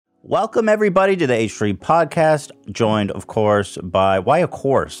Welcome, everybody, to the H3 podcast, joined, of course, by... Why, of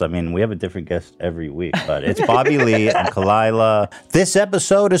course? I mean, we have a different guest every week, but it's Bobby Lee and Khalyla. This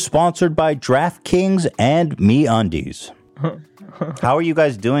episode is sponsored by DraftKings and MeUndies. How are you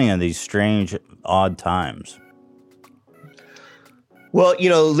guys doing in these strange, odd times? Well, you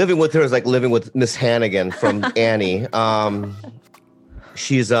know, living with her is like living with Miss Hannigan from Annie.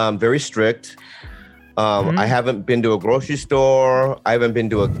 She's very strict. I haven't been to a grocery store. I've been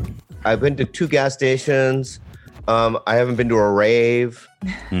to 2 gas stations. I haven't been to a rave,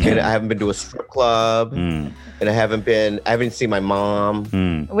 and I haven't been to a strip club, and I haven't seen my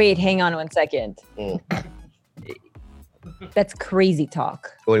mom. Wait, hang on 1 second. That's crazy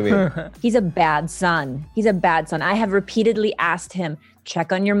talk. What do you mean? He's a bad son. I have repeatedly asked him,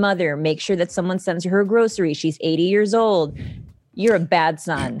 check on your mother, make sure that someone sends her groceries. She's 80 years old. You're a bad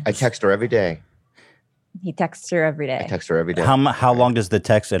son. I text her every day. He texts her every day. I text her every day. How long does the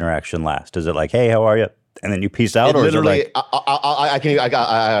text interaction last? Is it like, hey, how are you? And then you peace out, or literally, is it like...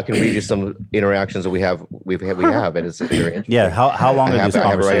 I can read you some interactions that we have, and it's very interesting. Yeah, how long are these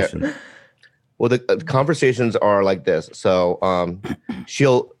conversations? Well, the conversations are like this. So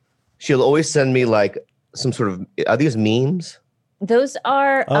she'll always send me like some sort of, are these memes? Those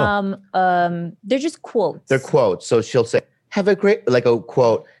are they're just quotes. They're quotes. So she'll say, have a great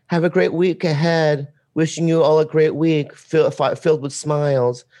week ahead. Wishing you all a great week, filled with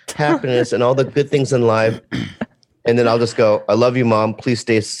smiles, happiness, and all the good things in life. And then I'll just go, I love you, Mom. Please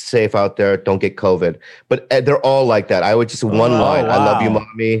stay safe out there. Don't get COVID. But they're all like that. I would just one line. Wow. I love you,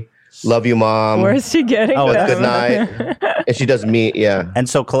 Mommy. Love you, Mom. Where's she getting that? Good night. And she does me, yeah. And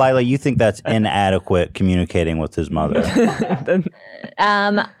so, Khalyla, you think that's inadequate communicating with his mother?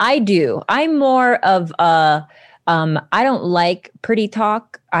 I do. I'm more of I don't like pretty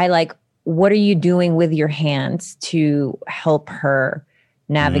talk. I like, what are you doing with your hands to help her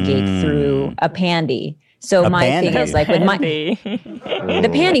navigate through a pandy? So my thing is like with the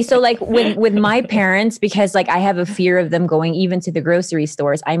pandy. So like with my parents, because like I have a fear of them going even to the grocery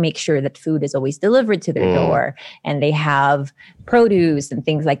stores, I make sure that food is always delivered to their door, and they have produce and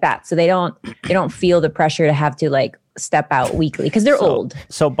things like that. So they don't feel the pressure to have to like step out weekly because they're old.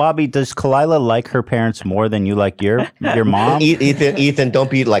 So Bobby, does Khalyla like her parents more than you like your mom? Ethan,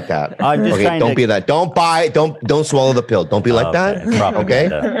 don't be like that. I'm just don't be that. Don't swallow the pill. Don't be like that. Okay.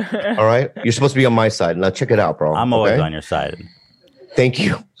 All right. You're supposed to be on my side. Now check it out, bro. I'm always on your side. Thank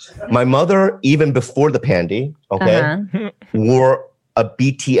you. My mother, even before the pandy, wore a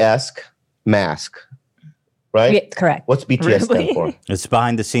BTS mask. Right? Yeah, correct. What's BTS stand for? It's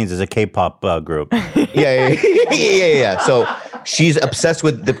behind the scenes as a K-pop group. Yeah. So she's obsessed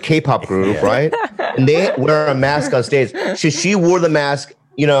with the K-pop group, right? And they wear a mask on stage. She wore the mask,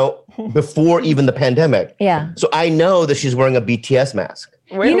 before even the pandemic. Yeah. So I know that she's wearing a BTS mask.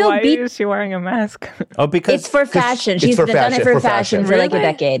 Wait, why is she wearing a mask? Oh, because it's for fashion. She's done it for fashion for like a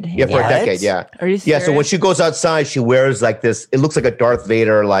decade. Yeah, for a decade. Yeah. Are you serious? Yeah. So when she goes outside, she wears like this. It looks like a Darth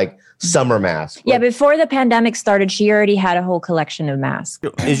Vader like summer mask. Yeah. Before the pandemic started, she already had a whole collection of masks.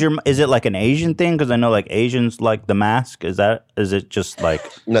 Is it like an Asian thing? Because I know like Asians like the mask. Is it just like?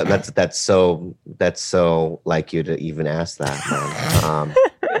 No, that's so like you to even ask that, man.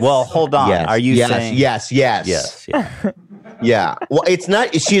 Well, hold on. Yes, are you saying yes? Yes. Yeah. Well, it's not.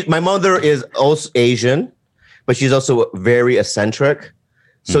 My mother is also Asian, but she's also very eccentric.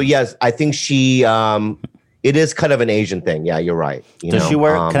 So yes, I think she. It is kind of an Asian thing. Yeah, you're right. Does she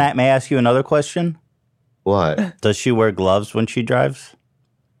wear? May I ask you another question? What? Does she wear gloves when she drives?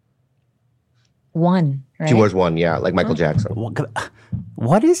 One. Right? She wears one. Yeah, like Michael Jackson.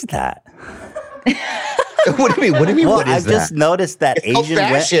 What is that? What do you mean? Well, what is I just noticed that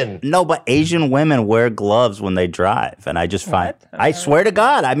Asian women wear gloves when they drive, and I just find. I swear to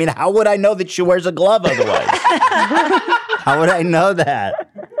God, I mean, how would I know that she wears a glove otherwise? How would I know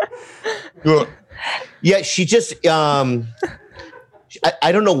that? Yeah, she just. I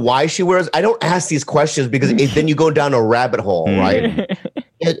don't know why she wears. I don't ask these questions because then you go down a rabbit hole, right?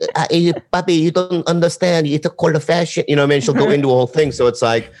 Papi, you don't understand. It's called a fashion. You know what I mean? She'll go into a whole thing. So it's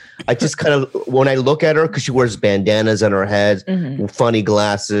like, I just kind of, when I look at her, because she wears bandanas on her head, funny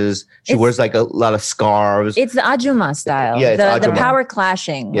glasses. She wears like a lot of scarves. It's the Ajumma style. Yeah, the power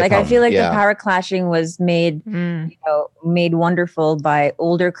clashing. Yeah, I feel like the power clashing was made, made wonderful by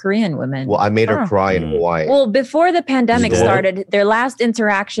older Korean women. Well, I made her cry in Hawaii. Well, before the pandemic started, their last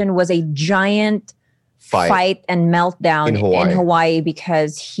interaction was a giant fight and meltdown in Hawaii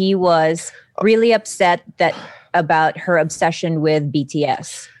because he was really upset about her obsession with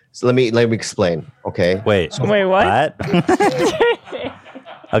BTS. So let me explain. Okay. Wait, what?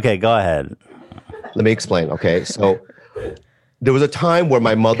 Okay, go ahead. Let me explain. Okay. So there was a time where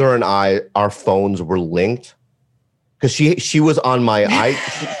my mother and our phones were linked because she was on my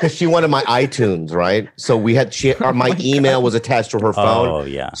because she wanted my iTunes, right? So my email was attached to her phone. Oh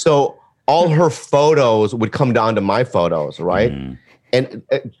yeah. So all her photos would come down to my photos, right? And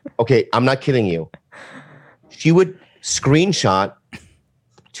okay, I'm not kidding you. She would screenshot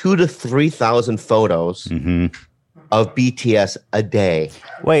 2,000 to 3,000 photos of BTS a day.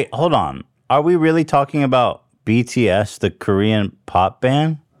 Wait, hold on. Are we really talking about BTS, the Korean pop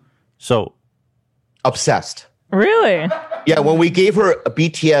band? So Obsessed. Really? Yeah, when we gave her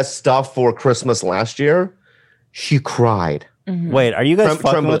BTS stuff for Christmas last year, she cried. wait, are you guys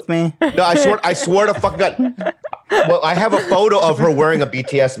fucking with me? No, I swear to fucking God. Well, I have a photo of her wearing a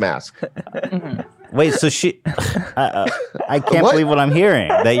BTS mask. Wait, so she? I can't What? believe what I'm hearing.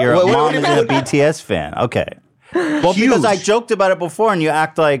 That your What mom do you isn't a mean? BTS fan. Okay. Well, Huge. because I joked about it before, and you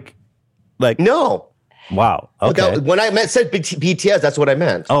act like No. wow. Okay. When I said BTS, that's what I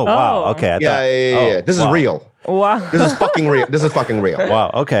meant. Oh wow. Oh. Okay. I yeah, thought- yeah. oh, This is wow. real. Wow. This is fucking real. This is fucking real.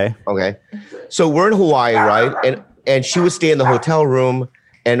 Wow. Okay. Okay. So we're in Hawaii, right? And she would stay in the hotel room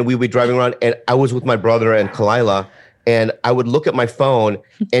and we would be driving around and I was with my brother and Kalila and I would look at my phone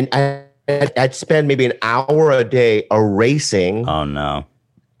and I'd spend maybe an hour a day erasing Oh no.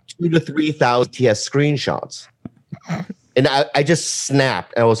 2,000 to 3,000 TS screenshots. And I just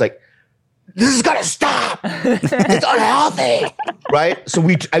snapped and I was like, this is gonna stop. It's unhealthy. Right? So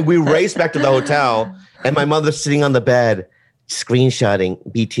we raced back to the hotel and my mother's sitting on the bed screenshotting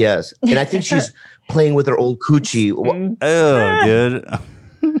BTS. And I think she's playing with her old coochie. Oh, dude.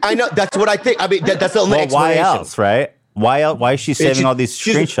 I know, that's what I think. I mean, that's the only Well, why explanation. else, right? Why else? Why is she saving all these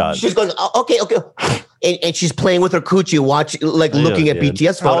screenshots? She's going, oh, okay. And she's playing with her coochie, looking at dude.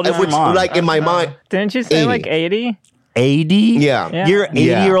 BTS How old photos, is her which, mom? like, in my mind, Didn't you say 80. like 80? 80? yeah. Yeah. Your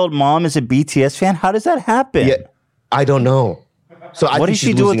 80-year-old mom is a BTS fan? How does that happen? Yeah, I don't know. So I What think does she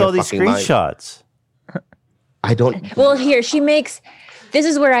she's do with losing all her these fucking mind. screenshots? I don't. Well, here she makes. This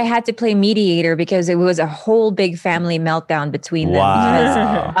is where I had to play mediator because it was a whole big family meltdown between them.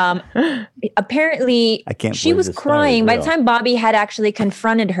 Wow. Because, apparently, I can't she believe was this story is crying. By the real. time Bobby had actually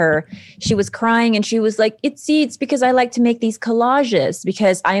confronted her, she was crying and she was like, "It's because I like to make these collages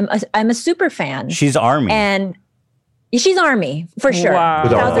because I'm a super fan." She's Army. And she's Army for sure. Wow.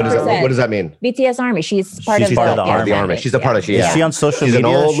 What does that mean? BTS Army. She's part She's of part the, of the yeah, army. She's a part of is yeah. she on social She's an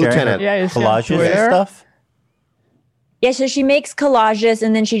media old sharing lieutenant. Yeah, is she on collages and Twitter? stuff? Yeah, so she makes collages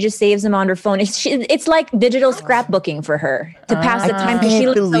and then she just saves them on her phone. It's like digital scrapbooking for her to pass the time because she I can't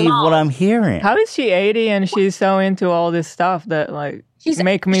lives believe alone. what I'm hearing. How is she 80 and she's so into all this stuff that like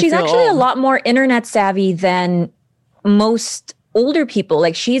make me She's feel actually old? a lot more internet savvy than most older people.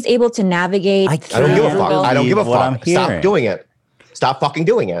 Like she's able to navigate. I I don't give a can't fuck. I don't give a believe what I'm fuck. Stop hearing. doing it. Stop fucking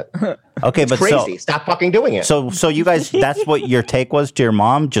doing it. Okay, but Crazy. Stop fucking doing it. so you guys, that's what your take was to your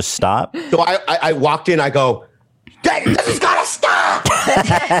mom? Just stop? So I walked in. I go, this has got to stop.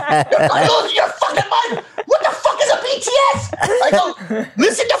 You're going to lose your fucking mind. What the fuck is a BTS? I go,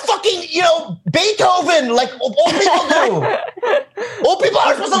 listen to fucking, Beethoven like old people do. Old people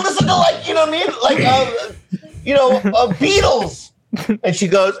are supposed to listen to like, you know what I mean? Like, Beatles. And she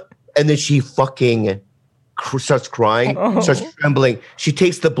goes, and then she fucking starts crying, starts trembling. She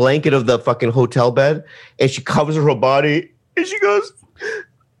takes the blanket of the fucking hotel bed and she covers her whole body and she goes,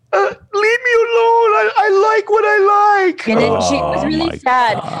 leave me alone. I like what I like. And then she was Oh, really my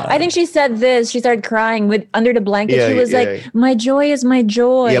sad. God. I think she said this. She started crying with under the blanket. Yeah, she was yeah. like, "My joy is my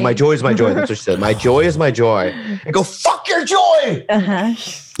joy." Yeah, my joy is my joy. That's what she said. My joy is my joy. I go, fuck your joy. Uh-huh.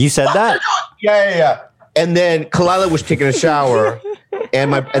 You said that? Yeah. And then Kalila was taking a shower,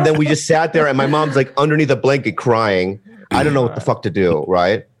 and then we just sat there, and my mom's like underneath a blanket crying. I don't know what the fuck to do,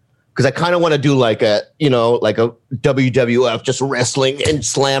 right? Because I kind of want to do like a WWF, just wrestling and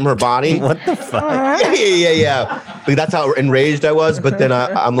slam her body. What the fuck? Yeah. Like that's how enraged I was. But then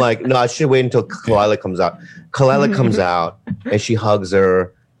I'm like, no, I should wait until Kalila comes out. Kalila comes out, and she hugs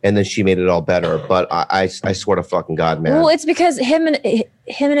her, and then she made it all better. But I swear to fucking God, man. Well, it's because him and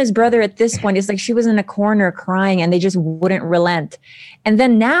his brother at this point, it's like she was in a corner crying and they just wouldn't relent. And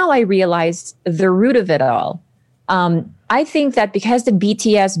then now I realized the root of it all. I think that because the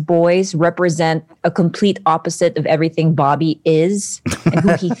BTS boys represent a complete opposite of everything Bobby is and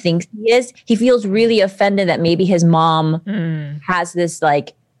who he thinks he is, he feels really offended that maybe his mom has this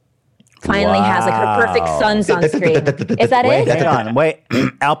like finally has like her perfect sons on screen. Is that Wait, it? hang on. Wait.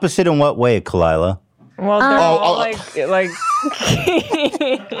 Opposite in what way, Kalila? Well, they're all like They're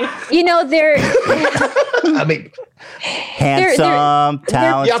I mean, Handsome,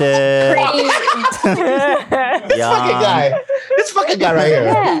 talented. This fucking guy right here.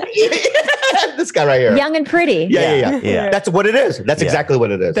 Yeah. This guy right here. Young and pretty. Yeah. That's what it is. That's exactly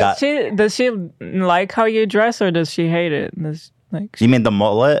what it is. Does she like how you dress, or does she hate it? You mean the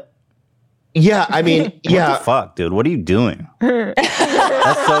mullet? Yeah, I mean, What the fuck, dude? What are you doing?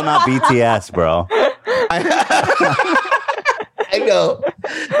 That's so not BTS, bro. I know.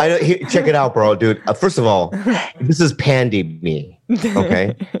 Here, check it out, bro, dude. First of all, this is pandy me.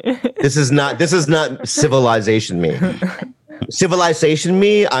 Okay, this is not civilization me. Civilization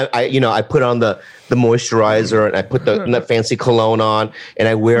me. I put on the moisturizer and I put the fancy cologne on and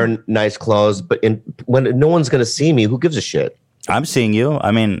I wear nice clothes. But when no one's gonna see me, who gives a shit? I'm seeing you. I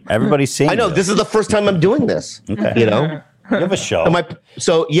mean, everybody's seeing you. I know. This is the first time I'm doing this. Okay. You know, you have a show.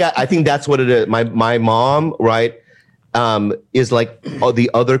 So I think that's what it is. My mom, right, is like the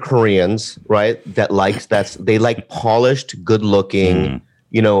other Koreans, right, they like polished, good looking,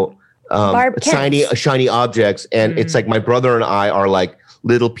 shiny objects, and it's like my brother and I are like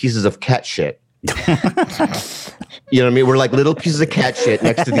little pieces of cat shit. You know what I mean? We're like little pieces of cat shit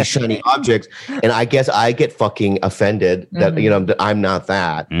next to these shiny objects, and I guess I get fucking offended that that I'm not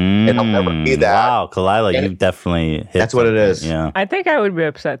that, and I'll never be that. Wow, Kalila, you've definitely hit that's what it is. Yeah, I think I would be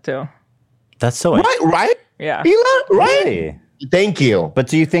upset too. That's so right. Yeah, right. Really? Thank you. But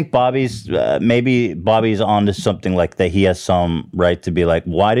do you think Bobby's onto something like that? He has some right to be like,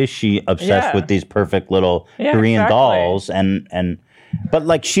 why is she obsessed with these perfect little Korean dolls? But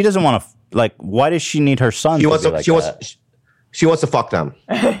like, she doesn't want to. Like, why does she need her son? She wants to fuck them.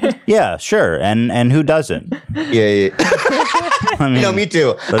 Yeah, sure. And who doesn't? Yeah. I mean, me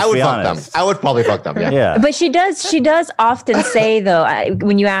too. I would fuck them. I would probably fuck them. Yeah. But she does often say though,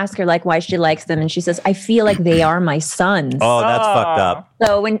 when you ask her like why she likes them, and she says, "I feel like they are my sons." Oh, that's fucked up.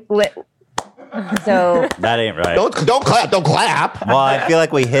 So that ain't right. Don't clap. Well, I feel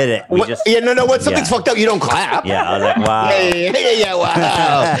like we hit it. When something's fucked up, you don't clap. Yeah, I was like, wow. Yeah,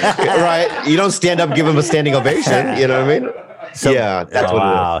 wow. Right? You don't stand up, give him a standing ovation. You know what I mean? So, that's what it is.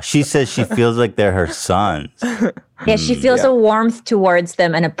 Wow. She says she feels like they're her sons. Yeah, she feels a warmth towards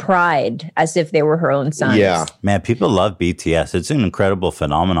them and a pride as if they were her own sons. Yeah. Man, people love BTS. It's an incredible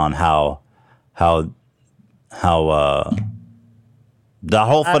phenomenon how the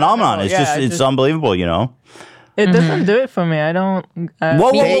whole phenomenon is it's unbelievable, you know? It doesn't do it for me. I don't.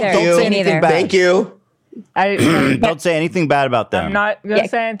 Whoa, don't say anything bad. Thank you. Don't say anything bad about them. I'm not going to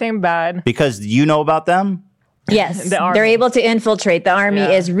say anything bad. Because you know about them? Yes, they're able to infiltrate. The army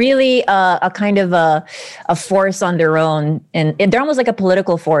is really a kind of a force on their own. And they're almost like a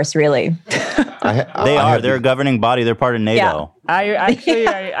political force, really. They are. They're a governing body. They're part of NATO.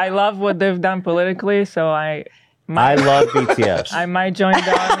 Yeah. I love what they've done politically, so I love BTS. I might join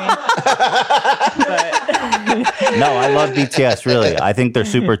the army. No, I love BTS, really. I think they're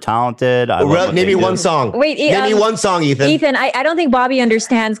super talented. Name me one song. Wait, name me one song, Ethan. Ethan, I don't think Bobby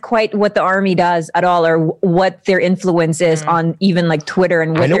understands quite what the army does at all, or what their influence is on even like Twitter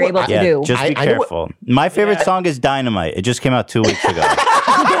and what they're able to do. Just be careful. My favorite song is Dynamite. It just came out 2 weeks ago.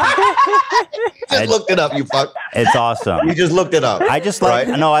 You just looked it up, you fuck. It's awesome. You just looked it up. I just like,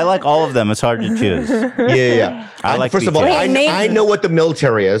 no, I like all of them. It's hard to choose. Yeah. First of all, I know what the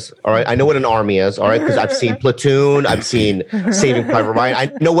military is, all right? I know what an army is, all right? Because I've seen Platoon, I've seen Saving Private Ryan. I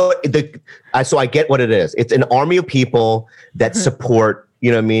know so I get what it is. It's an army of people that support,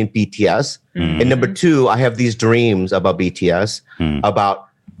 you know what I mean, BTS. And number two, I have these dreams about BTS, about,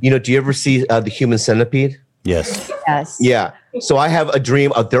 do you ever see The Human Centipede? Yes. Yeah. So I have a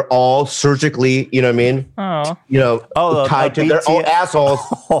dream of they're all surgically, you know what I mean? Tied to, they're all assholes,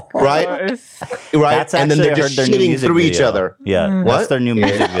 right? Right. And then they're just shitting through each other. Yeah. That's their new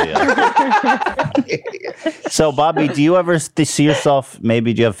music video. So, Bobby, do you ever see yourself, do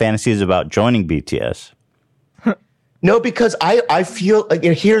you have fantasies about joining BTS? No, because I feel,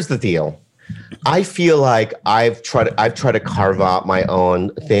 here's the deal. I feel like I've tried to carve out my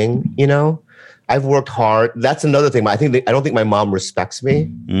own thing, I've worked hard. That's another thing. I don't think my mom respects me.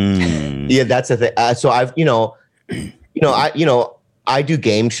 Yeah, that's the thing. So I've, I do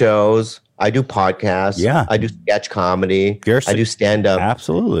game shows. I do podcasts. Yeah. I do sketch comedy. I do stand up.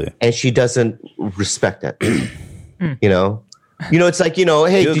 Absolutely. And she doesn't respect it. It's like, hey, do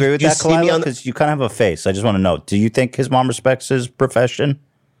you agree with that, Kalila? Because you kind of have a face. I just want to know, do you think his mom respects his profession?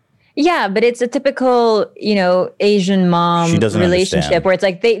 Yeah, but it's a typical, Asian mom relationship where it's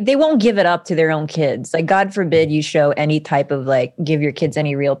like they won't give it up to their own kids. Like, God forbid you show any type of give your kids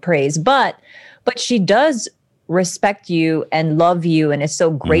any real praise. But she does respect you and love you and is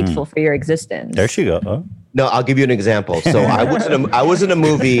so grateful for your existence. There she goes. No, I'll give you an example. So I was in a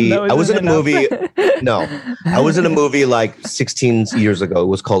movie. I was in a movie like 16 years ago. It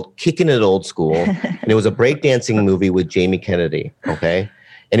was called Kicking It Old School, and it was a breakdancing movie with Jamie Kennedy. Okay,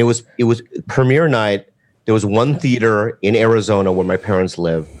 and it was premiere night. There was one theater in Arizona where my parents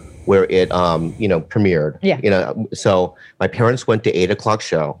live, where it premiered. Yeah. So my parents went to 8:00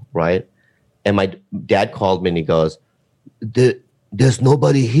 show, right? And my dad called me and he goes, "There's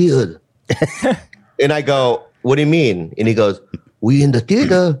nobody here." And I go, "What do you mean?" And he goes, "We in the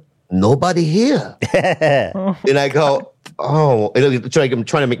theater, nobody here." And I go, "Oh," I'm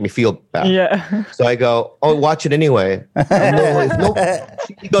trying to make me feel bad. Yeah. So I go, "Oh, watch it anyway."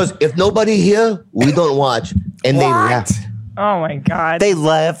 He goes, "If nobody here, we don't watch." And they left. Oh my God. They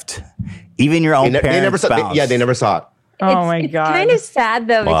left. Even your own parents. They never saw. They never saw it. Oh my God. It's kind of sad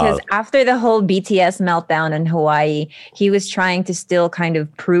though, because after the whole BTS meltdown in Hawaii, he was trying to still kind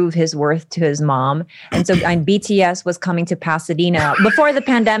of prove his worth to his mom. And so BTS was coming to Pasadena. Before the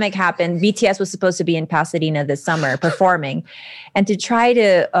pandemic happened, BTS was supposed to be in Pasadena this summer performing. And to try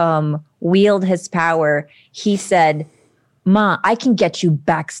to wield his power, he said, "Ma, I can get you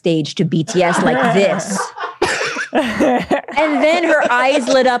backstage to BTS like this." And then her eyes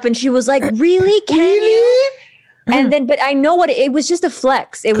lit up and she was like, "Really? Can you?" And then, but I know what it was just a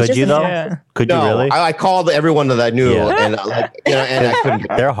flex. It was Could just you a though? flex. Could you really? I called everyone that I knew, and and I couldn't.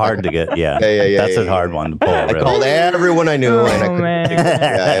 They're hard to get. Yeah, yeah. That's a hard one to pull. I Really. called everyone I knew, and I couldn't. Man.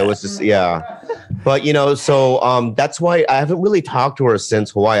 Yeah, it was just But so that's why I haven't really talked to her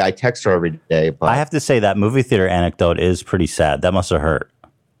since Hawaii. I text her every day. But I have to say that movie theater anecdote is pretty sad. That must have hurt.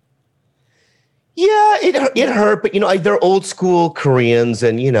 yeah, it hurt, but they're old school Koreans,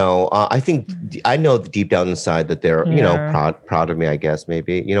 and I think I know deep down inside that they're proud of me. I guess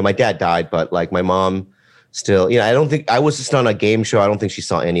maybe my dad died, but like my mom still. I don't think I was just on a game show. I don't think she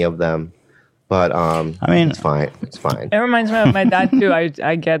saw any of them. But I mean, it's fine. It's fine. It reminds me of my dad too.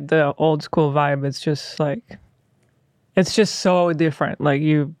 I get the old school vibe. It's just like, it's just so different. Like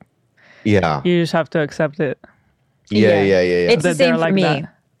you just have to accept it. Yeah. It's the same for me.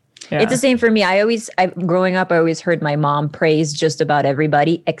 Yeah. It's the same for me. Growing up, I always heard my mom praise just about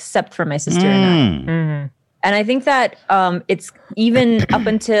everybody except for my sister and I. Mm-hmm. And I think that it's even up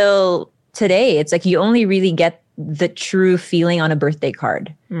until today, it's like you only really get the true feeling on a birthday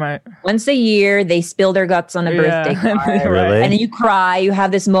card. Right. Once a year, they spill their guts on a birthday card. Really? And then you cry. You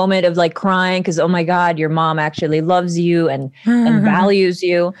have this moment of like crying because, oh my God, your mom actually loves you and values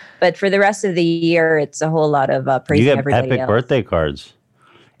you. But for the rest of the year, it's a whole lot of praising You get everybody epic else. birthday cards.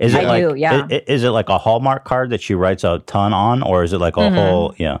 Is it do, yeah. Is it like a Hallmark card that she writes a ton on, or is it like a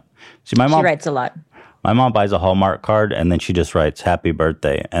whole? Yeah. See, my mom. She writes a lot. My mom buys a Hallmark card and then she just writes "Happy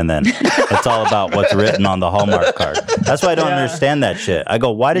Birthday," and then it's all about what's written on the Hallmark card. That's why I don't understand that shit. I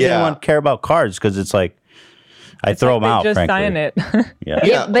go, why does anyone care about cards? Because it's like I throw them out. Just frankly, sign it.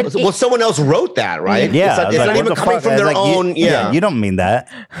 Yeah, but someone else wrote that, right? Yeah, it's not even coming from their own. You don't mean that.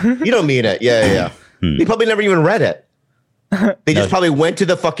 You don't mean it. Yeah. They probably never even read it. They just probably went to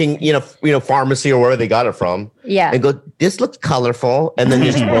the fucking pharmacy or wherever they got it from. Yeah. And go, this looks colorful, and then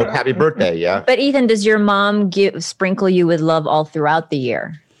just wrote "Happy Birthday." Yeah. But Ethan, does your mom sprinkle you with love all throughout the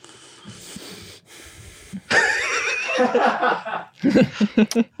year?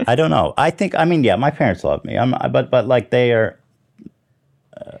 I don't know. My parents love me. But like they are.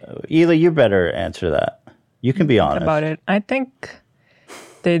 Ela, you better answer that. You can be honest about it. I think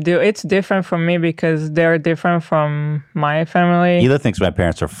they do. It's different from me because they're different from my family. Ela thinks my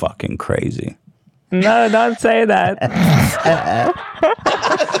parents are fucking crazy. No, don't say that.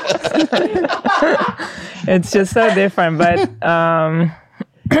 It's just so different. But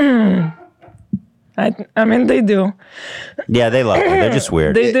I mean, they do. Yeah, they love me. They're just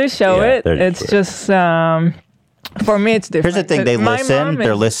weird. They do show it. It's just for me, it's different. Here's the thing: they listen.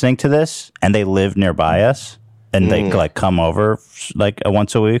 They're listening to this, and they live nearby us, and they like come over like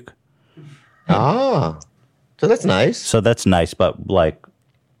once a week. Ah, so that's nice. But like,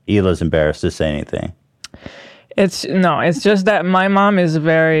 Ela's embarrassed to say anything. It's just that my mom is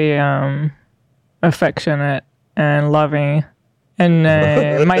very affectionate and loving. And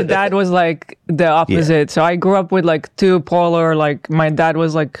my dad was like the opposite. Yeah. So I grew up with like two polar, like my dad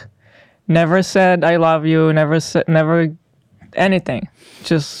was like, never said I love you, never anything,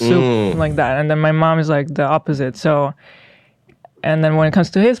 just soup like that. And then my mom is like the opposite. So, and then when it comes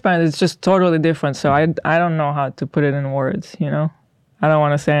to his parents, it's just totally different. So I don't know how to put it in words, I don't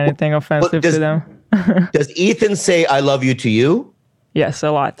want to say anything offensive to them. Does Ethan say I love you to you? Yes, a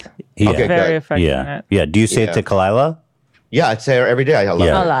lot. Yeah. Okay, very good. Affectionate. Yeah. Do you say it to Kalila? Yeah, I'd say her every day. I love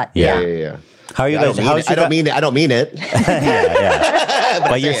her. A lot. Yeah. How are you I guys? don't mean it. I don't mean it. yeah.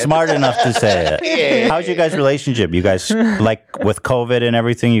 But you're smart enough to say it. How's your guys' relationship? You guys, like with COVID and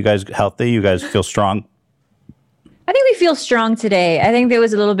everything, you guys healthy? You guys feel strong? I think we feel strong today. I think there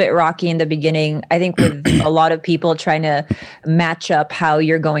was a little bit rocky in the beginning. I think with a lot of people trying to match up how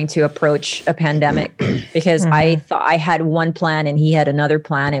you're going to approach a pandemic, because I thought I had one plan and he had another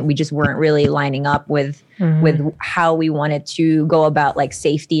plan, and we just weren't really lining up with how we wanted to go about like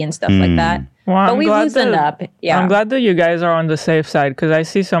safety and stuff like that. Well, but we loosened up. Yeah, I'm glad that you guys are on the safe side, because I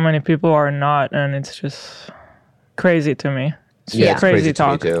see so many people are not, and it's just crazy to me. It's Yeah. just crazy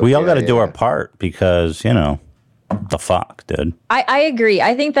talk. We all got to do our part because, you know, the fuck, dude. I agree.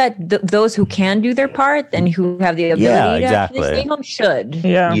 I think that those who can do their part and who have the ability to actually stay home should.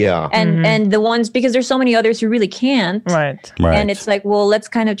 Yeah. Yeah. And the ones, because there's so many others who really can't. Right. And it's like, well, let's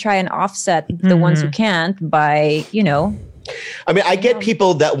kind of try and offset the ones who can't by, you know. I mean, I get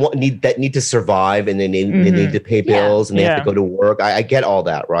people that need to survive and they need to pay bills and they have to go to work. I get all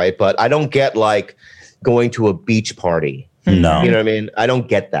that, right? But I don't get like going to a beach party. No. You know what I mean? I don't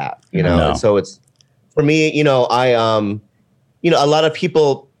get that, you know? No. And so it's, for me, you know, a lot of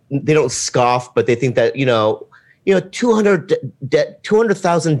people, they don't scoff, but they think that,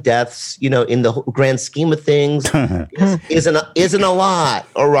 200,000 deaths, you know, in the grand scheme of things isn't a lot.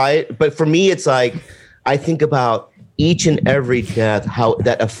 All right. But for me, it's like, I think about each and every death, how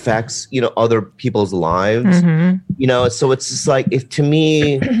that affects, you know, other people's lives, you know, so it's just like, to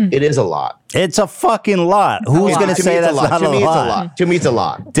me, it is a lot. It's a fucking lot. Who's going to say that's not a lot? To me, it's a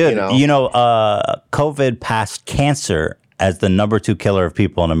lot. Dude, COVID passed cancer as the number 2 killer of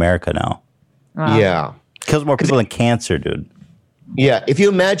people in America now. Wow. Yeah. Kills more people than cancer, dude. Yeah. If you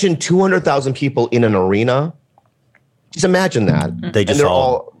imagine 200,000 people in an arena, just imagine that. They're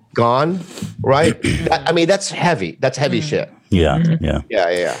all gone, right? That's heavy. That's heavy shit. Yeah.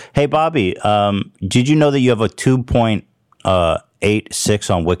 Hey, Bobby, did you know that you have a 2.86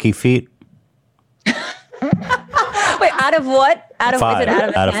 on WikiFeet? Wait, out of what? Out of 5. Is it out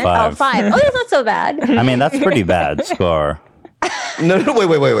of 10? Out of 5. Oh, 5. Oh, that's not so bad. I mean, that's pretty bad score. No, wait.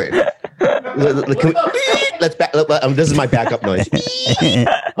 Let's back. This is my backup noise.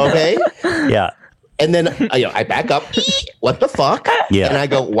 Okay. Yeah. And then I back up. What the fuck? Yeah. And I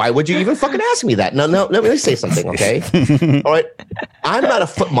go, why would you even fucking ask me that? No. Let me say something, okay? All right. I'm not a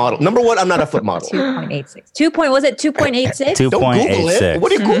foot model. Number one, I'm not a foot model. 2.86. Was it 2.86? 2.86.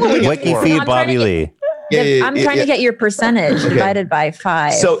 What are you Googling it for? WikiFeet Bobby Lee. I'm trying to get your percentage divided by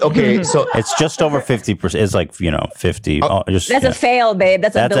 5. So it's just over 50%. It's like 50. That's a fail, babe.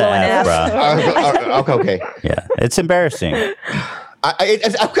 That's a below an F. Okay. Yeah, it's embarrassing.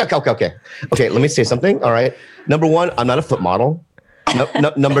 Okay. Let me say something. All right. Number one, I'm not a foot model.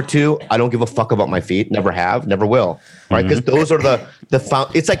 Number two, I don't give a fuck about my feet. Never have. Never will. Right? Because those are the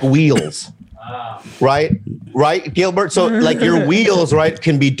it's like wheels. Right, Gilbert. So like your wheels, right,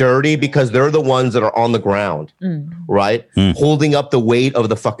 can be dirty because they're the ones that are on the ground, right, holding up the weight of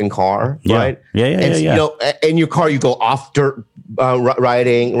the fucking car, right? Yeah. You know, in your car, you go off dirt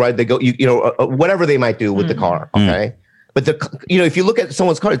riding, right? They go, whatever they might do with the car, okay. But if you look at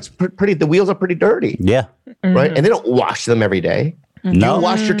someone's car, it's pretty. The wheels are pretty dirty, yeah, right, and they don't wash them every day. Do you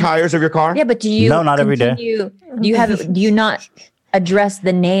wash your tires of your car? Yeah, but do you? No, not every day. Do you not address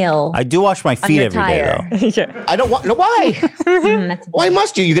the nail? I do wash my feet every day, though. Yeah. I don't want. No, why? Why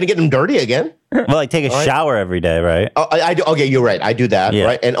must you? You're gonna get them dirty again. Well, I take a shower every day, right? Oh, I do. Okay, you're right. I do that,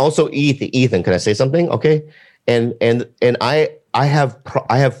 right? And also, Ethan, can I say something? Okay, and I have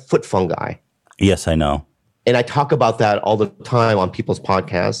foot fungi. Yes, I know. And I talk about that all the time on people's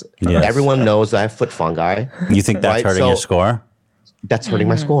podcasts. Yes. Everyone knows that I have foot fungi. You think that's hurting your score? That's hurting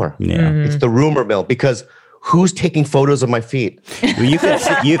my score. Yeah, it's the rumor mill because. Who's taking photos of my feet? You can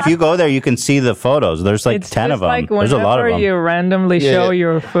if you go there, you can see the photos. There's like 10 of them. Like There's a lot of them. You randomly show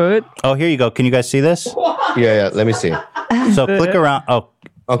your foot. Oh, here you go. Can you guys see this? Yeah. Let me see. So click around. Oh,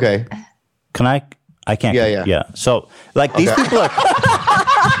 okay. Can I? I can't. Yeah. So like these people are.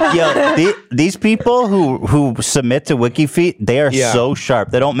 These people who submit to WikiFeet, they are so sharp.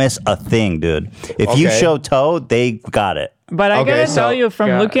 They don't miss a thing, dude. If you show toe, they got it. But I gotta tell you,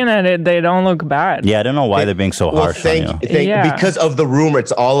 from looking at it, they don't look bad. Yeah, I don't know why they're being so harsh on you. Because of the rumor.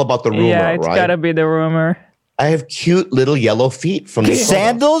 It's all about the rumor, yeah, it's gotta be the rumor. I have cute little yellow feet from the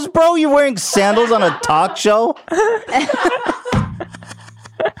sandals, bro. You're wearing sandals on a talk show?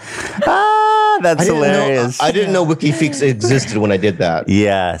 That's hilarious. I didn't know WikiFeet existed when I did that.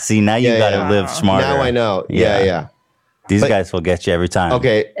 Yeah. See, now you gotta live smarter. Now I know. Yeah. These guys will get you every time.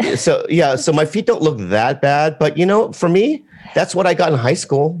 Okay. So my feet don't look that bad, but for me, That's what I got in high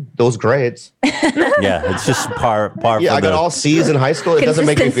school. Those grades. Yeah, it's just par. Yeah, for I got all C's in high school. It doesn't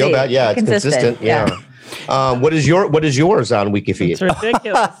make me feel Consistency. bad. Yeah, it's consistent. Yeah. What is yours on WikiFeed? It's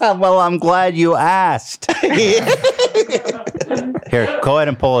ridiculous. Well, I'm glad you asked. Here, go ahead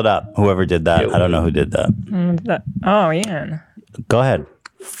and pull it up. Whoever did that, I don't know who did that. Oh, Ian. Go ahead.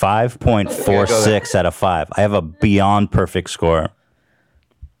 5.46 out of 5. I have a beyond perfect score.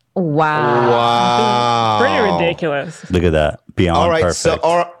 Wow. Wow. Pretty ridiculous. Look at that. Beyond All right. perfect.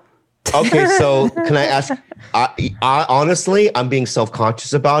 Okay. So can I ask? Honestly, I'm being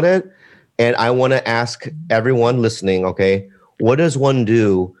self-conscious about it, and I want to ask everyone listening. Okay, what does one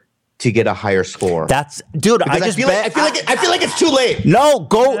do to get a higher score? That's, dude. Because I feel like it's too late. No,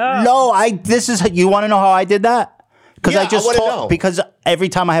 go. No, this is. You want to know how I did that? Because Yeah, I just I wanna told. know. Because every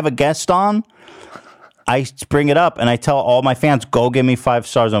time I have a guest on, I bring it up and I tell all my fans, go give me 5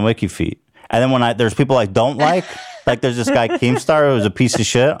 stars on WikiFeed. And then when there's people I don't like there's this guy Keemstar who was a piece of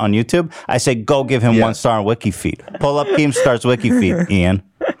shit on YouTube. I say, go give him 1 star on WikiFeed. Pull up Keemstar's WikiFeed, Ian.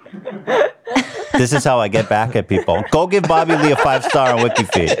 This is how I get back at people. Go give Bobby Lee a 5-star on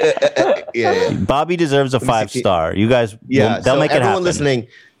WikiFeed. Yeah. Bobby deserves a 5-star. You guys, Yeah. they'll make it everyone happen. listening.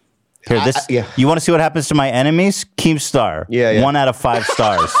 Here, yeah. You want to see what happens to my enemies? Keemstar. Yeah. 1 out of 5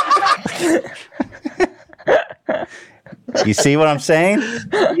 stars. You see what I'm saying?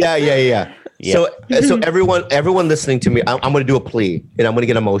 Yeah. Yeah. So everyone listening to me, I'm going to do a plea, and I'm going to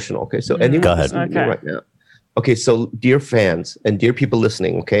get emotional. Okay. So anyone Go ahead. listening to me Okay. right now. Okay. So dear fans and dear people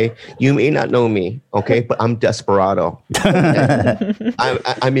listening, okay, you may not know me, okay, but I'm desperado.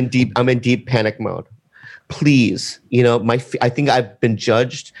 I'm in deep panic mode. Please, I think I've been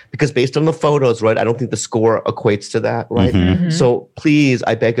judged because based on the photos, right? I don't think the score equates to that, right? So please,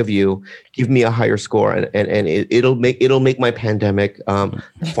 I beg of you, give me a higher score, and it'll make my pandemic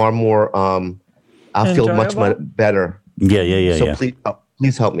far more. I'll feel much better. Yeah. So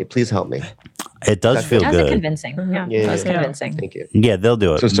please help me. Please help me. It does feel That was good. convincing. Yeah, Yeah, that was yeah. convincing. Thank you. Yeah, they'll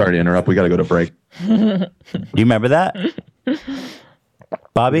do it. So sorry to interrupt. We got to go to break. Do you remember that?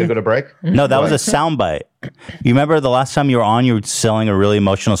 Bobby? Can we go to break? No, that was a soundbite. You remember the last time you were on, you were selling a really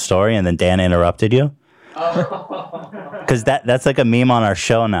emotional story and then Dan interrupted you? Because that's like a meme on our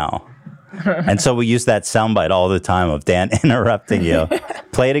show now. And so we use that soundbite all the time of Dan interrupting you.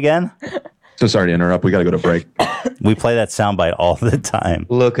 Play it again? So sorry to interrupt. We got to go to break. We play that soundbite all the time.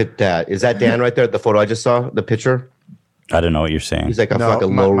 Look at that. Is that Dan right there? The photo I just saw, the picture. I don't know what you're saying. He's like a No,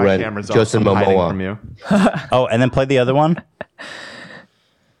 fucking my low rent camera's off. Jason I'm hiding Momoa. from you. Oh, and then play the other one?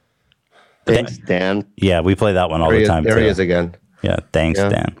 Thanks, Dan. Yeah, we play that one all There the he is- time there too. he is again. Yeah, thanks, Yeah.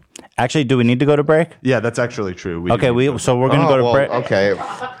 Dan. Actually, do we need to go to break? Yeah, that's actually true. Okay, so we're going to go to break. Okay.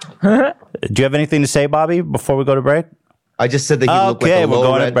 Do you have anything to say, Bobby, before we go to break? I just said that he looked like Okay, a we're low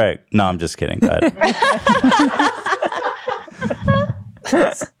going to rent. break. No, I'm just kidding. Go ahead.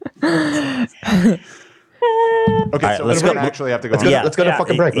 Okay, right, so let's we're go- gonna actually have to go. Let's go, Yeah. let's go to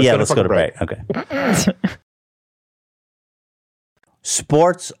fucking break. Yeah, let's go to break. Okay.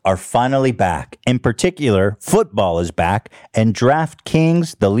 Sports are finally back. In particular, football is back, and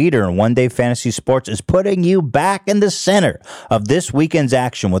DraftKings, the leader in one-day fantasy sports, is putting you back in the center of this weekend's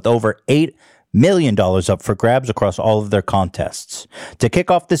action with over $8 million up for grabs across all of their contests. To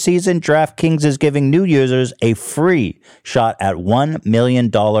kick off the season, DraftKings is giving new users a free shot at $1 million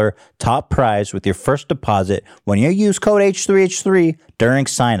top prize with your first deposit when you use code H3H3 during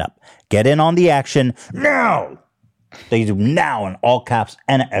sign-up. Get in on the action now! They do now in all caps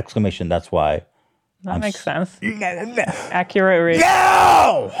and an exclamation. That's why. That makes sense. Accurate read.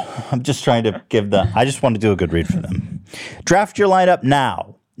 No! I'm just trying to give I just want to do a good read for them. Draft your lineup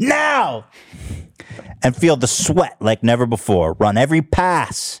now. Now! And feel the sweat like never before. Run every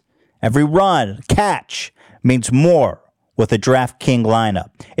pass, every run, catch means more with a DraftKings lineup.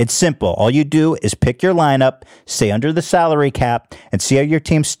 It's simple. All you do is pick your lineup, stay under the salary cap, and see how your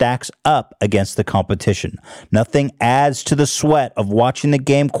team stacks up against the competition. Nothing adds to the sweat of watching the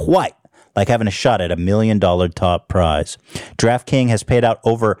game quite like having a shot at $1 million top prize. DraftKings has paid out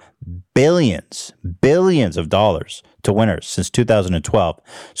over billions of dollars to winners since 2012,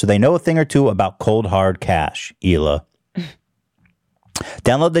 so they know a thing or two about cold hard cash. Hila.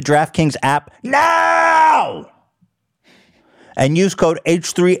 Download the DraftKings app now! And use code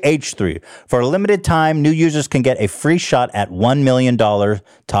H3H3. For a limited time, new users can get a free shot at $1 million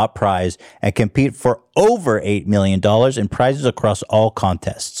top prize and compete for over $8 million in prizes across all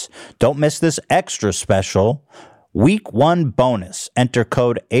contests. Don't miss this extra special Week 1 bonus. Enter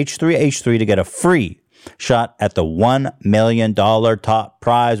code H3H3 to get a free shot at the $1 million top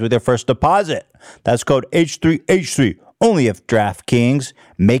prize with your first deposit. That's code H3H3 Only if DraftKings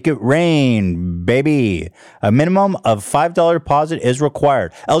make it rain, baby. A minimum of $5 deposit is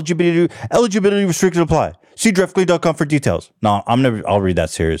required. Eligibility restrictions apply. See DraftKings.com for details. No, I'll read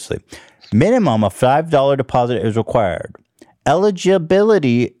that seriously. Minimum of $5 deposit is required.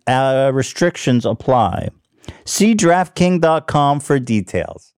 Eligibility restrictions apply. See DraftKings.com for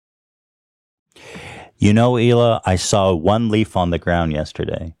details. You know, Hila, I saw one leaf on the ground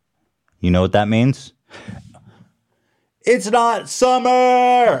yesterday. You know what that means? It's not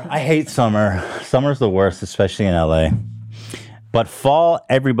summer. I hate summer. Summer's the worst, especially in LA. But fall,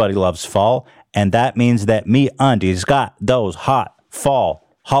 everybody loves fall. And that means that MeUndies got those hot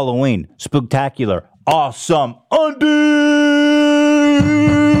fall, Halloween, spooktacular, awesome undies.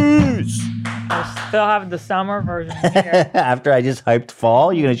 I still have the summer version here. After I just hyped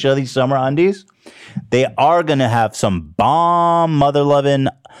fall, you're going to show these summer undies? They are going to have some bomb mother-loving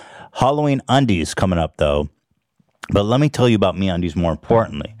Halloween undies coming up, though. But let me tell you about MeUndies more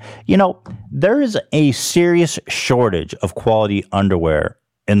importantly. You know, there is a serious shortage of quality underwear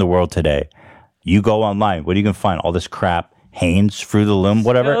in the world today. You go online, what are you going to find? All this crap, Hanes, Fruit of the Loom,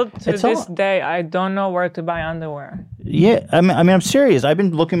 whatever. Still to this day, I don't know where to buy underwear. Yeah, I mean, I'm serious. I've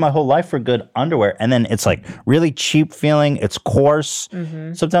been looking my whole life for good underwear, and then it's like really cheap feeling. It's coarse.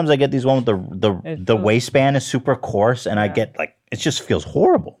 Mm-hmm. Sometimes I get these ones with the waistband is super coarse, and I get like, it just feels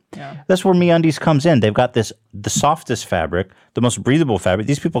horrible. Yeah. That's where MeUndies comes in. They've got the softest fabric, the most breathable fabric.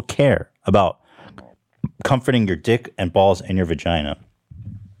 These people care about comforting your dick and balls and your vagina.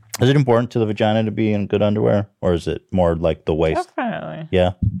 Is it important to the vagina to be in good underwear, or is it more like the waist? Definitely.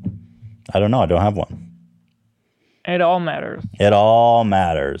 Yeah. I don't know. I don't have one. It all matters. It all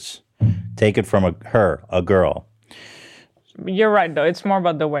matters. Take it from a girl. You're right, though. It's more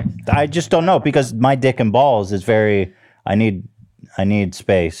about the waist. I just don't know, because my dick and balls is very. I need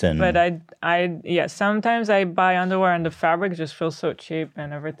space and. But I sometimes I buy underwear and the fabric just feels so cheap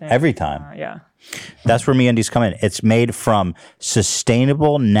and everything. Every time. Yeah. That's where MeUndies come in. It's made from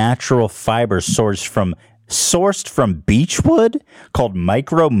sustainable natural fibers sourced from beechwood called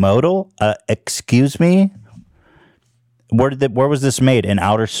micromodal. Excuse me. Where was this made? In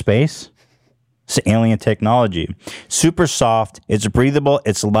outer space? It's alien technology. Super soft. It's breathable.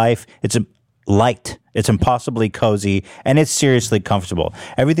 It's light. It's impossibly cozy, and it's seriously comfortable.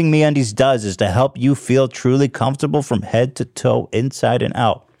 Everything MeUndies does is to help you feel truly comfortable from head to toe, inside and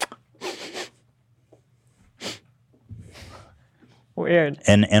out. Weird.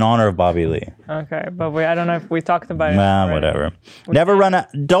 In honor of Bobby Lee. Okay, but I don't know if we talked about it. Nah, whatever. Don't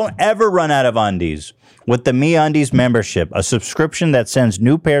ever run out of undies. With the MeUndies membership, a subscription that sends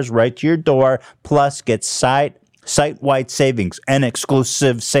new pairs right to your door, plus gets site-wide savings and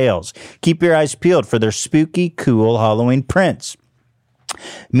exclusive sales. Keep your eyes peeled for their spooky, cool Halloween prints.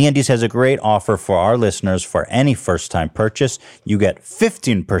 MeUndies has a great offer for our listeners. For any first-time purchase, you get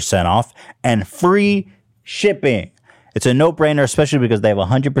 15% off and free shipping. It's a no-brainer, especially because they have a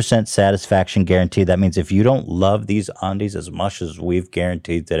 100% satisfaction guarantee. That means if you don't love these undies as much as we've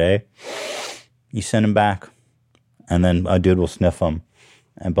guaranteed today, you send them back, and then a dude will sniff them,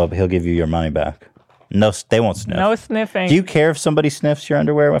 but he'll give you your money back. No, they won't sniff. No sniffing. Do you care if somebody sniffs your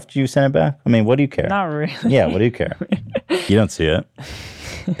underwear after you send it back? I mean, what do you care? Not really. Yeah, what do you care? You don't see it.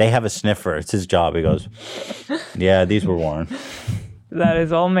 They have a sniffer. It's his job. He goes, yeah, these were worn. That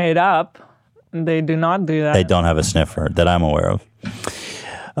is all made up. They do not do that. They don't have a sniffer that I'm aware of.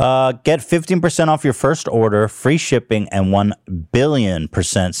 Get 15% off your first order, free shipping, and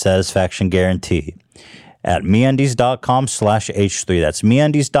 1,000,000,000% satisfaction guarantee at MeUndies.com/H3. That's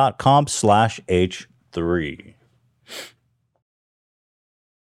MeUndies.com/H3.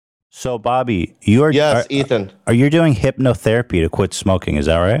 So, Bobby, Ethan. Are you doing hypnotherapy to quit smoking? Is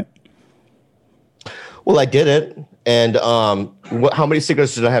that right? Well, I did it. And how many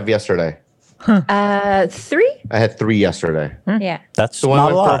cigarettes did I have yesterday? 3? I had 3 yesterday. Yeah. That's So I not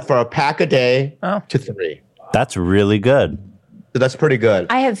went a lot. for a pack a day to 3. That's really good. So that's pretty good.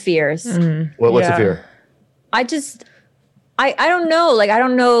 I have fears. What's the fear? I don't know. Like, I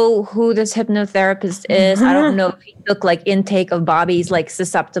don't know who this hypnotherapist is. I don't know if he took like intake of Bobby's like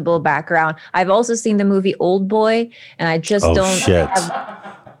susceptible background. I've also seen the movie Old Boy, and I just Shit.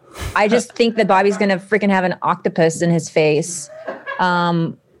 I just think that Bobby's gonna freaking have an octopus in his face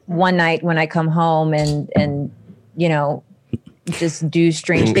one night when I come home and you know, just do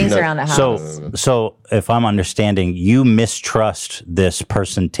strange things around the house. So if I'm understanding, you mistrust this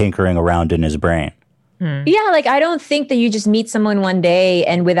person tinkering around in his brain. Yeah, like I don't think that you just meet someone one day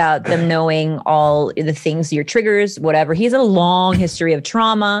and without them knowing all the things, your triggers, whatever. He has a long history of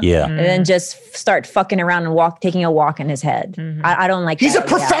trauma. Yeah. And then just start fucking around and taking a walk in his head. I don't like He's that. a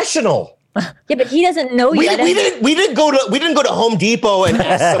professional. Yeah, but he doesn't know We yet. didn't go to Home Depot and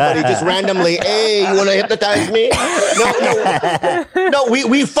ask somebody just randomly, hey, you want to hypnotize me? No,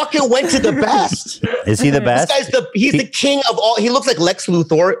 we fucking went to the best. Is he the best? This guy's he's the king of all. He looks like Lex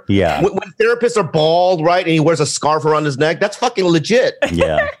Luthor. Yeah. When therapists are bald, right, and he wears a scarf around his neck, that's fucking legit.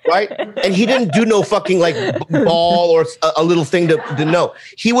 Yeah. Right? And he didn't do no fucking like ball or a little thing to know.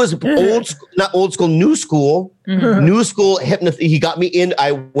 He was new school. New school He got me in.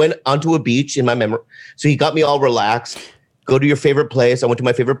 I went onto a beach in my memory. So he got me all relaxed. Go to your favorite place. I went to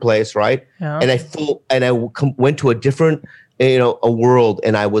my favorite place, right? Yeah. And I went to a different, a world,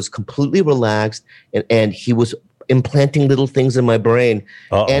 and I was completely relaxed. And he was implanting little things in my brain.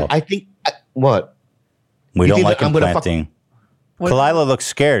 Uh-oh. And I think what? We You don't think like that I'm gonna implanting. Kalila looks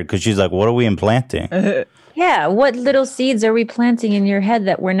scared because she's like, what are we implanting? Yeah, what little seeds are we planting in your head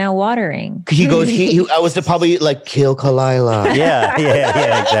that we're now watering? He goes, I was to probably like kill Kalila. Yeah,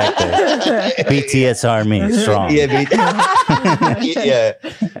 exactly. BTS Army, strong. Yeah.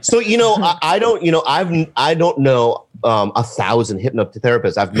 So, I don't know 1,000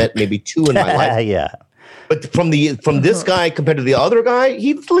 hypnotherapists. I've met maybe 2 in my life. Yeah. But from this guy compared to the other guy,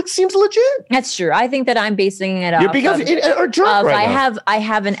 he seems legit. That's true. I think that I'm basing it off. You're being a jerk right now. I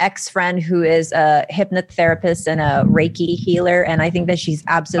have an ex-friend who is a hypnotherapist and a Reiki healer, and I think that she's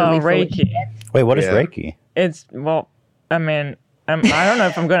absolutely Reiki. Wait, what is Reiki? It's I mean, I don't know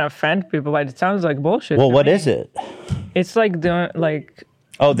if I'm gonna offend people, but it sounds like bullshit. Well, to what me. is it? It's like doing like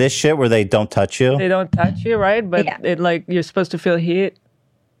Oh, this shit where they don't touch you? they don't touch you, right? But Yeah. it like you're supposed to feel heat.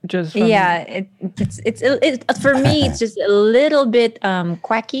 Just from, it's for me it's just a little bit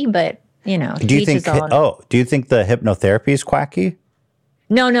quacky, but Do you each think? his own. Do you think the hypnotherapy is quacky?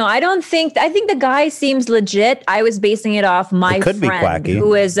 No, I don't think. I think the guy seems legit. I was basing it off my It could be friend quacky.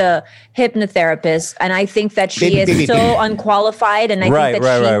 who is a hypnotherapist, and I think that she is so unqualified, and I think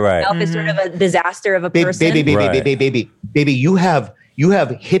that she herself is sort of a disaster of a person. Baby, you have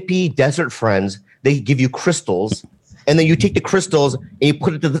hippie desert friends. They give you crystals. And then you take the crystals and you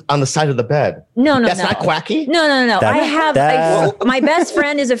put it on the side of the bed. No. That's not quacky? No. My best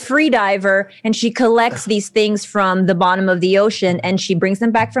friend is a free diver, and she collects these things from the bottom of the ocean, and she brings them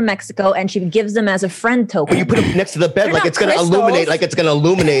back from Mexico, and she gives them as a friend token. You put them next to the bed They're like not it's going to crystals. illuminate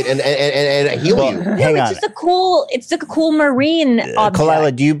and heal you. Hang on. It's just a cool marine object.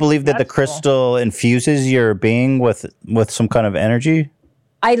 Kalila, do you believe that the That's cool. crystal infuses your being with some kind of energy?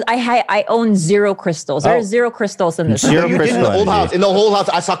 I own 0 crystals. There are 0 crystals in this. Zero You did in crystal the old energy. house. In the whole house,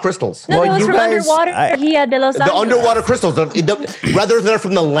 I saw crystals. No, Well, it was you from guys- underwater. I- He de Los The Angeles. underwater crystals, whether they're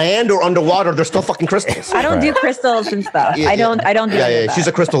from the land or underwater, they're still fucking crystals. I don't do crystals and stuff. Yeah, I don't do any of that. She's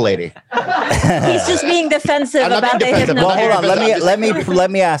a crystal lady. He's just being defensive I'm not about the being defensive. Well, hypnotherapy. hold on.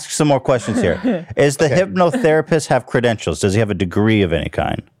 Let me ask some more questions here. Is the hypnotherapist have credentials? Does he have a degree of any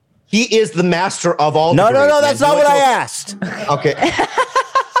kind? He is the master of all. No, degrees, man. that's not what I asked. Okay.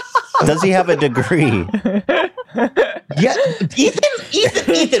 Does he have a degree? Yeah,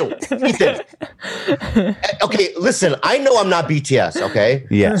 Ethan. Okay, listen. I know I'm not BTS. Okay.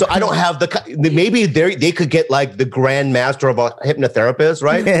 Yeah. So I don't have maybe they could get like the grand master of a hypnotherapist,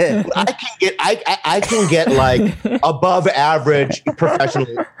 right? I can get like above average professional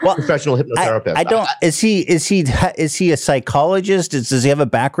hypnotherapist. I don't. Is he a psychologist? Does he have a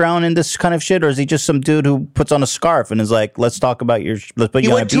background in this kind of shit, or is he just some dude who puts on a scarf and is like, let's talk about let's put He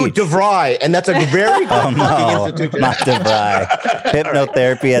you on a went to beach? DeVry, and that's a very good No, institution. not DeVry.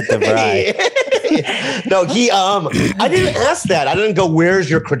 Hypnotherapy at DeVry. No, I didn't ask that. I didn't go, where's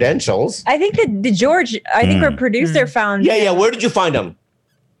your credentials? I think that our producer found Yeah. Where did you find them?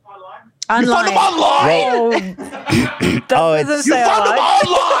 online. You found them online. Oh, doesn't it's You say found them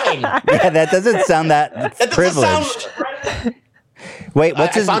online. online. yeah. That doesn't sound that That doesn't privileged. sound. Wait,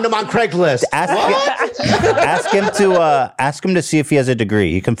 what's I his? found them on Craigslist. Ask him to see if he has a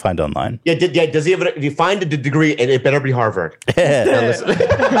degree. He can find online. Yeah, does he have? If you find a degree, and it better be Harvard. Now listen.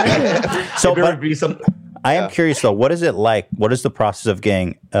 So, It better but be some. I am curious though. What is it like? What is the process of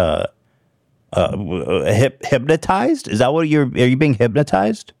getting hypnotized? Is that what are you being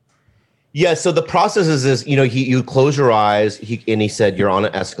hypnotized? Yeah. So the process is you close your eyes. He said you're on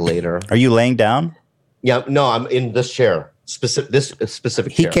an escalator. Are you laying down? Yeah. No, I'm in this chair. This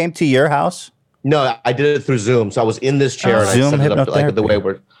specific He chair. came to your house. No, I did it through Zoom. So I was in this chair and Zoom I set it up like the hypnotherapy. way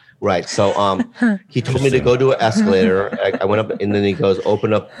we're right. So he told me to go to an escalator. I went up and then he goes,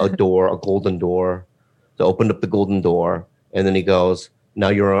 open up a golden door. So I opened up the golden door and then he goes, now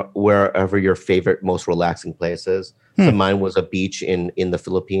you're wherever your favorite, most relaxing place is. So mine was a beach in the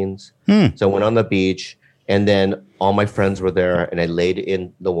Philippines. So I went on the beach and then all my friends were there and I laid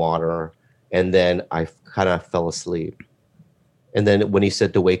in the water and then I kind of fell asleep. And then when he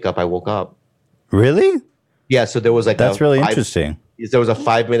said to wake up, I woke up. Really? Yeah. So there was like That's really interesting. There was a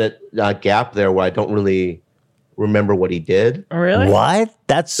 5-minute gap there where I don't really remember what he did. Really? What?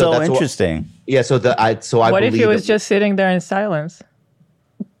 That's so that's interesting. Yeah. So I What if believe he was just sitting there in silence?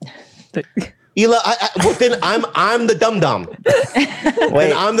 Ela, well, then I'm the dum dum.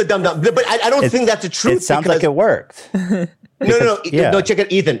 Wait, I'm the dum dum. But I don't think that's the truth. it sounds like it worked. No. Check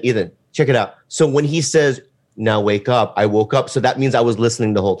it, Ethan. Check it out. So when he says, "Now wake up," I woke up. So that means I was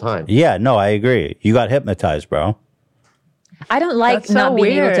listening the whole time. Yeah, no, I agree. You got hypnotized, bro. I don't like That's so not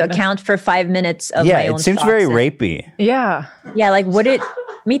being able to weird. account for 5 minutes of Yeah, my own it seems thoughts. very rapey. Yeah. Yeah, like what it.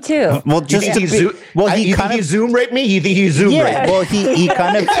 Me too. Well, You just think to he be, Zoom? well, You he think kind he of Zoom raped me? You think he Zoom raped yeah. me? Well,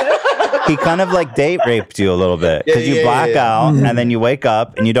 he kind of like date raped you a little bit because you Yeah, black yeah. out and then you wake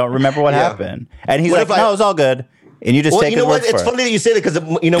up and you don't remember what Yeah. happened. And he's What like, if I- "No, it's all good," and you just Well, take you his know word what? It's for funny that you say that because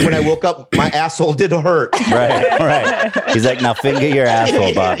when I woke up, my asshole did hurt. it. Right. He's like, "Now finger your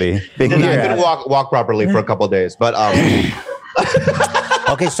asshole, Bobby. Finger And your I couldn't asshole." walk properly for a couple of days. But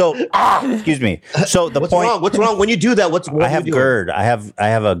Okay, so excuse me. So the what's point. wrong? What's wrong when you do that? What I have do you do? GERD. I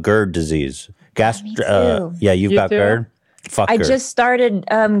have a GERD disease. too. Yeah, you've You got too? GERD. Fuck I GERD. just started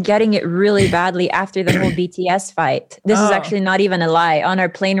getting it really badly after the whole BTS fight. This is Oh. actually not even a lie. On our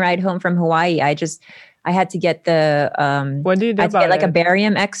plane ride home from Hawaii, I had to get the What do you do I had to about get like it? a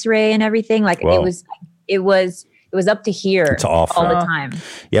barium X-ray and everything. Like Whoa. it was up to here It's awful. all the Oh. time.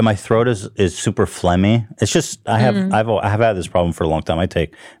 Yeah, my throat is super phlegmy. It's just I've had this problem for a long time. I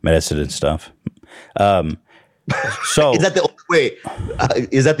take medicine and stuff. So Is that the wait?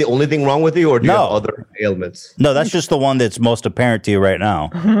 Is that the only thing wrong with you, or do you No. have other ailments? no, that's just the one that's most apparent to you right now.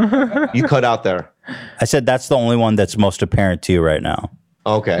 You cut out there. I said that's the only one that's most apparent to you right now.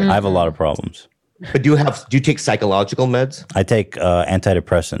 Okay, I have a lot of problems. but do you take psychological meds? I take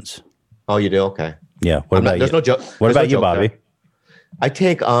antidepressants. Oh, you do. Okay. Yeah. What about There's you? no joke. What there's no about you, joke Bobby? there. I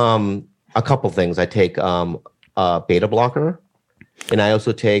take a couple things. I take a beta blocker, and I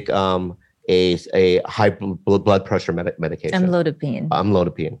also take a high blood pressure medication. Amlodipine.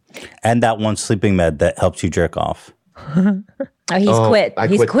 Amlodipine. And that one sleeping med that helps you jerk off. Oh, he's Oh, quit. I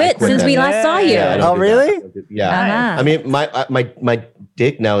He's quit quit since that. we last saw you. Yeah, I don't Oh, do really? that. Yeah. Uh-huh. I mean, my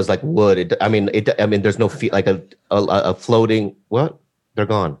dick now is like wood. I mean, there's no like a floating. What? They're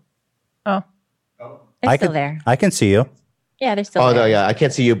gone. Oh. They're still there. I can see you. Yeah, they're still Oh there. no, yeah, I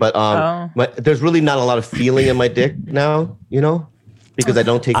can't see you, but there's really not a lot of feeling in my dick now. You know, because I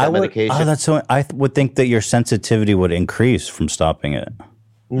don't take that medication. Oh, that's so. I would think that your sensitivity would increase from stopping it.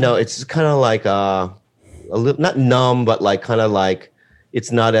 No, it's kind of like a little, not numb, but like kind of like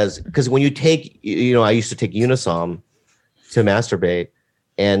it's not as, because when you take, I used to take Unisom to masturbate,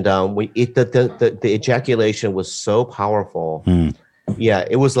 and the ejaculation was so powerful. Yeah,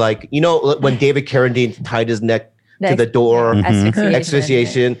 it was like, when David Carradine tied his neck to the door,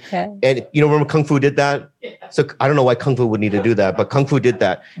 asphyxiation. Yeah. And remember Kung Fu did that? So I don't know why Kung Fu would need to do that, but Kung Fu did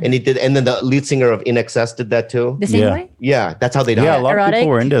that. And and then the lead singer of INXS did that too. The same Yeah. way? Yeah, that's how they died. Yeah, a lot of people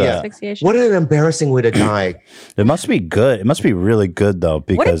were into Yeah. that. Asphyxiation. What an embarrassing way to die. It must be good. It must be really good though,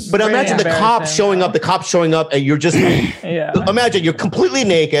 because But Pretty imagine the cops embarrassing. showing up, and you're just Yeah. imagine you're completely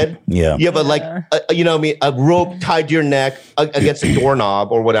naked. Yeah. You have a rope tied to your neck against a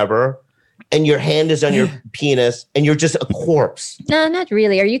doorknob or whatever, and your hand is on your penis, and you're just a corpse. No, not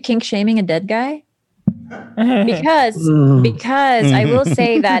really. Are you kink shaming a dead guy? Because I will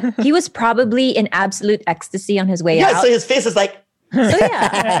say that he was probably in absolute ecstasy on his way Yeah, out. so his face is like, So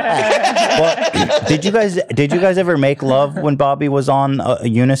yeah, well, did you guys ever make love when Bobby was on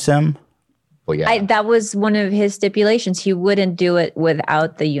Unisim? oh yeah. that was one of his stipulations. He wouldn't do it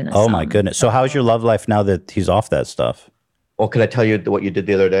without the unison. Oh my goodness. So how's your love life now that he's off that stuff? Well, can I tell you what you did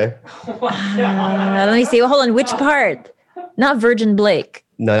the other day? Let me see. Well, hold on. Which part? Not Virgin Blake.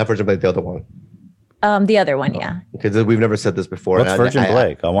 No, not Virgin Blake, the other one. The other one, yeah. Because we've never said this before. What's Virgin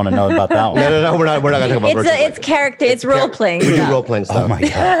Blake? I want to know about that one. No, we're not gonna talk about Virgin Blake. It's character. It's role playing. We do role playing stuff. Oh my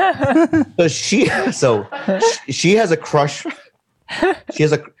god. So she has a crush.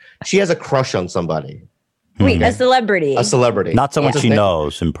 She has a crush on somebody, Wait, a celebrity. a celebrity. Not someone What's she his name?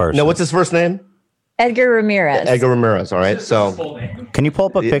 knows in person. No, what's his first name? Edgar Ramirez. Edgar Ramirez. All right. So Can you pull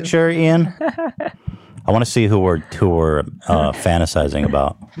up a picture, Ian? I want to see who we're fantasizing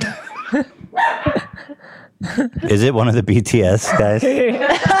about. Is it one of the BTS guys?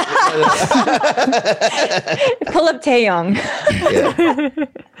 Pull up Taeyong. yeah,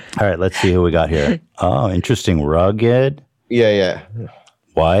 All right, let's see who we got here. Oh, interesting. Rugged, yeah,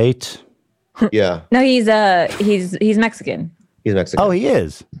 white. yeah. No, he's Mexican. He's Mexican. Oh, he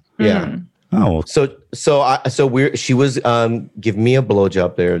is. yeah. Oh, She was giving me a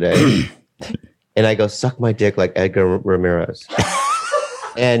blowjob the other day, and I go, suck my dick like Edgar Ramirez.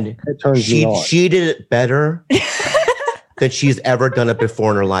 And turns me on. she did it better than she's ever done it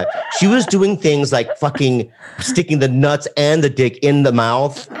before in her life. She was doing things like fucking sticking the nuts and the dick in the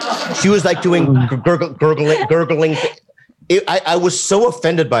mouth. She was like doing gurgling. I was so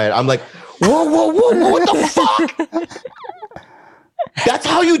offended by it. I'm like, whoa, what the fuck? That's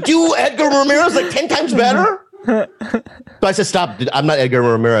how you do Edgar Ramirez, like 10 times better? So I said, stop, I'm not Edgar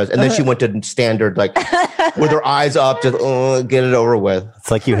Ramirez. And then she went to standard, like with her eyes up, just get it over with.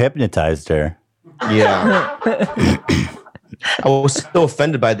 It's like you hypnotized her. Yeah. I was so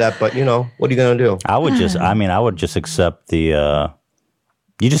offended by that, but what are you going to do? I would just accept the,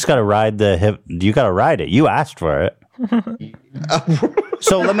 you just got to ride you got to ride it. You asked for it.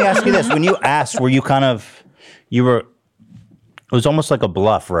 So let me ask you this. When you asked, were you it was almost like a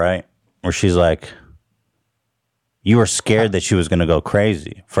bluff, right? Where she's like, you were scared that she was going to go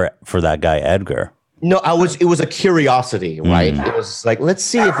crazy for that guy, Edgar. No, it was a curiosity, right? It was like, let's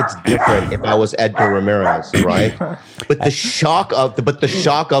see if it's different if I was Edgar Ramirez, right? But the shock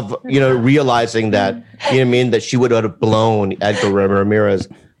of realizing that, that she would have blown Edgar Ramirez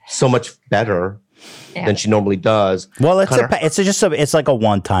so much better than she normally does. Well, it's like a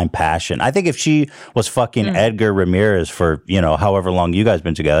one-time passion. I think if she was fucking Edgar Ramirez for, however long you guys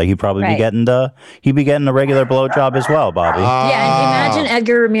been together, he'd probably be getting a regular blowjob as well, Bobby. Yeah, and imagine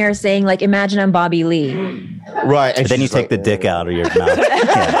Edgar Ramirez saying, like, imagine I'm Bobby Lee. Right. And but then you take the dick out of your mouth.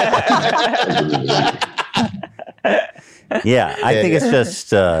 Yeah, I think it's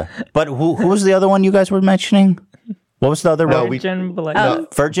just, but who was the other one you guys were mentioning? What was the other one? Virgin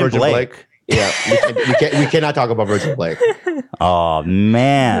Blake. Virgin Blake. Yeah, we cannot talk about Virgin Blake. Oh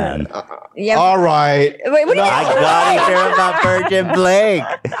man! All right. Wait, what? I gotta hear about Virgin Blake.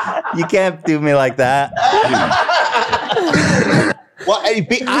 You can't do me like that. Well,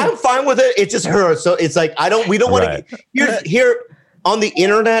 I'm fine with it. It's just her, so it's like we don't want to here on the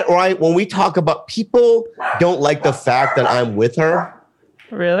internet, right? When we talk about people, don't like the fact that I'm with her.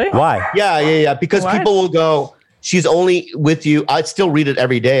 Really? Why? Yeah. Because people will go, she's only with you. I still read it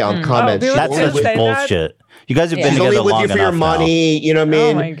every day on comments. That's just bullshit. You guys have been together long enough. She's only with you for your money. You know what I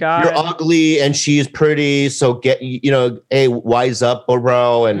mean? Oh my God. You're ugly and she's pretty. So hey, wise up,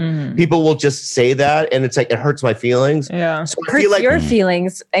 bro. And people will just say that, and it's like it hurts my feelings. Yeah, so it hurts your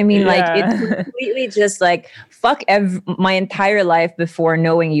feelings. I mean, like it's completely just like fuck my entire life before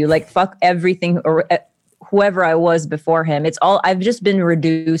knowing you. Like fuck everything or whoever I was before him. It's all I've just been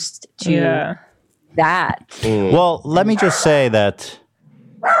reduced to. That. Well, let me just say that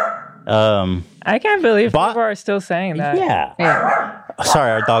I can't believe people are still saying that. Yeah. Sorry,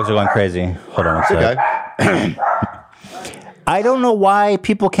 our dogs are going crazy. Hold on one second. Okay. I don't know why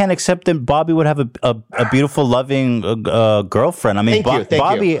people can't accept that Bobby would have a beautiful, loving girlfriend. I mean, Thank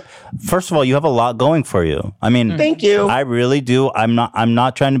Bobby, you. First of all, you have a lot going for you. I mean, thank you. I really do. I'm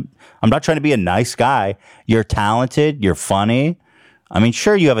not trying to be a nice guy. You're talented. You're funny. I mean,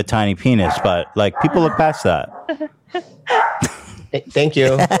 sure, you have a tiny penis, but like people look past that. Thank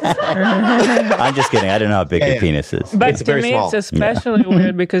you. I'm just kidding. I don't know how big your penis is. But to me, it's especially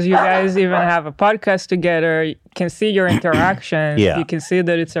weird because you guys even have a podcast together. You can see your interactions. Yeah. You can see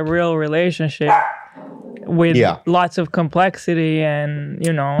that it's a real relationship with lots of complexity and,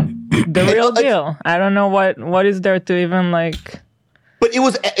 the real deal. I don't know what is there to even like... But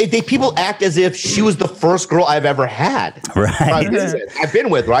people act as if she was the first girl I've ever had. Right. I've been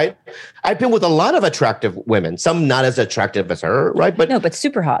with, right? I've been with a lot of attractive women, some not as attractive as her, right? But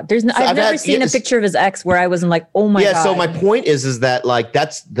super hot. I've never seen a picture of his ex where I wasn't like, oh my God. Yeah, so my point is that like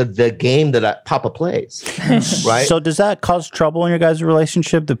that's the game that Papa plays, right? So does that cause trouble in your guys'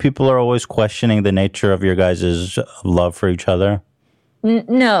 relationship? That people are always questioning the nature of your guys' love for each other?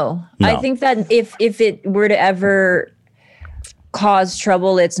 No. I think that if it were to ever cause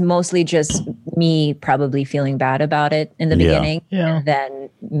trouble, it's mostly just me probably feeling bad about it in the beginning, and then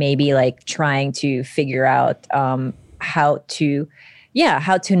maybe like trying to figure out how to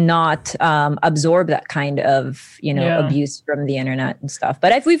not absorb that kind of abuse from the internet and stuff.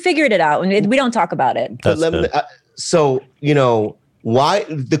 But if we figured it out, we don't talk about it. So why?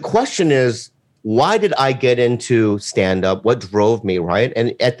 The question is, why did I get into stand-up? What drove me, right?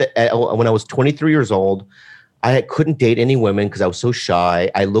 And when I was 23 years old, I couldn't date any women because I was so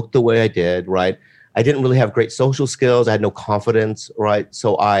shy. I looked the way I did, right? I didn't really have great social skills. I had no confidence, right?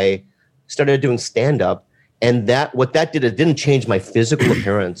 So I started doing stand-up, and what that did, it didn't change my physical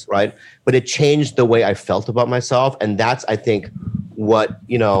appearance, right? But it changed the way I felt about myself, and that's, I think, what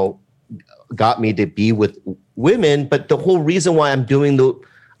got me to be with women. But the whole reason why I'm doing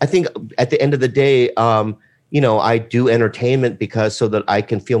I think at the end of the day, I do entertainment because so that I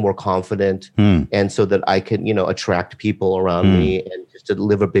can feel more confident and so that I can, attract people around me and just to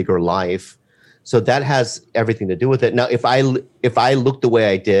live a bigger life. So that has everything to do with it. Now, if I looked the way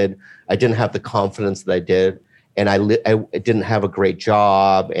I did, I didn't have the confidence that I did, and I didn't have a great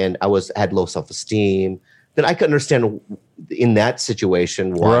job, and had low self-esteem, then I could understand in that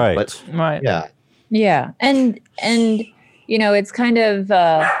situation why. Right. But Right. yeah. Yeah. And it's kind of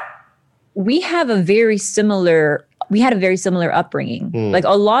we had a very similar upbringing. Like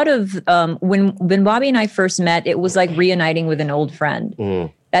a lot of when Bobby and I first met, it was like reuniting with an old friend.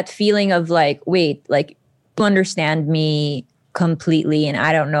 That feeling of like, wait, like you understand me completely, and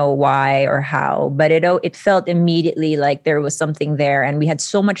I don't know why or how, but it felt immediately like there was something there, and we had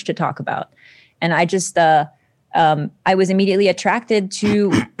so much to talk about. And I just I was immediately attracted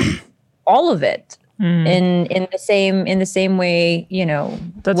to all of it. In the same way,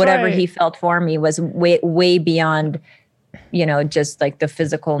 That's whatever why- he felt for me was way beyond, just like the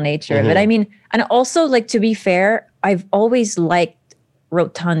physical nature of it. I mean, and also like, to be fair, I've always liked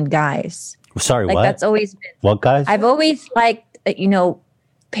rotund guys. Sorry, Like what? that's always been. What guys? I've always liked,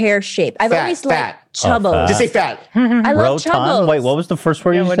 pear shape. I've Fat, always fat. liked chubbos. fat. Just say fat. I love Rotund? chubbos. Wait, what was the first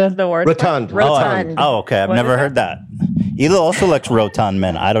word Yeah, you what said? is the word? Rotund. Rotund. Oh, okay. I've What never is heard that. Ela also likes rotund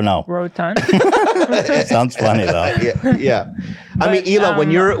men. I don't know. Rotund. Sounds funny though. Yeah. I mean, Ela,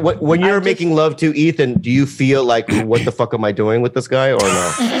 when you're making love to Ethan, do you feel like, what the fuck am I doing with this guy, or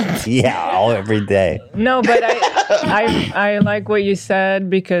no? Yeah, every day. No, but I like what you said,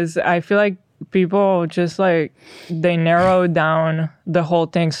 because I feel like people just like they narrow down the whole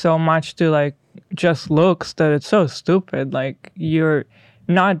thing so much to like just looks that it's so stupid. Like you're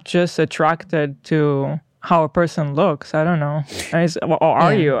not just attracted to how a person looks. I don't know. Or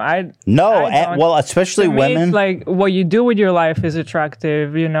are you? No, I don't. well, especially To me, women. it's like what you do with your life is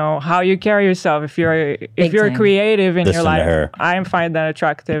attractive. How you carry yourself. If you're time. creative in Listen your to life, her. I find that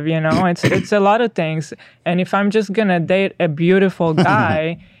attractive. It's a lot of things. And if I'm just gonna date a beautiful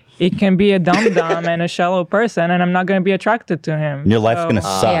guy, it can be a dumb and a shallow person, and I'm not gonna be attracted to him. Your life's So gonna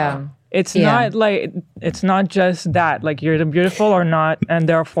suck. Yeah. It's Yeah. not like it's not just that. Like you're beautiful or not, and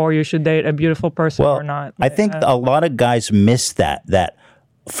therefore you should date a beautiful person Well, or not. I think a lot of guys miss that. That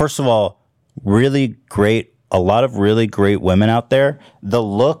first of all, a lot of really great women out there. The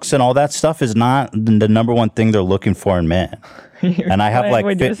looks and all that stuff is not the number one thing they're looking for in men. And I have playing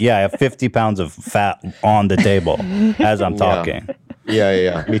with this. I have 50 pounds of fat on the table as I'm talking.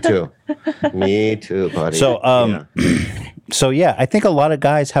 Yeah. Me too. Me too, buddy. So, So yeah, I think a lot of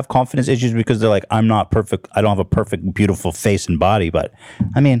guys have confidence issues because they're like, I'm not perfect. I don't have a perfect, beautiful face and body. But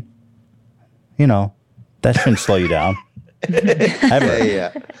I mean, that shouldn't slow you down. Ever.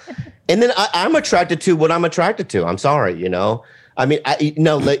 Yeah. And then I'm attracted to what I'm attracted to. I'm sorry, I mean,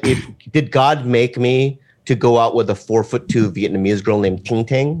 did God make me to go out with a 4'2" Vietnamese girl named Ting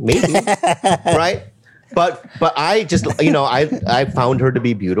Ting? Maybe, right? But I just, I found her to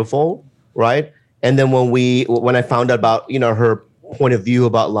be beautiful, right? And then when I found out about, her point of view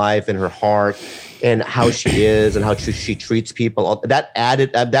about life and her heart and how she is and how she treats people,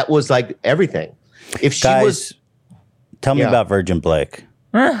 that was like everything. If she Guys, tell me about Virgin Blake.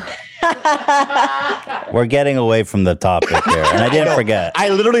 We're getting away from the topic here, and I didn't forget. I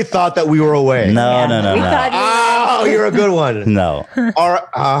literally thought that we were away. No. We thought Oh, you're a good one. No.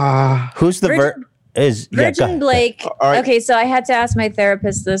 Who's the Virgin Blake. All right. Okay, so I had to ask my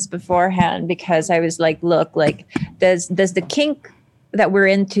therapist this beforehand because I was like, look, like, does the kink that we're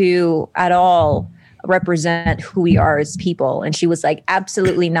into at all represent who we are as people? And she was like,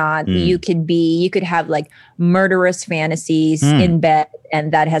 absolutely not. You could have like murderous fantasies in bed,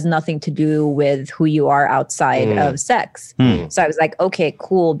 and that has nothing to do with who you are outside of sex. So I was like, okay,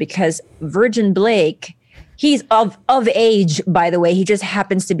 cool, because Virgin Blake, he's of age, by the way. He just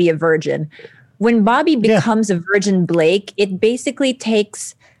happens to be a virgin. When Bobby becomes a Virgin Blake, it basically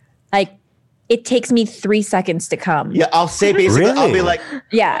takes me 3 seconds to come. Yeah, I'll say basically, Really? I'll be like,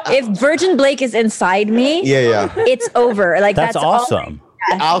 Yeah, if Virgin Blake is inside me, yeah. it's over. Like That's all- awesome.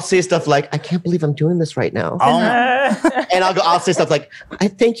 I'll say stuff like, I can't believe I'm doing this right now. Oh, And I'll say stuff like, I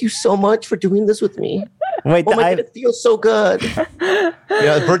thank you so much for doing this with me. wait, Oh my God, it feels so good.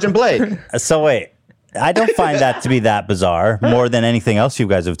 Virgin Blake. so wait. I don't find that to be that bizarre more than anything else you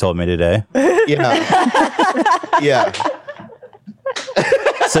guys have told me today. Yeah.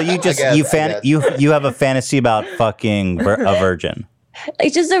 So you just I you guess. you have a fantasy about fucking a virgin.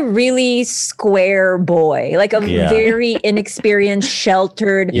 Like just a really square boy, like a Yeah. very inexperienced,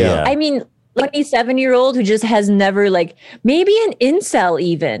 sheltered. Yeah. I mean, 27-year-old who just has never maybe an incel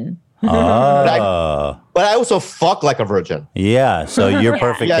even. Oh. But I also fuck like a virgin. Yeah, so you're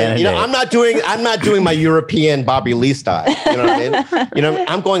perfect Yeah, candidate. you know, I'm not doing my European Bobby Lee style. You know what I mean? You know,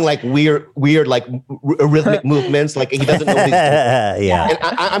 I'm going like weird like rhythmic movements. Like he doesn't know what he's doing. Yeah. And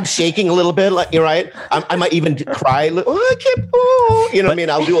I'm shaking a little bit. Like you're right. I might even cry. Like, oh, I can't. Oh. You know what I mean?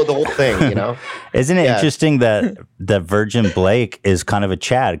 I'll do the whole thing. You know. Isn't it Yeah. interesting that Virgin Blake is kind of a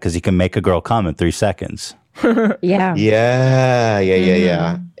Chad because he can make a girl come in 3 seconds? Yeah.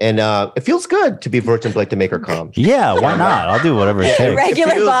 Yeah. And it feels good to be Virgin Blake to make her come. Yeah, why not? I'll do whatever it takes.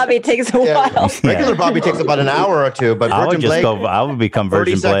 Regular feels- Bobby takes a Yeah. while. Regular Bobby takes about an hour or two, but I would Virgin just Blake, go. I would become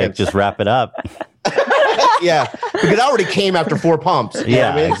 30 Virgin Blake. seconds. Just wrap it up. yeah, because I already came after 4 pumps. You know Yeah,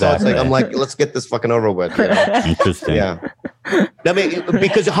 what I mean? exactly. So it's like, I'm like, let's get this fucking over with. You know? Interesting. Yeah. I mean,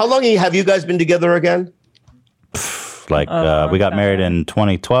 because how long have you guys been together again? Like we got married in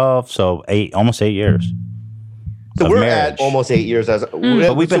 2012, so almost 8 years. So Of we're marriage. at almost 8 years. But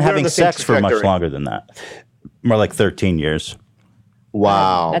we've been having sex for much longer. longer than that. More like 13 years.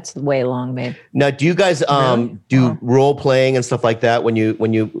 Wow. That's way long, babe. Now, do you guys do role playing and stuff like that when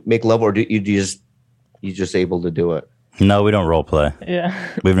you make love, or do you just able to do it? No, we don't role play. Yeah.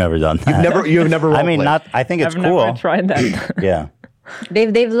 We've never done that. You've never. I mean, role-played? not. I think it's I've cool. never tried that. Yeah.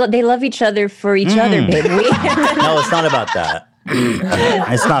 They love each other for each other, babe. No, it's not about that.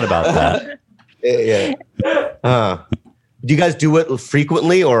 It's not about that. Yeah. Do you guys do it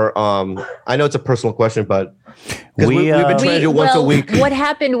frequently, or I know it's a personal question, but 'cause we've been trying to do it once a week. What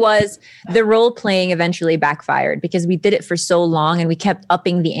happened was the role playing eventually backfired because we did it for so long and we kept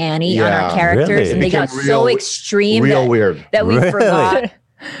upping the ante on Yeah, our characters, really? and they got Became so real- extreme real that, weird. that we Really? forgot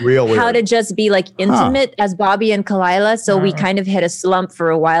Real weird. how to just be like intimate as Bobby and Kalila. So we kind of hit a slump for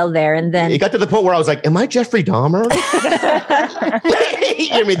a while there, and then It got to the point where I was like, "Am I Jeffrey Dahmer?"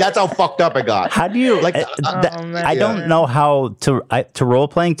 I mean, that's how fucked up it got. How do you Like, man. I don't know how to role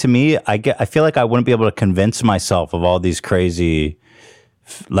playing. To me, I feel like I wouldn't be able to convince myself of all these crazy.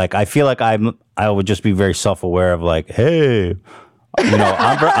 Like I feel like I would just be very self aware of like, hey, you know,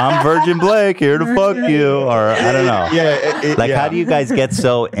 I'm Virgin Blake here to fuck you, or I don't know. Yeah. Like, how do you guys get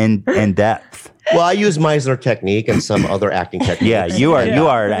so in depth? Well, I use Meisner technique and some other acting techniques. Yeah, you are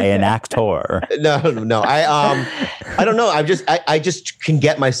an actor. No. I don't know. I just can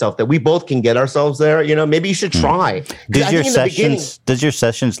get myself that we both can get ourselves there. You know, maybe you should try. 'Cause I think in the beginning- Does your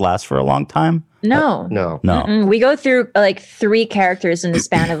sessions last for a long time? no. No. We go through like 3 characters in the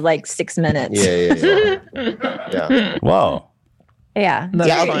span of like 6 minutes. Yeah. Whoa. Yeah. That's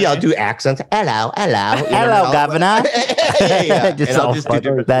Yeah, funny. I'll do accents. Hello. You know, Hello, I'll- governor. yeah. Just And I'll all just do fucking-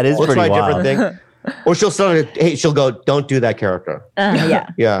 different. that is we'll pretty try wild. different thing. Or she'll go, don't do that character. Yeah.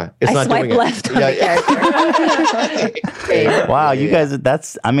 Yeah, it's I not swipe doing left it. on Yeah. Wow, you guys,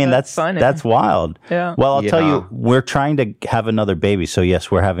 that's funny. that's wild. Yeah. Well, I'll tell Yeah. you, we're trying to have another baby. So yes,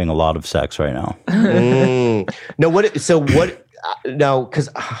 we're having a lot of sex right now. No, no, because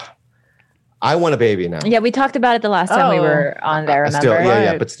I want a baby now. Yeah, we talked about it the last time we Oh. were on there, remember? Still, yeah,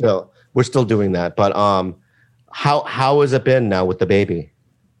 Right. but still, we're still doing that. But how has it been now with the baby?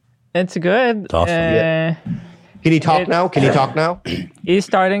 It's good. It's awesome. Yeah. Can you talk now? Can you talk now? He's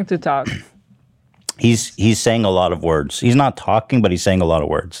starting to talk. He's saying a lot of words. He's not talking, but he's saying a lot of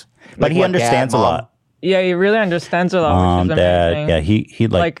words. But Like he what, understands Dad, a Mom? lot. Yeah, he really understands a lot, which is Dad. amazing. Yeah, he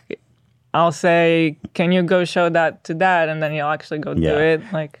Like, I'll say, "Can you go show that to Dad?" And then he'll actually go do Yeah. it.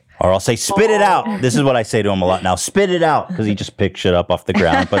 Like, or I'll say, spit it out. This is what I say to him a lot now. Spit it out. Because he just picks shit up off the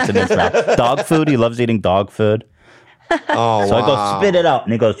ground, puts it in his mouth. Dog food. He loves eating dog food. Oh, So I go, spit it out.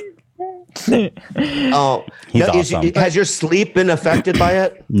 And he goes, Oh, He's now, awesome. has your sleep been affected by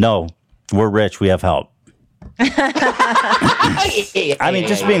it? no, we're rich. We have help. I mean,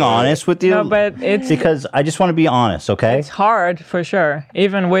 just being honest with you. no, but it's because I just want to be honest, okay? it's hard for sure,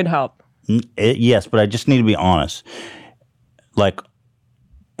 even with help. Yes, but I just need to be honest. Like,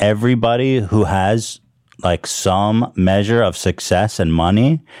 everybody who has like some measure of success and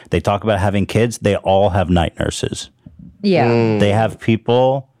money, they talk about having kids, they all have night nurses. Yeah. They have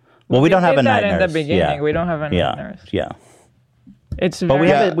people. Well, we don't have a did night that in nurse. the beginning. Yeah. We don't have a night Yeah. nurse. Yeah. It's But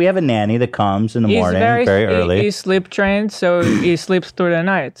very, we have a nanny that comes in the he's morning very early. He's sleep trained, so he sleeps through the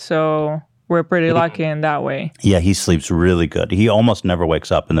night. So we're pretty lucky in that way. Yeah, he sleeps really good. He almost never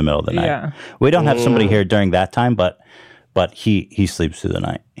wakes up in the middle of the night. Yeah. We don't have somebody here during that time, but he sleeps through the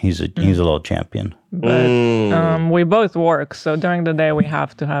night. He's a little champion. But we both work, so during the day we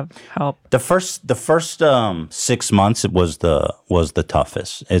have to have help. The first 6 months it was the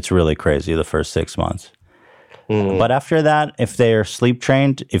toughest. It's really crazy the first 6 months. But after that, if they're sleep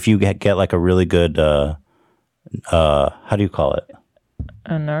trained, if you get like a really good how do you call it?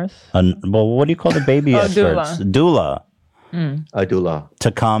 A nurse. Well, what do you call the baby Oh, experts? Doula. a doula.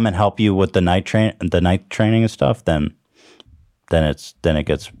 to come and help you with the night training and stuff, then it's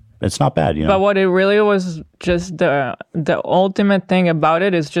not bad, you know. But what it really was, just the ultimate thing about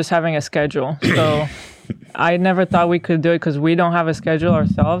it is just having a schedule. So I never thought we could do it because we don't have a schedule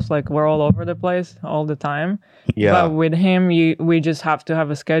ourselves. Like, we're all over the place all the time. Yeah. But with him, we just have to have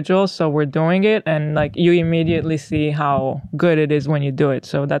a schedule. So we're doing it, and like, you immediately see how good it is when you do it.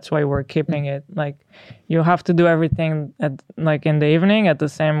 So that's why we're keeping it. Like, you have to do everything like in the evening at the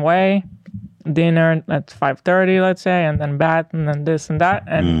same way. Dinner at 5:30, let's say, and then bath, and then this and that,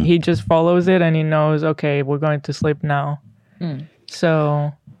 and he just follows it, and he knows, okay, we're going to sleep now.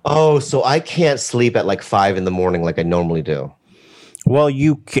 So So I can't sleep at like 5 a.m. like I normally do. Well,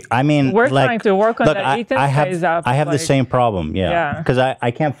 I mean, we're like, trying to work on look, that. Ethan stays up. I have the like, same problem, Yeah. because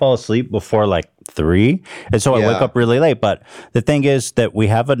I can't fall asleep before like 3, and so I wake Yeah. up really late. But the thing is that we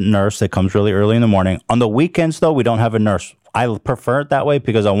have a nurse that comes really early in the morning. On the weekends, though, we don't have a nurse. I prefer it that way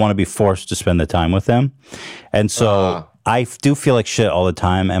because I want to be forced to spend the time with them, and so I do feel like shit all the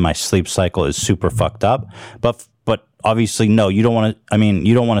time, and my sleep cycle is super fucked up. But obviously, no, you don't want to. I mean,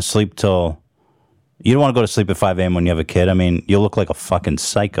 you don't want to sleep till. You don't want to go to sleep at 5 a.m. when you have a kid. I mean, you'll look like a fucking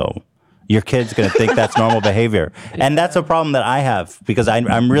psycho. Your kid's going to think that's normal behavior. And that's a problem that I have because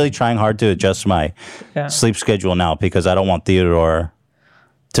I'm really trying hard to adjust my sleep schedule now because I don't want Theodore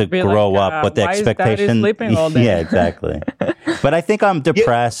to grow up with the why is expectation. Daddy sleeping all day? Yeah, exactly. But I think I'm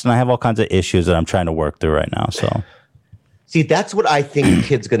depressed and I have all kinds of issues that I'm trying to work through right now. So. See, that's what I think the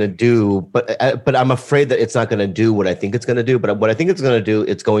kid's going to do, but I'm afraid that it's not going to do what I think it's going to do. But what I think it's going to do,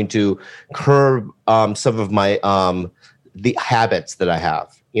 it's going to curb some of my the habits that I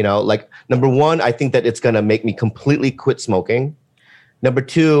have. You know, like number one, I think that it's going to make me completely quit smoking. Number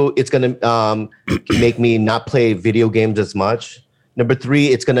two, it's going to make me not play video games as much. Number three,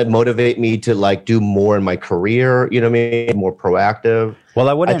 it's going to motivate me to like do more in my career. You know what I mean? More proactive.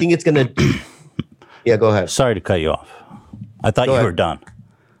 Well, I think it's going to. Yeah, go ahead. Sorry to cut you off. I thought you were done.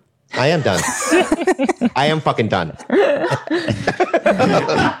 I am done. I am fucking done.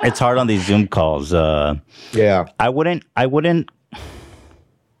 It's hard on these Zoom calls. Yeah. I wouldn't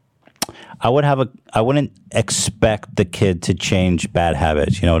expect the kid to change bad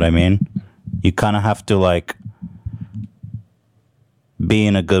habits. You know what I mean? You kind of have to like be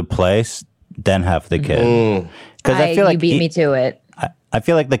in a good place, then have the kid. Because I feel like you beat me to it. I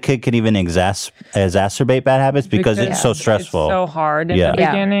feel like the kid can even exacerbate bad habits because it's so stressful. It's so hard in the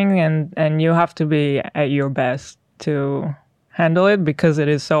beginning, and you have to be at your best to handle it because it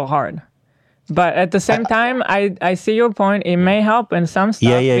is so hard. But at the same time, I see your point. It may help in some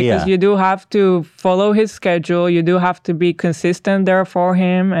stuff because you do have to follow his schedule. You do have to be consistent there for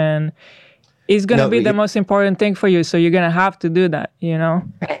him, and it's going to be the most important thing for you. So you're going to have to do that, you know?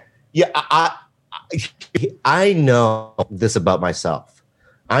 Yeah, I know this about myself.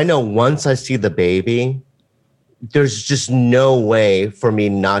 I know once I see the baby, there's just no way for me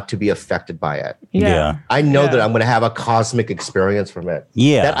not to be affected by it. Yeah. I know that I'm going to have a cosmic experience from it.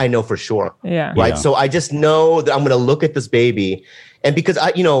 Yeah. That I know for sure. Yeah. Right. So I just know that I'm going to look at this baby. And because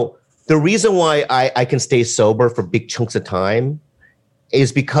the reason why I can stay sober for big chunks of time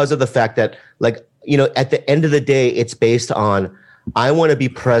is because of the fact that at the end of the day, it's based on, I want to be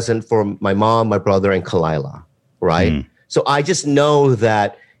present for my mom, my brother, and Kalila. Right. So I just know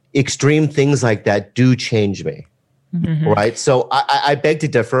that extreme things like that do change me. Right. So I beg to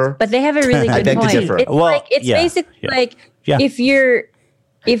differ. But they have a really good I beg point. to differ. It's basically like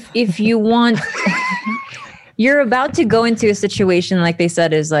if you want, you're about to go into a situation, like they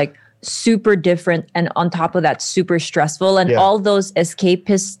said, is like super different, and on top of that, super stressful, and all those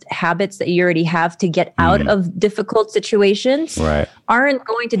escapist habits that you already have to get out of difficult situations aren't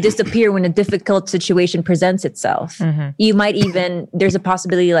going to disappear when a difficult situation presents itself. You might even, there's a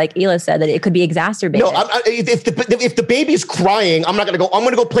possibility, like Hila said, that it could be exacerbated. No, if the baby's crying, I'm not going to go. I'm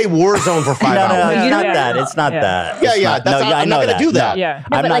going to go play Warzone for 5 hours. No, it's not that. It's not that. I'm not going to do that. Yeah,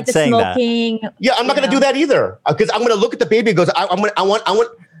 I'm not saying smoking, that. Yeah, I'm not going to do that either, because I'm going to look at the baby and goes, I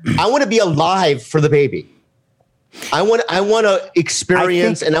want to be alive for the baby. I want to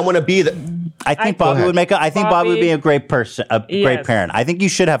experience, and I want to be the. I think Bobby would Bobby would be a great person, great parent. I think you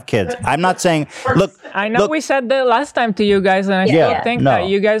should have kids. I'm not saying. Look, I know we said that last time to you guys, and I still think that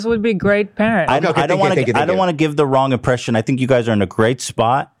you guys would be great parents. I don't want to give the wrong impression. I think you guys are in a great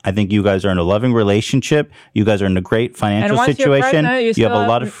spot. I think you guys are in a loving relationship. You guys are in a great financial situation. You have a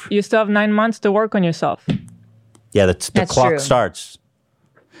lot of. You still have 9 months to work on yourself. Yeah, the clock starts.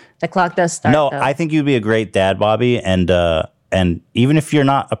 The clock does start. No, I think you'd be a great dad, Bobby, and even if you're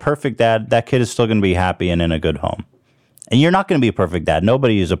not a perfect dad, that kid is still going to be happy and in a good home. And you're not going to be a perfect dad.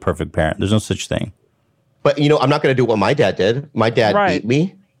 Nobody is a perfect parent. There's no such thing. But I'm not going to do what my dad did. My dad beat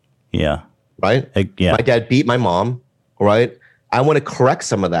me. Yeah. Right. Yeah. My dad beat my mom. Right. I want to correct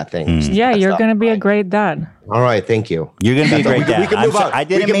some of that thing. Yeah, you're going to be a great dad. All right, thank you. You're going to be a great dad. We can move on.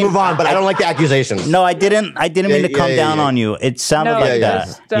 We can move on, but I don't like the accusations. No, I didn't mean to come down on you. It sounded like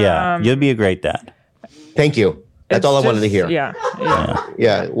that. Just, you'll be a great dad. Thank you. That's all I wanted to hear. Yeah.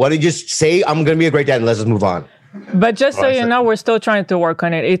 Why don't you just say I'm going to be a great dad and let's just move on? But just so you know, we're still trying to work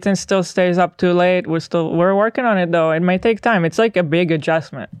on it. Ethan still stays up too late. We're working on it though. It may take time. It's like a big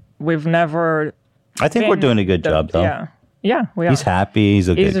adjustment. We've never. I think we're doing a good job though. Yeah, we are. He's happy. He's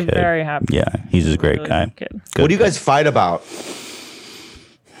a good kid. He's very happy. Yeah, he's a great guy. What do you guys fight about?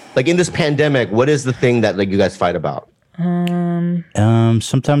 Like in this pandemic, what is the thing that you guys fight about?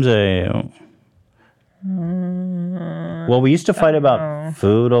 Sometimes well, we used to fight about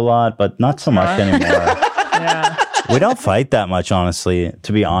food a lot, but not so much anymore. Yeah. We don't fight that much, honestly.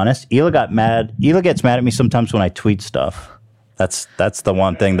 To be honest, Hila gets mad at me sometimes when I tweet stuff. That's the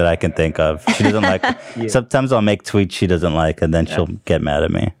one thing that I can think of. She doesn't like. Sometimes I'll make tweets she doesn't like, and then she'll get mad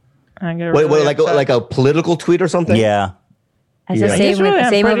at me. Like a political tweet or something? Yeah. I'm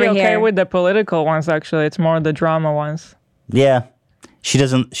pretty okay with the political ones. Actually, it's more the drama ones. Yeah, she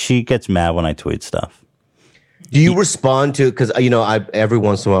doesn't. She gets mad when I tweet stuff. Do you respond to? Because I every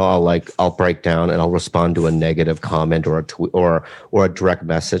once in a while I'll break down and I'll respond to a negative comment or a tweet or a direct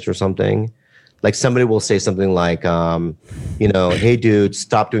message or something. Like somebody will say something like, hey dude,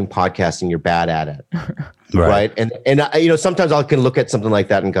 stop doing podcasting. You're bad at it. Right. And sometimes I can look at something like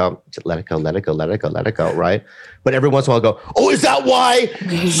that and go, let it go. Right. But every once in a while I'll go, oh, is that why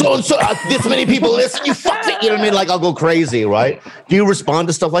so this many people listen? You fuck it. You know what I mean? Like I'll go crazy. Right. Do you respond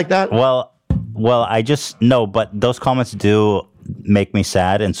to stuff like that? Well, I just, no, but those comments do make me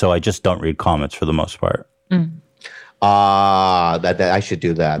sad. And so I just don't read comments for the most part. That I should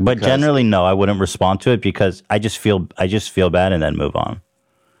do that. But generally, no, I wouldn't respond to it because I just feel bad and then move on.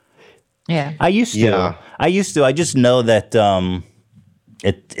 Yeah, I used to. I just know that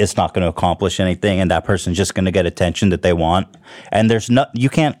it's not going to accomplish anything, and that person's just going to get attention that they want. And there's you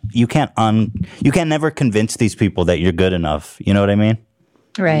can't never convince these people that you're good enough. You know what I mean?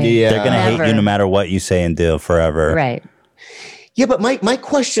 Right. Yeah. They're going to hate you no matter what you say and do forever. Right. Yeah, but my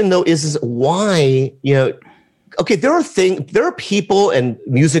question though is why okay, there are people and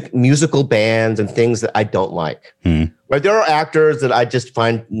musical bands and things that I don't like. Right? There are actors that I just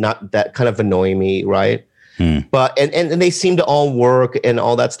find not that kind of annoy me, right? But and they seem to all work and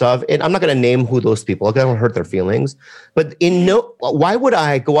all that stuff. And I'm not going to name who those people are. I don't hurt their feelings. But why would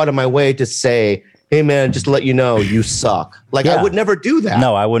I go out of my way to say, hey man, just to let you know, you suck? Like I would never do that.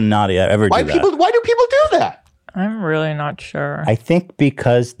 No, I would not ever do that. Why do people do that? I'm really not sure. I think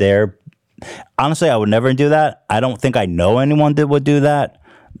because honestly, I would never do that. I don't think I know anyone that would do that.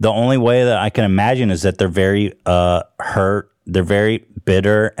 The only way that I can imagine is that they're very hurt. They're very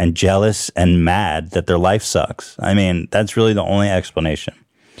bitter and jealous and mad that their life sucks. I mean, that's really the only explanation.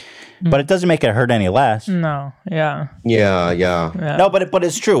 But it doesn't make it hurt any less. No, yeah. Yeah. No, but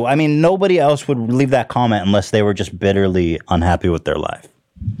it's true. I mean, nobody else would leave that comment unless they were just bitterly unhappy with their life.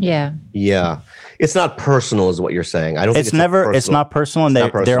 Yeah. Yeah. It's not personal is what you're saying. I don't think it's not personal, and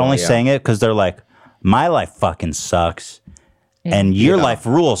they're only saying it because they're like, my life fucking sucks. And your life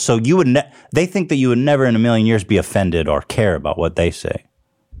rules. So they think that you would never in a million years be offended or care about what they say.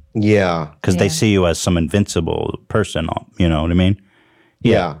 Yeah. Because they see you as some invincible person. You know what I mean?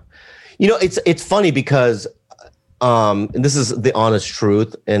 Yeah. It's funny because and this is the honest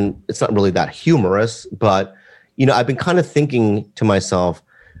truth, and it's not really that humorous, but I've been kind of thinking to myself,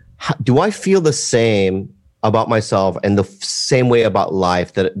 do I feel the same about myself and the same way about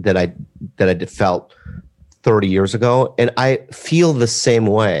life that I felt 30 years ago? And I feel the same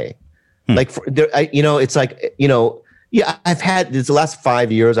way. Like, it's like, I've had the last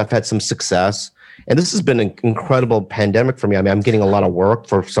 5 years, I've had some success. And this has been an incredible pandemic for me. I mean, I'm getting a lot of work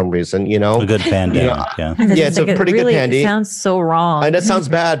for some reason, A good pandemic, yeah, it's a pretty good pandemic. It sounds so wrong. And that sounds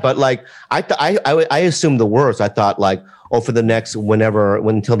bad, but like, I assumed the worst. I thought like, for the next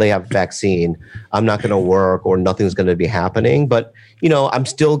until they have vaccine, I'm not going to work or nothing's going to be happening. But, I'm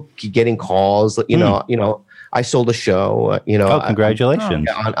still getting calls, I sold a show, congratulations.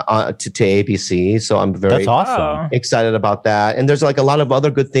 To ABC. So I'm very That's awesome. excited about that. And there's like a lot of other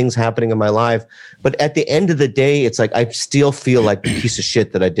good things happening in my life. But at the end of the day, it's like I still feel like the piece of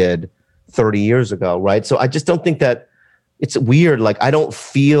shit that I did 30 years ago, right? So I just don't think that it's weird. Like I don't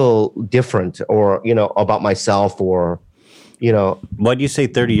feel different or, about myself or, What do you say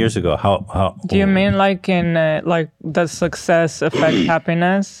 30 years ago? How do you mean like in like does success affect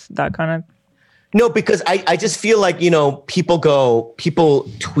happiness? That kind of No, because I just feel like, people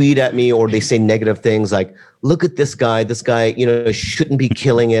tweet at me or they say negative things like, look at this guy, shouldn't be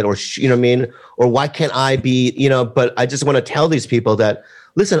killing it, or, you know what I mean? Or why can't I be, but I just want to tell these people that,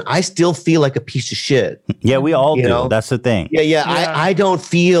 listen, I still feel like a piece of shit. Yeah, we all do. know? That's the thing. Yeah. I don't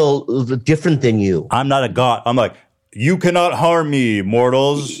feel different than you. I'm not a god. I'm like, you cannot harm me,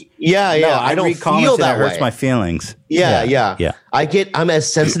 mortals. Yeah. No, I don't read comments feel and that it hurts way. my feelings. Yeah. I'm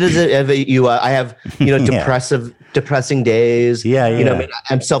as sensitive as you. I have, depressing days. Yeah. I mean,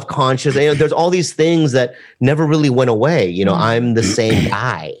 I'm self-conscious. There's all these things that never really went away. I'm the same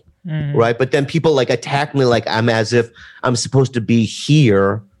guy, right? But then people like attack me like I'm as if I'm supposed to be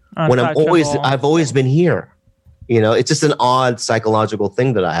here when I've always been here. It's just an odd psychological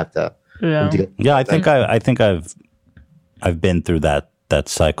thing that I have to. Yeah, I think I've been through that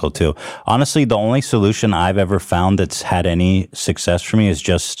cycle too. Honestly, the only solution I've ever found that's had any success for me is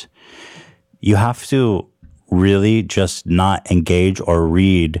just you have to really just not engage or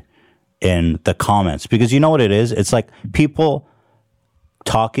read in the comments, because you know what it is? It's like people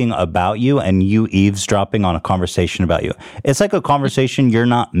talking about you and you eavesdropping on a conversation about you. It's like a conversation you're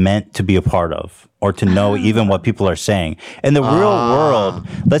not meant to be a part of or to know even what people are saying. In the real world,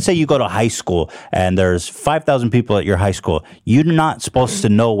 let's say you go to high school and there's 5,000 people at your high school. You're not supposed to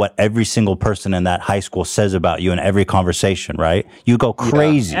know what every single person in that high school says about you in every conversation, right? You go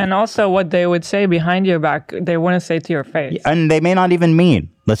crazy. And also what they would say behind your back, they wouldn't say to your face. And they may not even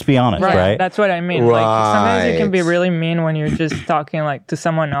mean. Let's be honest, right? That's what I mean. Right. Like sometimes you can be really mean when you're just talking like to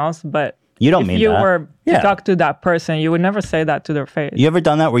someone else, but You don't if mean you that. were to talk to that person, you would never say that to their face. You ever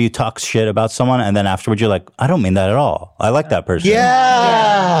done that where you talk shit about someone and then afterwards you're like, I don't mean that at all. I like that person.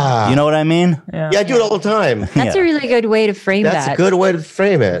 Yeah. You know what I mean? Yeah, I do it all the time. That's a really good way to frame That's that. a good way to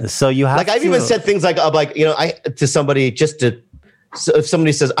frame it. So you have Like I've even said things like to somebody so if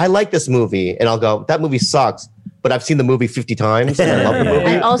somebody says, I like this movie, and I'll go, that movie sucks, but I've seen the movie 50 times and I love the movie.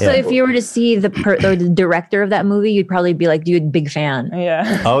 And also, if you were to see the director of that movie, you'd probably be like, dude, big fan.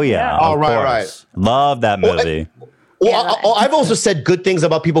 Yeah. Oh yeah. Oh, of right. course. Love that movie. I've also said good things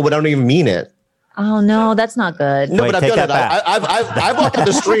about people, but I don't even mean it. Oh no, that's not good. No, Wait, but I've take done it. that back. I've walked down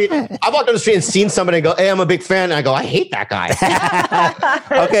the street. I've walked down the street and seen somebody and go, "Hey, I'm a big fan." And I go, "I hate that guy."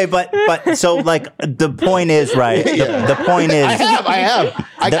 Okay, but so like the point is, right? The point is, I have.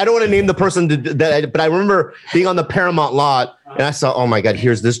 I don't want to name the person, but I remember being on the Paramount lot and I saw, oh my God,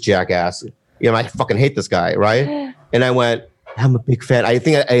 here's this jackass. I fucking hate this guy, right? And I went, I'm a big fan. I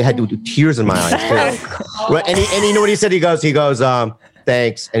think I had tears in my eyes too. Right? And you know what he said? He goes,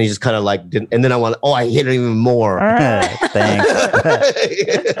 thanks. And he just kind of like didn't. And then I went, I hate it even more. thanks.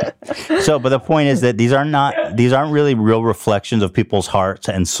 So, but the point is that these aren't really real reflections of people's hearts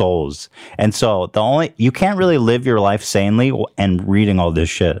and souls. And so you can't really live your life sanely and reading all this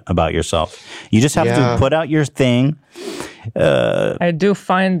shit about yourself. You just have to put out your thing. I do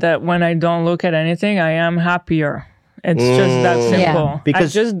find that when I don't look at anything, I am happier. It's just that simple. Yeah.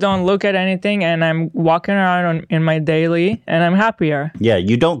 Because I just don't look at anything and I'm walking around in my daily and I'm happier. Yeah,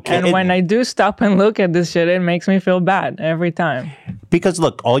 you don't care. And when I do stop and look at this shit, it makes me feel bad every time. Because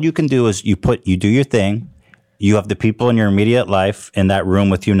look, all you can do is you do your thing. You have the people in your immediate life in that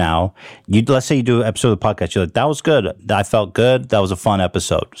room with you now. Let's say you do an episode of the podcast. You're like, that was good. I felt good. That was a fun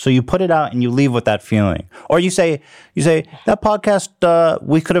episode. So you put it out and you leave with that feeling. Or you say that podcast,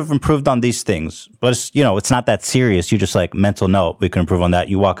 we could have improved on these things, but it's not that serious. You just like mental note. We could improve on that.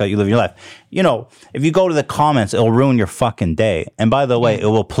 You walk out, you live your life. If you go to the comments, it'll ruin your fucking day. And by the way, it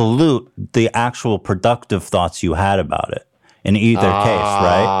will pollute the actual productive thoughts you had about it. In either case,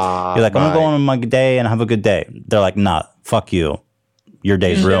 right? You're like, I'm going to go on my day and have a good day. They're like, nah, fuck you. Your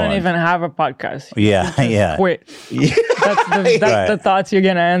day's You ruined. don't even have a podcast. Yeah. Quit. That's the thoughts you're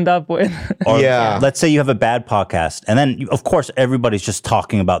going to end up with. Or let's say you have a bad podcast, and then, of course, everybody's just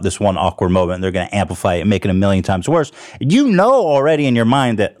talking about this one awkward moment, and they're going to amplify it and make it a million times worse. You know already in your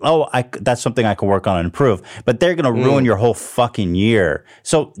mind that, that's something I can work on and improve, but they're going to ruin your whole fucking year.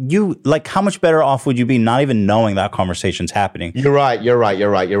 So how much better off would you be not even knowing that conversation's happening? You're right.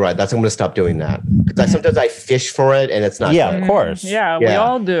 That's I'm going to stop doing that. Because sometimes I fish for it and it's not. Yeah, good. of course. Yeah, we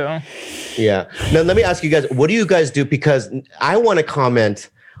all do. Yeah. Now, let me ask you guys, what do you guys do? Because I want to comment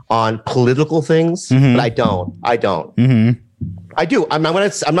on political things, but I don't. Mm-hmm. I do. I'm not going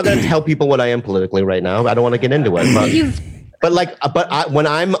to tell people what I am politically right now. I don't want to get into it. When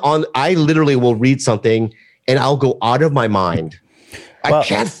I'm on, I literally will read something and I'll go out of my mind. I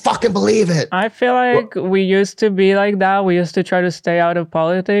can't fucking believe it. I feel like we used to be like that. We used to try to stay out of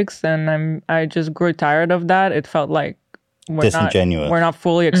politics, and I just grew tired of that. It felt like we're not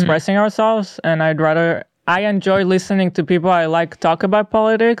fully expressing ourselves, and I enjoy listening to people I like talk about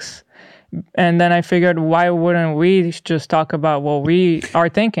politics, And then I figured, why wouldn't we just talk about what we are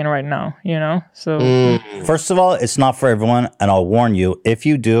thinking right now, you know? So First of all, it's not for everyone, and I'll warn you, if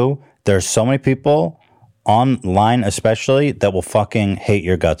you do, there's so many people online especially that will fucking hate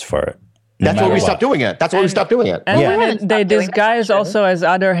your guts for it. That's why we stopped doing it. That's why we stopped doing it. And Yeah. haven't stopped they doing that, disguise true. also as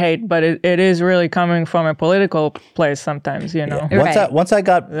other hate, but it is really coming from a political place sometimes, you know? Right. Once I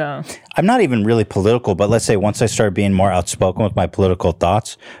got, Yeah. I'm not even really political, but let's say once I started being more outspoken with my political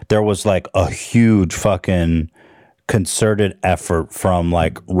thoughts, there was like a huge fucking concerted effort from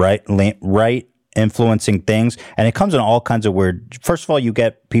like right influencing things, and it comes in all kinds of weird. First of all, you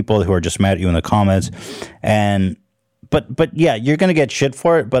get people who are just mad at you in the comments, and but yeah, you're gonna get shit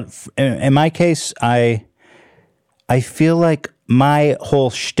for it. But in my case, I feel like my whole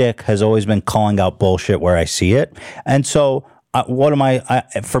shtick has always been calling out bullshit where I see it, and so what am I?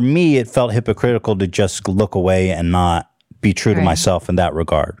 For me, it felt hypocritical to just look away and not be true to Right. myself in that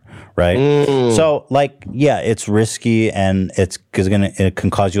regard, right? So, like, yeah, it's risky and it can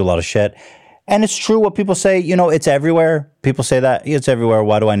cause you a lot of shit. And it's true what people say, you know, it's everywhere. People say that it's everywhere.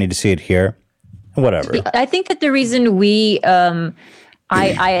 Why do I need to see it here? Whatever. I think that the reason we, I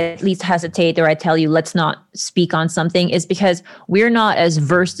at least hesitate, or I tell you, let's not speak on something, is because we're not as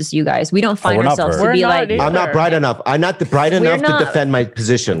versed as you guys. We don't find we're not ourselves versed. to be We're like, not either. I'm not bright enough. I'm not bright enough not- to defend my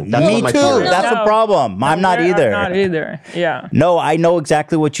position. That's Me what my too. fear is. That's the No. problem. I'm not either. I'm not either. Yeah. No, I know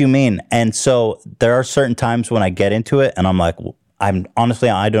exactly what you mean. And so there are certain times when I get into it and I'm like, I'm honestly,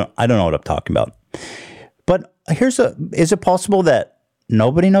 I don't know what I'm talking about. But is it possible that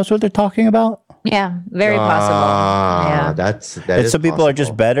nobody knows what they're talking about? yeah, very possible. Yeah. That And is some people are just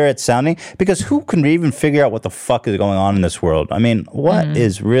possible. better at sounding, because who can even figure out what the fuck is going on in this world? I mean, what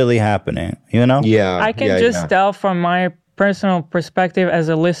is really happening? You know? Yeah, I can yeah, just yeah. tell from my personal perspective as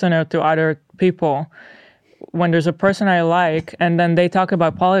a listener to other people, when there's a person I like and then they talk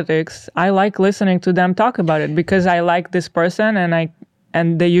about politics, I like listening to them talk about it because I like this person,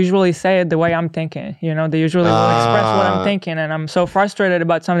 and they usually say it the way I'm thinking. You know, they usually will express what I'm thinking, and I'm so frustrated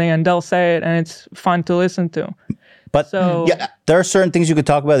about something and they'll say it and it's fun to listen to. But So Yeah, there are certain things you could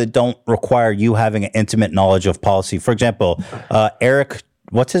talk about that don't require you having an intimate knowledge of policy. For example, Eric,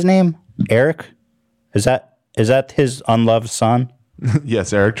 what's his name? Eric? Is that his unloved son?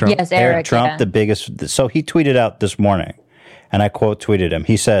 Yes, Eric Trump. Yes, Eric. Trump, yeah. the biggest. So he tweeted out this morning, and I quote tweeted him.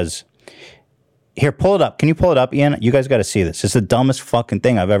 He says, "Here, pull it up. Can you pull it up, Ian? You guys got to see this. It's the dumbest fucking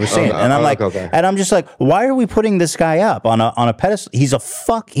thing I've ever seen." And I'm like, okay. and I'm just like, why are we putting this guy up on a pedestal?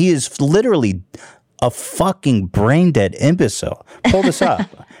 He is literally a fucking brain dead imbecile. Pull this up.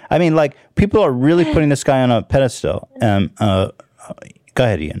 I mean, like, people are really putting this guy on a pedestal. Go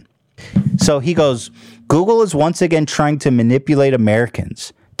ahead, Ian. So he goes, Google is once again trying to manipulate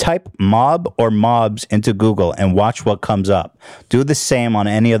Americans. Type mob or mobs into Google and watch what comes up. Do the same on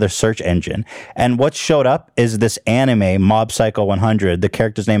any other search engine. And what showed up is this anime, Mob Psycho 100. The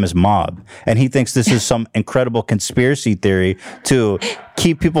character's name is Mob. And he thinks this is some incredible conspiracy theory to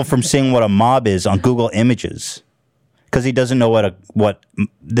keep people from seeing what a mob is on Google Images. Because he doesn't know what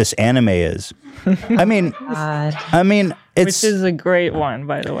this anime is. I mean, it's... which is a great one,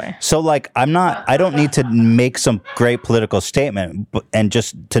 by the way. So, like, I don't need to make some great political statement and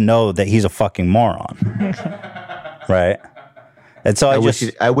just to know that he's a fucking moron. Right? And so I wish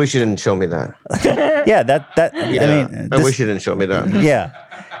you didn't show me that. yeah, I wish you didn't show me that. yeah.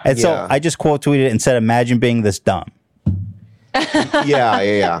 And so Yeah. I just quote tweeted it and said, imagine being this dumb.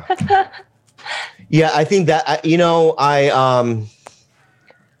 Yeah. Yeah, I think that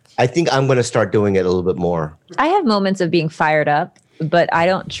I think I'm going to start doing it a little bit more. I have moments of being fired up, but I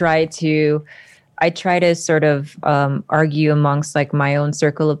don't try to. I try to sort of argue amongst like my own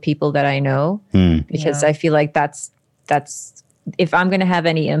circle of people that I know, because I feel like that's if I'm going to have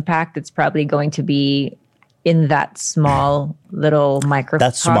any impact, it's probably going to be in that small little microcosm.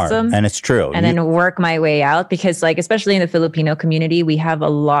 That's smart, and it's true. And then work my way out, because like especially in the Filipino community, we have a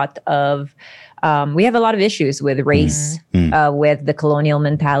lot of issues with race, with the colonial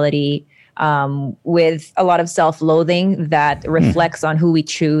mentality, with a lot of self-loathing that reflects on who we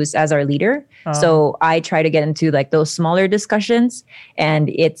choose as our leader. So I try to get into like those smaller discussions, and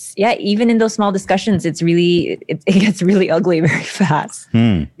even in those small discussions, it gets really ugly very fast.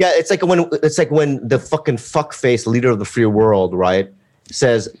 Yeah, it's like when the fucking fuckface leader of the free world, right,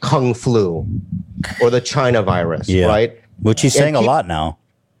 says Kung flu or the China virus, right? Which he's saying a lot now.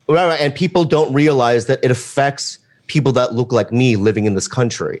 Right, and people don't realize that it affects people that look like me living in this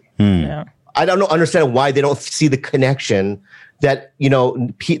country. Yeah. I don't understand why they don't see the connection that,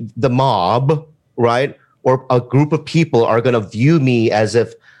 the mob, right, or a group of people are going to view me as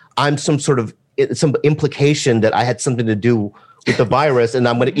if I'm some implication that I had something to do with the virus, and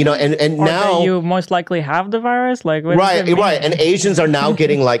I'm gonna, and Or now that you most likely have the virus. Like, what does right, it mean? right, and Asians are now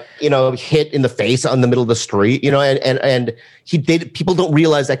getting like hit in the face on the middle of the street, and people don't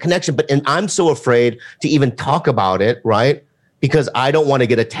realize that connection. And I'm so afraid to even talk about it, right? Because I don't want to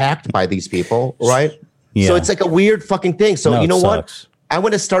get attacked by these people, right? Yeah. So it's like a weird fucking thing. So No, you know it what? sucks. I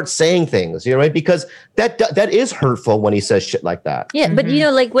want to start saying things, right? Because that is hurtful when he says shit like that. Yeah, but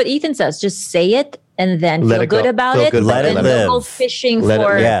like what Ethan says, just say it and then Let feel it go. good about Feel it. good about and it. then Let it they'll go live. fishing Let it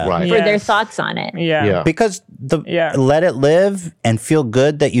for live, right. for their Yes. thoughts on it. Yeah. Because let it live and feel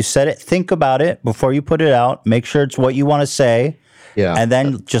good that you said it. Think about it before you put it out. Make sure it's what you want to say. Yeah. And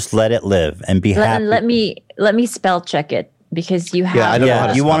then just let it live and be happy. And let me spell check it because you have. I don't know how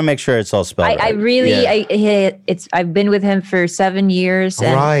to you spell. want to make sure it's all spelled I right. really, Yeah. I've been with him for 7 years.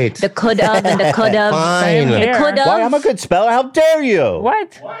 And Right. The could have and the could have. Fine. The Here. could Why? I'm a have. good speller. How dare you?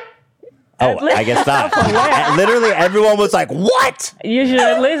 What? Oh, I guess not. Literally, everyone was like, "What?" You should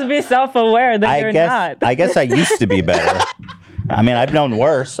at least be self-aware that you're not. I guess I used to be better. I mean, I've known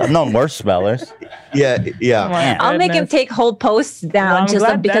worse. I've known worse spellers. Yeah. Man. I'll make him take whole posts down I'm just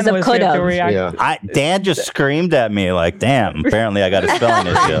glad because Dan of was could here to have. react. Yeah. Dan just screamed at me like, "Damn!" Apparently, I got a spelling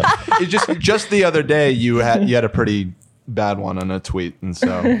issue. It just the other day, you had a pretty bad one on a tweet, and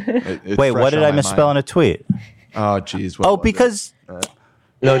so it's Wait, fresh what did on I my misspell in mind. a tweet? Oh, geez. Oh, because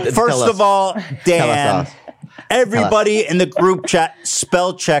No, first of all, Dan, us. everybody in the group chat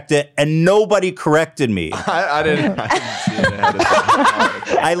spell checked it, and nobody corrected me. I didn't see it ahead of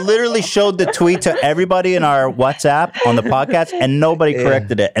time. I literally showed the tweet to everybody in our WhatsApp on the podcast, and nobody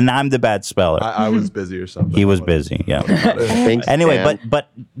corrected it. And I'm the bad speller. I was busy or something. He was busy. Yeah. Thanks, Anyway, Dan. but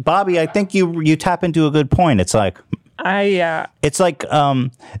Bobby, I think you tap into a good point. It's like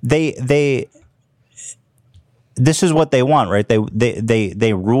they this is what they want, right?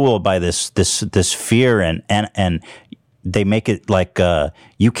 They rule by this fear and they make it like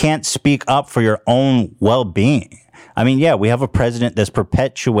you can't speak up for your own well-being. I mean, yeah, we have a president that's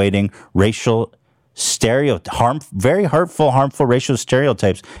perpetuating racial very hurtful, harmful racial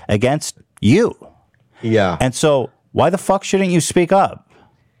stereotypes against you. Yeah. And so why the fuck shouldn't you speak up?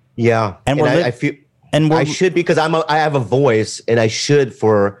 Yeah. And I feel I should because I have a voice, and I should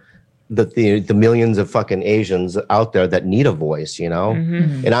for the millions of fucking Asians out there that need a voice,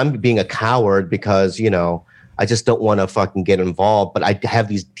 Mm-hmm. And I'm being a coward because, I just don't want to fucking get involved, but I have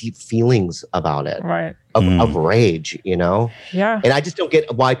these deep feelings about it. Right. Of rage, Yeah. And I just don't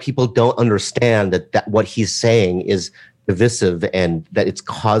get why people don't understand that what he's saying is divisive and that it's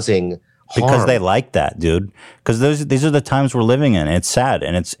causing harm. Because they like that, dude. Because these are the times we're living in. It's sad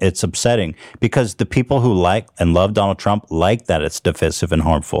and it's upsetting because the people who like and love Donald Trump like that it's divisive and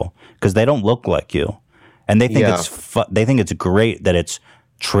harmful because they don't look like you, and they think they think it's great that it's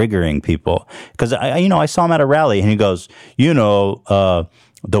triggering people. Because I saw him at a rally and he goes, the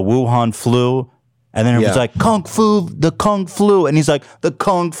Wuhan flu. And then it was like, the Kung flu. And he's like, the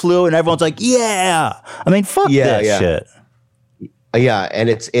Kung flu. And everyone's like, yeah. I mean, fuck that shit. Yeah.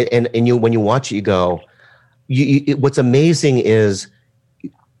 And when you watch it, you go, what's amazing is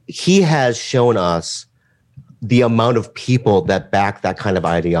he has shown us the amount of people that back that kind of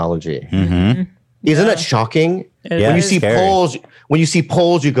ideology. Mm-hmm. Isn't that shocking? Yeah, when you it's see scary. polls,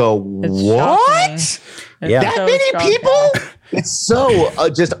 you go, It's what? shocking. Yeah. That so many shocking. people? It's so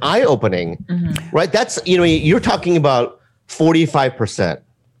just eye-opening, right? That's, you're talking about 45%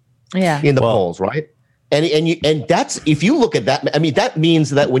 Yeah. in the polls, right? And that's, if you look at that, I mean, that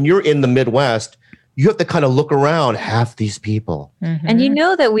means that when you're in the Midwest, you have to kind of look around half these people. And you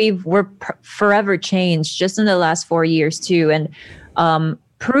know that we're forever changed just in the last 4 years too. And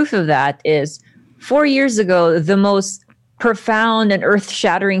proof of that is 4 years ago, the most profound and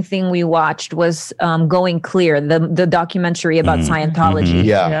earth-shattering thing we watched was Going Clear, the documentary about Scientology.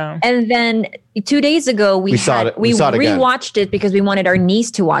 Yeah. And then 2 days ago, we saw it. We saw it again. rewatched it because we wanted our niece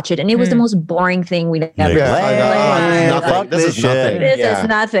to watch it, and it was the most boring thing we'd ever. Fuck This this is nothing. shit. This Yeah. is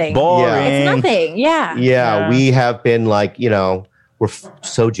nothing. Boring. It's nothing. Yeah. Yeah, we have been like, we're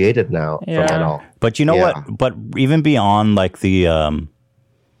so jaded now from Yeah. it all. But you know Yeah. what? But even beyond like the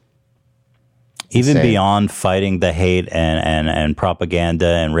Insane. beyond fighting the hate and propaganda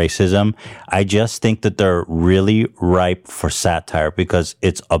and racism, I just think that they're really ripe for satire because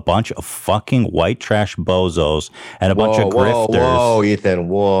it's a bunch of fucking white trash bozos and a bunch of grifters. Whoa, Ethan,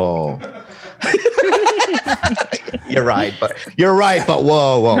 whoa. You're right, but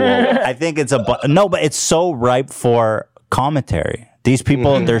whoa. I think it's but it's so ripe for commentary. These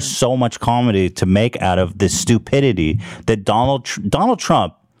people, there's so much comedy to make out of this stupidity that Donald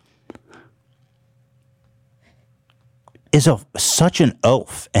Trump. is such an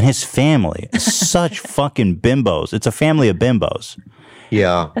oaf, and his family is such fucking bimbos. It's a family of bimbos.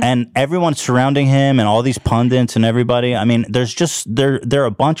 Yeah. And everyone surrounding him and all these pundits and everybody. I mean, there's just they're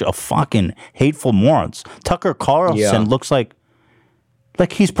a bunch of fucking hateful morons. Tucker Carlson looks like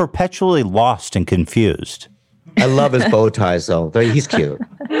he's perpetually lost and confused. I love his bow ties though. He's cute.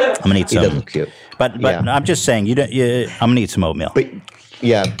 I'm gonna eat some. He does look cute. But I'm just saying, I'm gonna eat some oatmeal.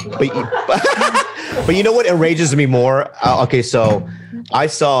 But you know what enrages me more? Okay, so I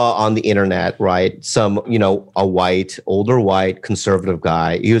saw on the internet, right, some, a older white conservative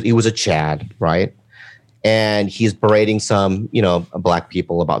guy. He was a Chad, right? And he's berating some, black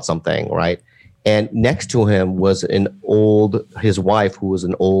people about something, right? And next to him was his wife, who was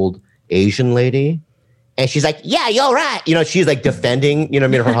an old Asian lady. And she's like, yeah, you're right. She's like defending,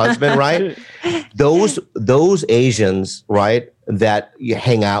 her husband, right? Those Asians, right, that you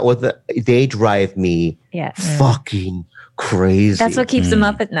hang out with, they drive me fucking crazy. That's what keeps them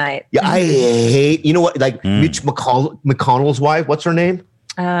up at night. Yeah, I hate, Mitch McConnell's wife, what's her name?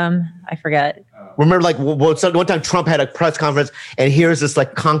 I forget. Remember, one time Trump had a press conference, and here's this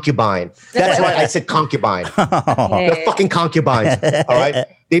concubine. That's right, I said concubine. They're fucking concubines. All right,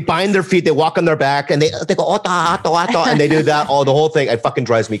 they bind their feet, they walk on their back, and they go ota, ota, ota, and they do that. The whole thing. It fucking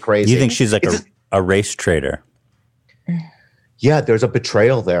drives me crazy. You think she's like a race traitor? Yeah, there's a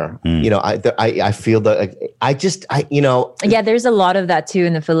betrayal there. I feel that. Yeah, there's a lot of that too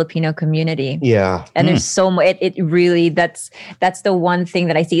in the Filipino community. Yeah, and there's so much. It really that's the one thing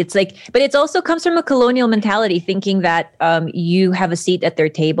that I see. It's like, but it also comes from a colonial mentality, thinking that you have a seat at their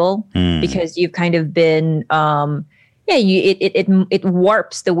table because you've kind of been. It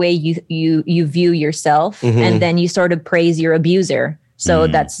warps the way you view yourself, and then you sort of praise your abuser. So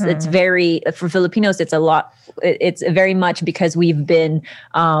it's very, for Filipinos, it's a lot. It's very much because we've been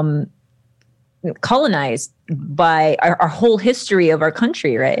colonized by our whole history of our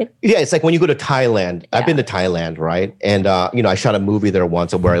country, right? Yeah, it's like when you go to Thailand. I've been to Thailand, right? And I shot a movie there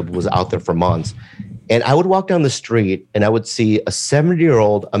once where I was out there for months. And I would walk down the street and I would see a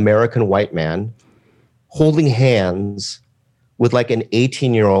 70-year-old American white man holding hands with like an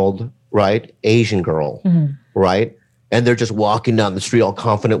 18-year-old, right, Asian girl, right? And they're just walking down the street all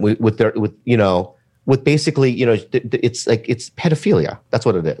confident with basically, it's like, it's pedophilia. That's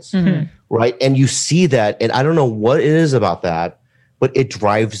what it is, right? And you see that, and I don't know what it is about that, but it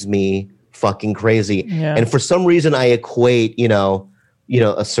drives me fucking crazy. Yeah. And for some reason, I equate,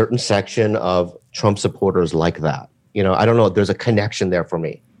 a certain section of Trump supporters like that. I don't know. There's a connection there for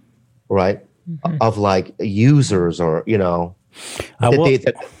me, right? Of like users or, I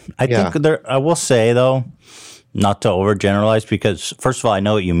will say though, not to overgeneralize, because first of all, I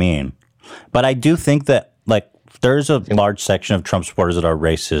know what you mean, but I do think that there's a large section of Trump supporters that are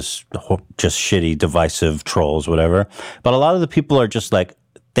racist, just shitty, divisive trolls, whatever. But a lot of the people are just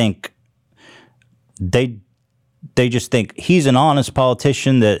think they just think he's an honest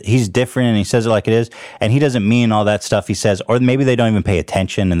politician, that he's different and he says it like it is, and he doesn't mean all that stuff he says, or maybe they don't even pay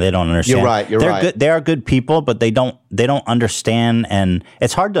attention and they don't understand. You're right. They're right. Good, they are good people, but they don't understand, and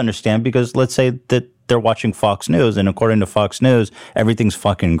it's hard to understand because let's say that they're watching Fox News, and according to Fox News, everything's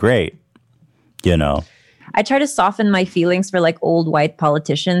fucking great. I try to soften my feelings for old white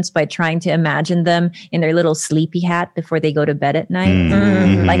politicians by trying to imagine them in their little sleepy hat before they go to bed at night.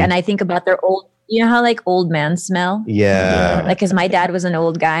 And I think about their old, how old man smell? Yeah. Because my dad was an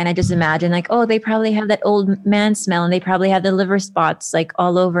old guy, and I just imagine they probably have that old man smell, and they probably have the liver spots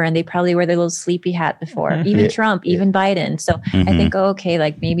all over, and they probably wear their little sleepy hat before. Even Trump, even Biden. So I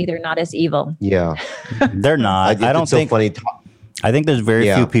think, maybe they're not as evil. Yeah. They're not. I don't think. So funny. I think there's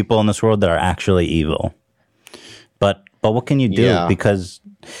very few people in this world that are actually evil. But what can you do? Yeah. Because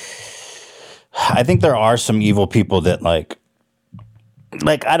I think there are some evil people that I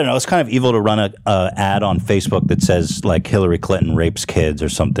don't know, it's kind of evil to run a ad on Facebook that says Hillary Clinton rapes kids or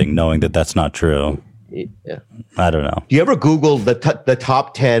something, knowing that that's not true. Yeah. I don't know. Do you ever Google the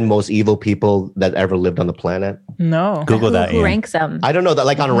top 10 most evil people that ever lived on the planet? No. Google that. Who ranks them? I don't know,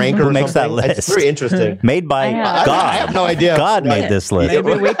 that on Ranker who makes something? that list? It's very interesting. Made by God. I have no idea. God made this list. Maybe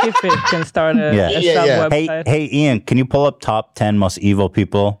WikiFit can start a website. Hey, Ian, can you pull up top 10 most evil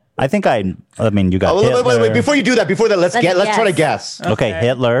people? I mean, you got Hitler. Wait. Before you do that, let's try to guess. Okay,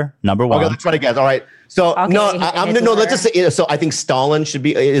 Hitler, number one. Okay, let's try to guess. All right. So let's just say, so I think Stalin should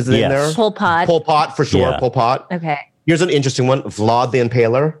be, is in there? Pol Pot for sure. Yeah. Pol Pot. Okay. Here's an interesting one. Vlad the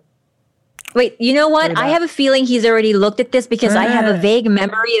Impaler. Wait, you know what? I have a feeling he's already looked at this because I have a vague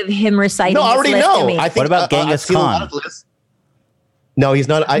memory of him reciting I already this list know. to me. I think, what about Genghis Khan? No, he's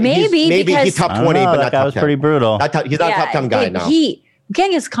not. Maybe he's top 20, but not top 10. That guy was pretty brutal. He's not top 10 guy now.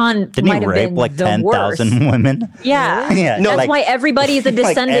 Genghis Khan Didn't might he have rape been like the 10,000 worst. women? Yeah, Yeah, No, that's like- why everybody's a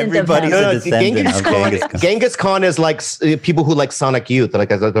descendant of everybody's him. a descendant Genghis of Khan, Genghis Khan. Genghis Khan is like people who like Sonic Youth. Like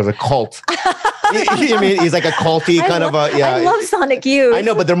there's a cult. You mean he's like a culty kind of a yeah. I love Sonic Youth. I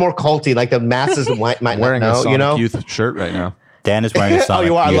know, but they're more culty. Like the masses might not Wearing a know. Sonic You know. Youth shirt right now. Dan is wearing a Sonic Oh,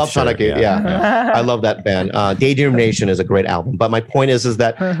 you are. I Youth love Sonic shirt, Youth. Yeah. I love that band. Daydream Nation is a great album. But my point is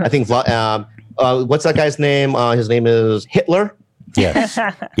that I think what's that guy's name? His name is Hitler. Yes.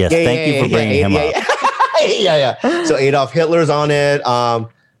 Yes. Thank you for bringing him up. Yeah. So Adolf Hitler's on it.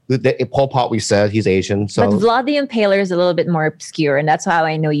 Pol Pot, we said he's Asian. So But Vlad the Impaler is a little bit more obscure, and that's how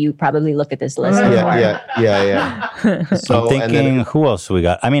I know you probably look at this list. more. yeah. So I'm and thinking, then, who else we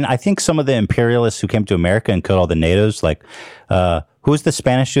got? I mean, I think some of the imperialists who came to America and killed all the natives, like, who's the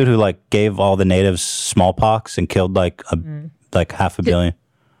Spanish dude who like gave all the natives smallpox and killed like like 500 million?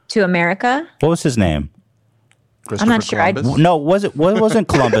 To America, What was his name? I'm not sure. No, wasn't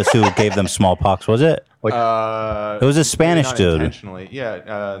Columbus who gave them smallpox? Was it? It was a Spanish not dude intentionally.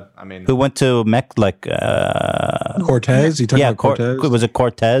 Yeah. I mean, who went to Cortez? You talking about Cortez? Was it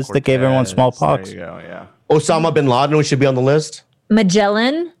Cortez that gave everyone Cortez, smallpox? There you go. Yeah. Osama bin Laden, who should be on the list.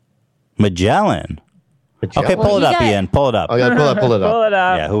 Magellan. Magellan. Okay, pull it he up, got- Ian. Pull it up. Oh, yeah, pull it Pull up. it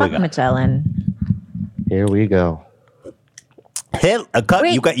up. Yeah, who we got? Magellan. Here we go. Wait.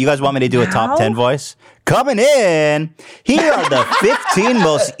 You guys want me to do a top How? 10 voice? Coming in, here are the 15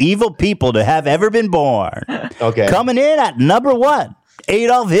 most evil people to have ever been born. Okay. Coming in at number 1,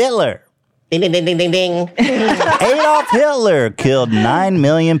 Adolf Hitler. Ding, ding, ding, ding, ding, ding. Adolf Hitler killed 9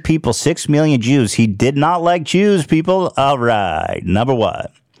 million people, 6 million Jews. He did not like Jews, people. All right, number 1.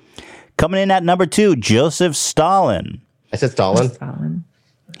 Coming in at number 2, Joseph Stalin. I said Stalin. Stalin.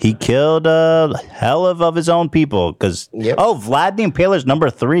 He killed a hell of his own people. Because Yep. Vlad the Impaler's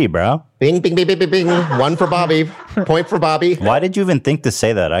number 3, bro. Bing, bing, bing, bing, bing, bing. One for Bobby. Point for Bobby. Why did you even think to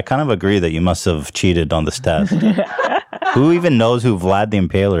say that? I kind of agree that you must have cheated on this test. Who even knows who Vlad the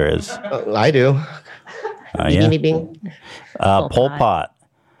Impaler is? I do. Yeah. Bing, bing, bing. Pol Pot.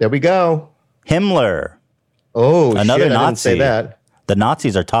 There we go. Himmler. Oh, Another shit, I didn't Nazi. say that. The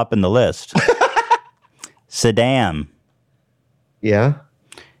Nazis are top in the list. Saddam. Yeah.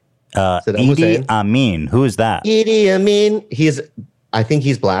 Saddam Idi Hussein. Amin. Who is that? Idi Amin. I think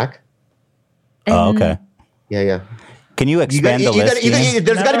he's black. Oh, okay. Yeah. Can you expand the list? Ian?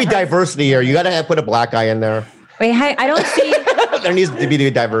 There's got to be diversity here. You got to put a black guy in there. Wait, I don't see. There needs to be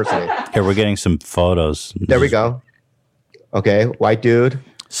diversity. Here, we're getting some photos. There we go. Okay, white dude,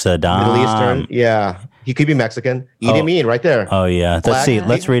 Saddam. Middle Eastern. Yeah, he could be Mexican. Idi Amin, right there. Oh yeah. Let's Black. see.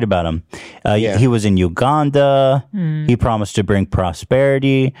 Let's read about him. Yeah. He was in Uganda. He promised to bring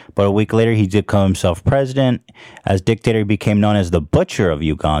prosperity, but a week later he did call himself president. As dictator, he became known as the Butcher of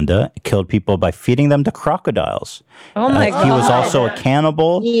Uganda. Killed people by feeding them to crocodiles. Oh my god. He was also a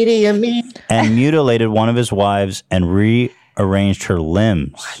cannibal Idi Amin. and mutilated one of his wives and rearranged her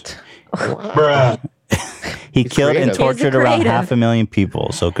limbs. Bruh. He killed and creative. tortured He's around creative. 500,000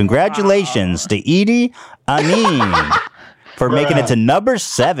 people. So congratulations to Idi Amin for making it to number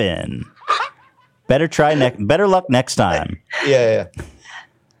 7. Better luck next time. Yeah.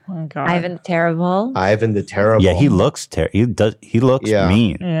 Oh my God. Ivan the Terrible. Ivan the Terrible. Yeah, he looks He looks Yeah.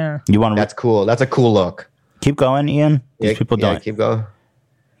 mean. Yeah. You want to That's cool. That's a cool look. keep going, Ian? These people yeah, don't. keep going.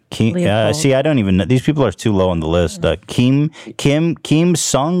 Leopold. See, I don't even know. These people are too low on the list. Kim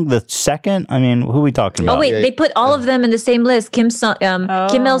Sung the second. I mean, who are we talking about? Oh wait, yeah. they put all of them in the same list: Kim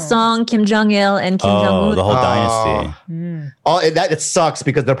Il Sung, Kim Jong Il, and Kim Jong Oh, Un. the whole dynasty. It sucks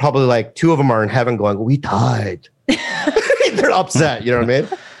because they're probably like 2 of them are in heaven going, we died. They're upset. You know what I mean?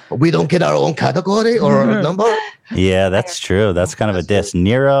 We don't get our own category or number. Yeah, that's true. That's kind of a diss.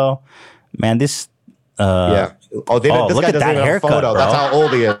 Nero, man, this. Yeah. Oh, this look guy at doesn't that even have a haircut, photo. bro. That's how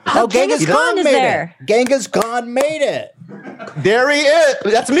old he is. Oh, Genghis Khan is there. Genghis Khan made it. There he is.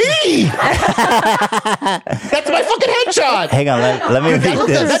 That's me. That's my fucking headshot. Hang on, let me read That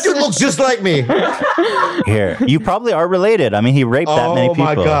this. dude looks just like me. Here, you probably are related. I mean, he raped that many Oh people.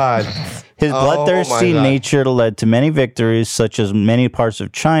 my god. His Oh bloodthirsty my God. nature led to many victories, such as many parts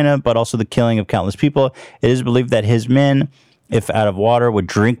of China, but also the killing of countless people. It is believed that his men, if out of water, would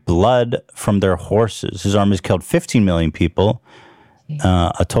drink blood from their horses. His armies killed 15 million people.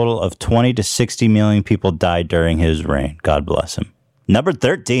 A total of 20 to 60 million people died during his reign. God bless him. Number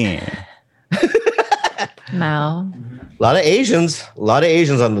 13. Mao. A lot of Asians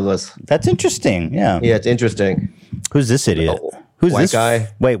on the list. That's interesting. Yeah. Yeah, it's interesting. Who's this idiot? Oh, Who's white this guy.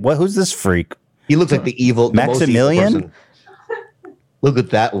 Wait, what? Who's this freak? He looks like the most evil Maximilian? person. Look at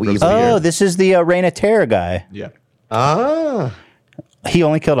that evil Oh, here. this is the Reign of Terror guy. Yeah. Ah. He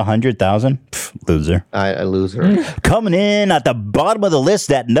only killed 100,000? Loser. I lose her. Coming in at the bottom of the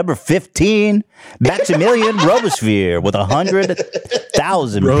list at number 15, Maximilian Robespierre with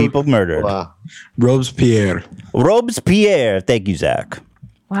 100,000 people murdered. Wow. Robespierre. Robespierre. Thank you, Zach.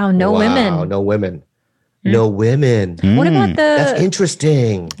 Wow, no women. No women. No women. What about That's the?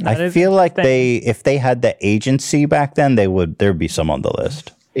 interesting. I feel like if they had the agency back then, there'd be some on the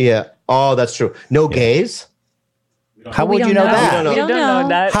list. Yeah. Oh, that's true. No gays? How We would don't you know know. that? We don't know.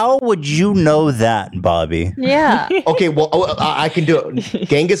 that. How would you know that, Bobby? Yeah, Okay, well, I can do it.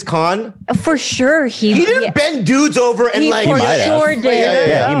 Genghis Khan? for sure. He didn't bend dudes over and He like for might have. sure did.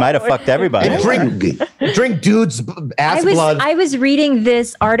 Yeah, he might have fucked everybody. and drink dudes' ass blood. I was reading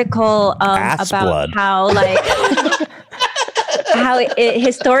this article Ass about blood. how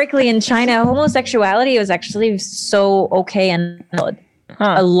historically in China homosexuality was actually so okay and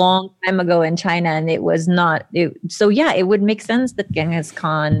a long time ago in China, and it was not. So yeah, it would make sense that Genghis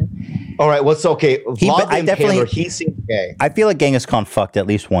Khan. All right, what's okay? Vlad I the definitely- Impaler, he seems gay. I feel like Genghis Khan fucked at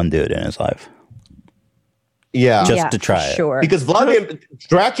least one dude in his life. Yeah. Just yeah, to try for it. sure. Because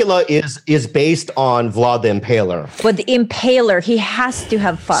Dracula is based on Vlad the Impaler. But the Impaler, he has to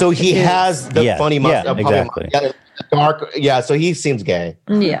have fucked. So he dudes. has the Yeah, funny yeah, probably- exactly. yeah, dark. Yeah, so he seems gay.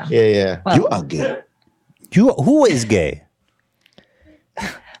 Yeah. Yeah. You are gay. Who is gay?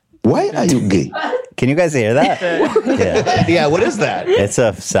 Why are you gay? Can you guys hear that? Yeah, Yeah, what is that? it's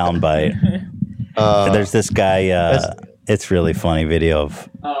a soundbite. There's this guy. It's really funny video of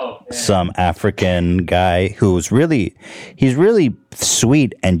some African guy he's really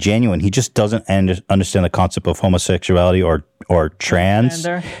sweet and genuine. He just doesn't understand the concept of homosexuality or trans.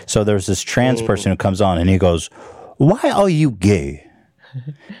 Transgender. So there's this trans person who comes on and he goes, "Why are you gay?"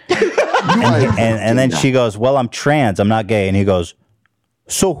 and then she goes, "Well, I'm trans. I'm not gay." And he goes,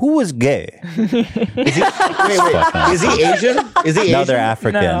 "So who is gay?" Wait. Is he Asian? Is he Asian? No, they're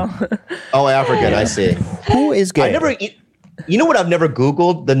African. No. Oh, African. I see. Who is gay? You know what? I've never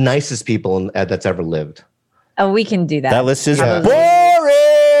Googled the nicest people that's ever lived. Oh, we can do that. That list is Yeah.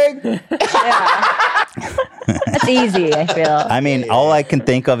 boring. That's easy. I feel. I mean, all I can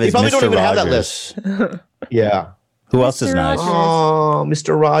think of is probably don't Mr. even have that Rogers. Yeah. Who else is nice? Oh,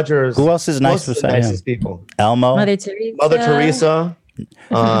 Mr. Rogers. Who else is nice Who's the beside him? nicest people? Elmo. Mother Teresa. Mother Teresa.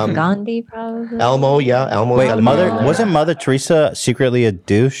 Gandhi, probably. Elmo. Yeah, Elmo. Wait, gotta be Mother Elmo. wasn't Mother Teresa secretly a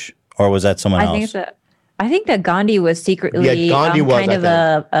douche, or was that someone else? I think that Gandhi was secretly Yeah, Gandhi was, kind I of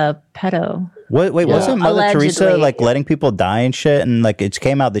a pedo. Wait, wasn't Mother Teresa Allegedly. like letting people die and shit? And like it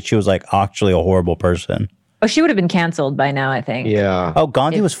came out that she was like actually a horrible person. Oh, she would have been canceled by now, I think. Yeah. Oh,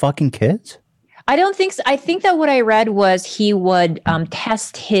 Gandhi was fucking kids? I don't think so. I think that what I read was he would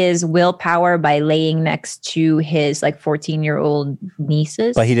test his willpower by laying next to his like 14-year-old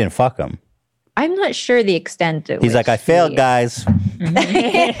nieces. But he didn't fuck them. I'm not sure the extent of He's like, I failed, guys.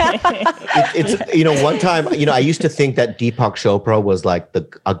 It's one time, I used to think that Deepak Chopra was like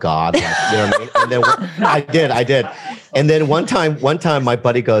a god, like, you know what I mean? And then I did. And then one time my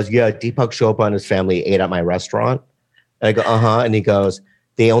buddy goes, yeah, Deepak Chopra and his family ate at my restaurant. And I go, and he goes,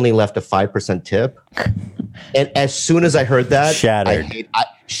 they only left a 5% tip. And as soon as I heard that, Shattered. I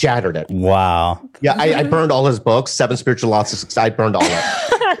shattered it. Wow. Yeah, I burned all his books, 7 Spiritual Laws. I burned all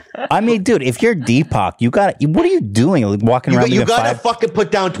that. I mean, dude, if you're Deepak, what are you doing? Like, walking around? You leaving gotta five- fucking put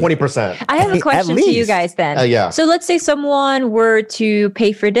down 20%. I have a question to you guys then. Yeah. So let's say someone were to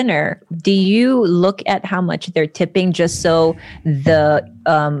pay for dinner. Do you look at how much they're tipping just so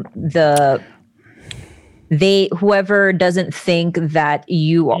whoever doesn't think that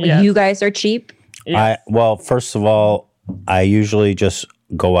you guys are cheap? Well, first of all, I usually just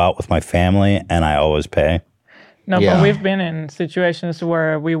go out with my family and I always pay. No, Yeah. but we've been in situations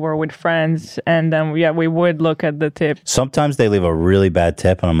where we were with friends and then we would look at the tip. Sometimes they leave a really bad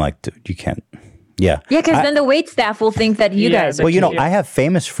tip and I'm like, dude, you can't. Yeah. Yeah, because then the wait staff will think that you Yeah, guys but are Well, cheap. I have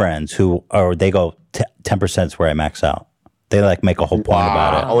famous friends they go 10% is where I max out. They like make a whole point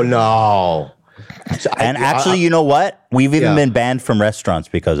about it. Oh no. And actually, you know what? We've even Yeah. been banned from restaurants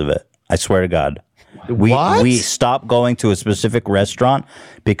because of it. I swear to God. What? We stopped going to a specific restaurant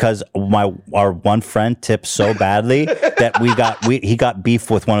because our one friend tipped so badly that he got beef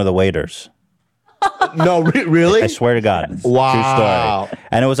with one of the waiters. No, really? I swear to God. Wow. True story.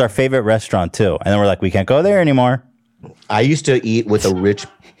 And it was our favorite restaurant too. And then we're like, we can't go there anymore. I used to eat with a rich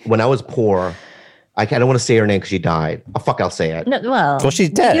when I was poor. I don't want to say her name because she died. Oh, fuck, I'll say it. No, well, Well, she's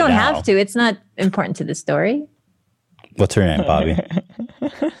dead You don't now. have to. It's not important to the story. What's her name, Bobby?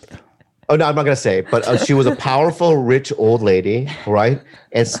 Oh no, I'm not gonna say it, but she was a powerful, rich old lady, right?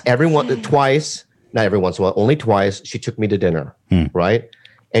 And only twice, she took me to dinner, right?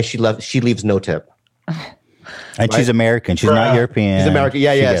 And she leaves no tip. And she's American. She's not European. She's American. She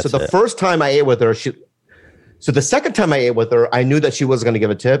Yeah. gets So the it. first time I ate with her, so the second time I ate with her, I knew that she wasn't going to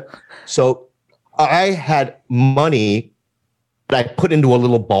give a tip. So I had money that I put into a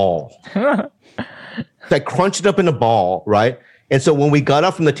little ball. So I crunched it up in a ball, right? And so when we got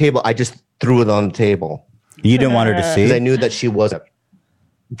up from the table, I just threw it on the table. You didn't want her to see? Because I knew that she wasn't.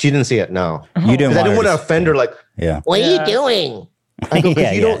 She didn't see it, no. You didn't Because I didn't want to to offend her like, Yeah. what are you doing? I go,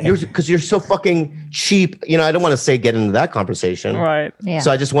 because Yeah, because you're so fucking cheap. You know, I don't want to get into that conversation. Right. Yeah.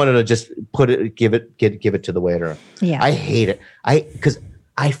 So I just wanted to just give it to the waiter. Yeah. I hate it. Because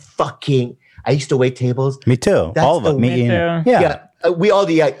I used to wait tables. Me too. That's All of the- it. Me, Me you too. know. Yeah. Yeah. We all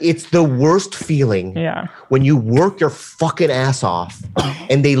it's the worst feeling Yeah. when you work your fucking ass off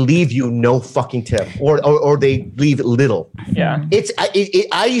and they leave you no fucking tip or they leave little. Yeah.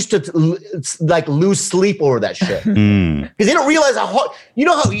 I used to like lose sleep over that shit because they don't realize how hard. You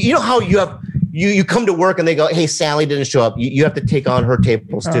know how you come to work and they go, hey, Sally didn't show up. You have to take on her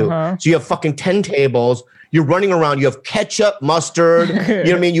tables too. So you have fucking 10 tables. You're running around. You have ketchup, mustard. You know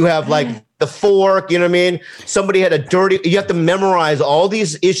what I mean? You have like the fork. You know what I mean? Somebody had you have to memorize all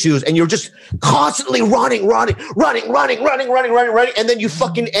these issues and you're just constantly running. And then you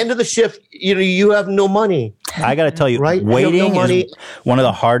fucking end of the shift, you have no money. I got to tell you, Right? waiting You have no money. is one of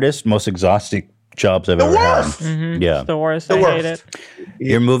the hardest, most exhausting jobs I've ever worst. had. Yeah. The worst. The I worst. hate it.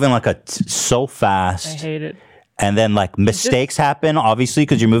 You're moving like so I fast. hate it. And then like mistakes happen, obviously,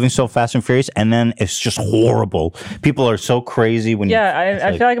 because you're moving so fast and furious. And then it's just horrible. People are so crazy when Yeah,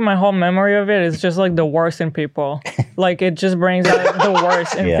 I feel like my whole memory of it is just like the worst in people. Like it just brings out the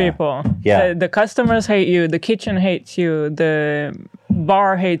worst in Yeah. people. Yeah. The customers hate you. The kitchen hates you. The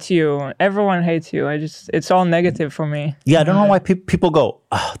bar hates you. Everyone hates you. It's all negative for me. Yeah, I don't know why people go,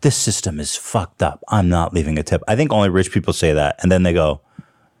 oh, this system is fucked up. I'm not leaving a tip. I think only rich people say that. And then they go,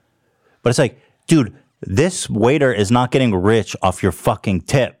 but it's like, dude, this waiter is not getting rich off your fucking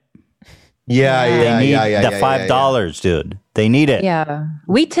tip. Yeah. They need the $5, dude. They need it. Yeah.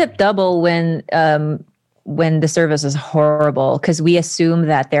 We tip double when the service is horrible because we assume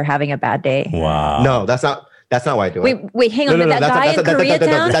that they're having a bad day. Wow. No, that's not why I do it. Wait, hang on. No, That guy in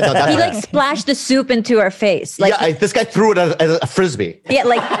Koreatown, he like not- splashed the soup into our face. Like, this guy threw it as a frisbee. yeah,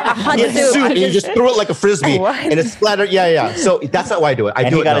 like a hot He had soup. soup I and he just threw it like a frisbee What? and it splattered. Yeah. So that's not why I do it. I And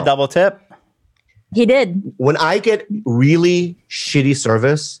do he it got now. a double tip? He did. When I get really shitty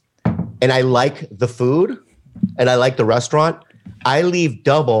service and I like the food and I like the restaurant, I leave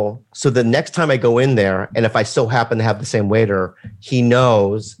double. So the next time I go in there, and if I so happen to have the same waiter, he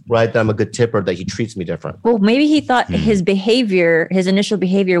knows, right, that I'm a good tipper, that he treats me different. Well, maybe he thought Hmm. his initial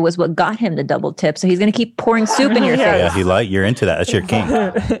behavior was what got him the double tip. So he's going to keep pouring soup in your Yeah, face. you're into that. That's your king.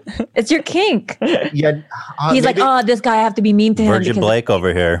 It's your kink. Yeah, He's like, oh, this guy, I have to be mean to him. Virgin because Blake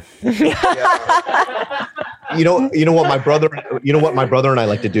over here. you know what my brother and I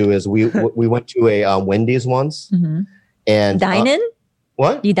like to do is we went to a Wendy's once and Dine in?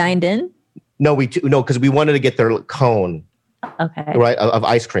 What? You dined in? No, because we wanted to get their cone, Okay. right, of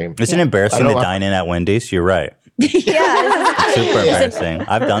ice cream. It's embarrassing I to don't- dine in at Wendy's. You're right. Yeah. Super embarrassing.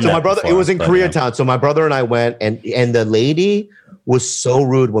 I've done So that. my brother, before, it was in but, Koreatown. So my brother and I went, and the lady was so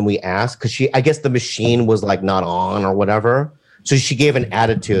rude when we asked because I guess the machine was like not on or whatever. So she gave an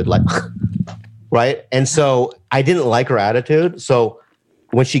attitude like, right. And so I didn't like her attitude. So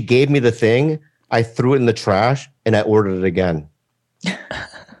when she gave me the thing, I threw it in the trash and I ordered it again.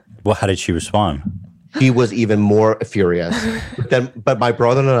 Well, how did she respond? He was even more furious. But my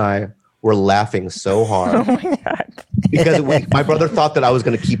brother and I were laughing so hard because my brother thought that I was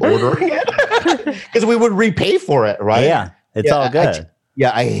going to keep ordering it because we would repay for it, right? Yeah, it's all good.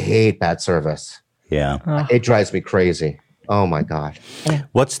 I hate bad service. Yeah. It drives me crazy. Oh my God.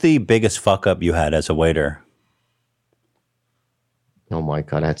 What's the biggest fuck up you had as a waiter? Oh my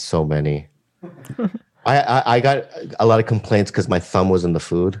God. I had so many. I got a lot of complaints because my thumb was in the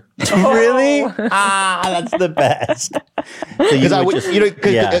food. Really? That's the best. So Because I would would,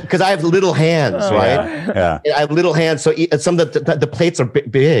 just- because I have little hands, right? Yeah. I have little hands, so some of the plates are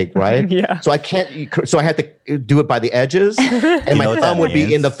big, right? Yeah. So I can't. So I had to do it by the edges, and know my what thumb that would be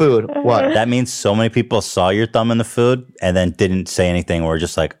means? in the food. What? That means so many people saw your thumb in the food and then didn't say anything or were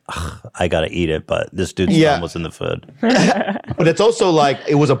just like, I got to eat it. But this dude's Yeah. thumb was in the food. But it's also like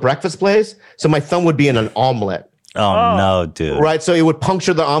it was a breakfast place, so my thumb would be in an omelet. Oh, no, dude. Right, so it would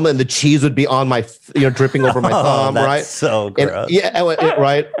puncture the omelet, and the cheese would be on my, dripping over my thumb. That's right, so gross.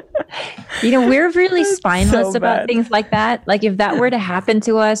 right. We're really spineless so about bad. things like that. Like if that were to happen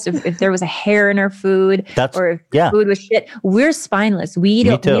to us, if there was a hair in our food, or if the food was shit, we're spineless. We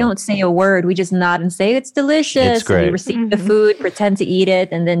don't say a word. We just nod and say it's delicious. It's great. And we receive the food, pretend to eat it,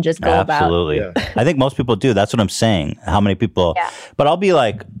 and then just go about. Absolutely. I think most people do. That's what I'm saying. How many people? Yeah. But I'll be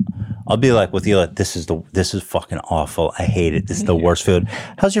like with you, like, this is fucking awful. I hate it. This is the worst food.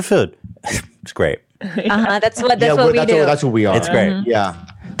 How's your food? It's great. That's what we do. That's what we are. It's great. Yeah.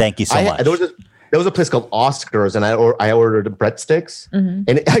 Thank you so much. There was a place called Oscars, and I ordered breadsticks,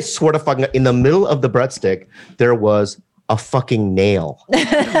 and I swear to fucking, in the middle of the breadstick there was a fucking nail. like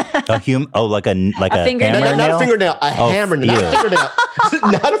a fingernail? hammer Not nail? a fingernail, a hammer, not a fingernail,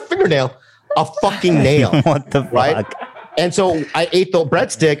 not a fingernail, a fucking nail. What the fuck? Right? And so I ate the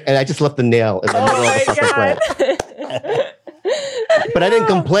breadstick, and I just left the nail in the middle of the fucking plate. But I didn't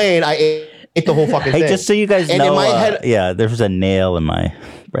complain. I ate the whole fucking thing. Hey, just so you guys And know, in my head, there was a nail in my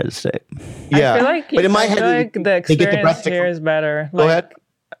breadstick. yeah. I feel like, but in my head, the they get the experience breadstick here from- is better. Go ahead.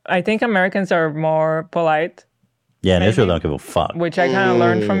 I think Americans are more polite, Yeah, in Maybe. Israel, don't give a fuck. which I kind of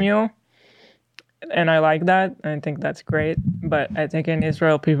learned from you. And I like that. I think that's great. But I think in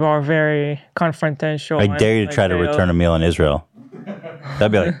Israel, people are very confrontational. I dare you to try to return a meal in Israel.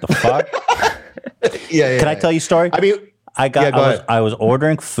 That'd be like, the fuck? Yeah. Can I tell you a story? I mean, I was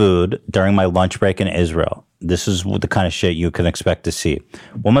ordering food during my lunch break in Israel. This is the kind of shit you can expect to see.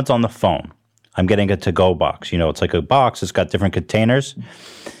 Woman's on the phone. I'm getting a to-go box. It's like a box. It's got different containers.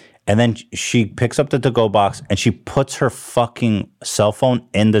 And then she picks up the to-go box and she puts her fucking cell phone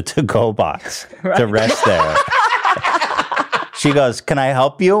in the to-go box to rest there. She goes, "Can I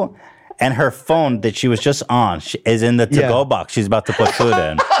help you?" And her phone that she was just on is in the to-go box. She's about to put food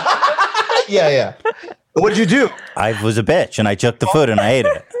in. yeah. What did you do? I was a bitch and I took the food and I ate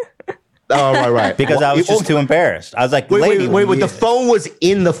it. Oh, right. Because I was just too embarrassed. I was like, wait. The phone was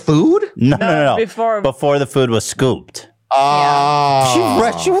in the food? No. Before the food was scooped. Oh.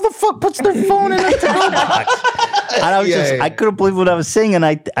 Who the fuck puts their phone in a to-go box? And I was I couldn't believe what I was seeing, and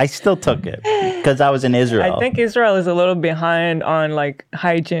I still took it because I was in Israel. I think Israel is a little behind on like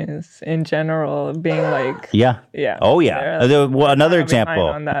hygiene in general, being like Yeah. Oh yeah. Another example.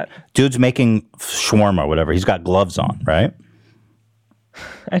 on that. Dude's making shawarma or whatever. He's got gloves on, right?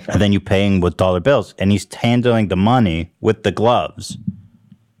 And then you're paying with dollar bills, and he's handling the money with the gloves,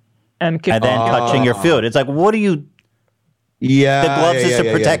 and then touching your food. It's like, what do you? Yeah. The gloves is to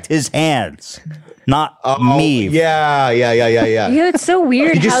protect his hands, not me. Yeah. Yeah, it's so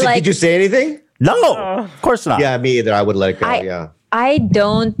weird Did you say anything? No, of course not. Yeah, me either. I would let it go.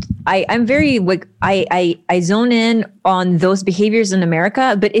 I'm very like I zone in on those behaviors in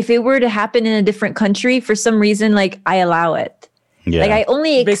America, but if it were to happen in a different country, for some reason, like I allow it. Yeah. Like I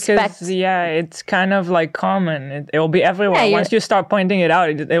only expect. Because it's kind of like common. It will be everywhere. Yeah, Once you start pointing it out,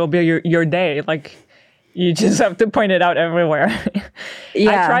 it will be your day. Like you just have to point it out everywhere.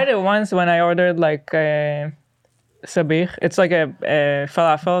 Yeah. I tried it once when I ordered like sabich. It's like a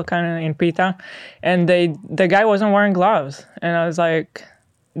falafel kind of in pita, and the guy wasn't wearing gloves, and I was like.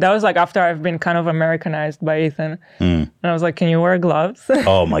 That was like after I've been kind of Americanized by Ethan. And I was like, can you wear gloves?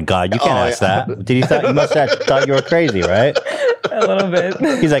 Oh my God, you can't ask that. You must have thought you were crazy, right? A little bit.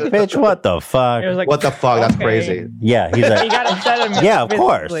 He's like, bitch, what the fuck? He was like, What the fuck? That's okay. crazy. Yeah, he's He like, got upset at me. Yeah, of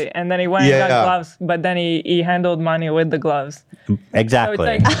course. visibly, and then he went and got gloves, but then he handled money with the gloves. So exactly.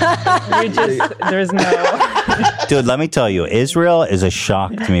 it's like, there's no. Dude, let me tell you, Israel is a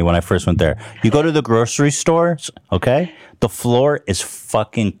shock to me when I first went there. You go to the grocery stores, okay? The floor is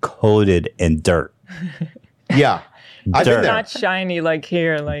fucking coated in dirt. Yeah. I've been Dirt. there. Not shiny like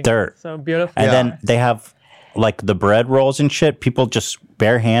here, like Dirt. so beautiful. And then they have like the bread rolls and shit. People just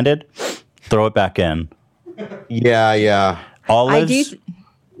barehanded throw it back in. Yeah. Olives,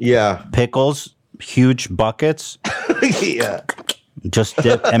 Yeah. pickles, huge buckets. Yeah. Just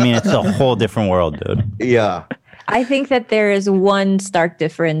dip. I mean, it's a whole different world, dude. Yeah. I think that there is one stark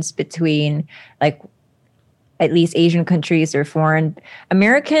difference between like at least Asian countries or foreign.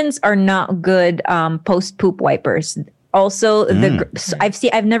 Americans are not good post poop wipers. Also,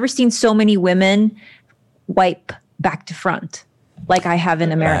 I've never seen so many women wipe back to front like I have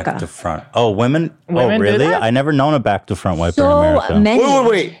in America. Back to front. Oh, women? Women Oh, do really? that? I never known a back to front wiper in So America. many.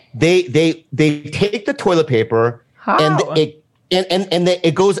 Wait. They take the toilet paper and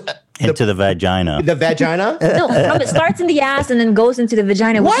it goes Into the vagina. the vagina. No, it starts in the ass and then goes into the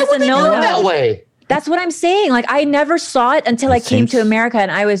vagina. Why which is would a they do it no-no. that way? That's what I'm saying. Like I never saw it until I came to seems- America,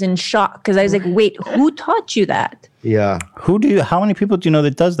 and I was in shock because I was like, "Wait, who taught you that?" Yeah. How many people do you know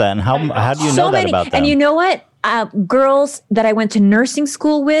that does that? And how do you know that about them? And you know what? girls that I went to nursing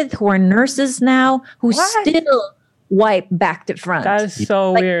school with who are nurses now who still wipe back to front. That is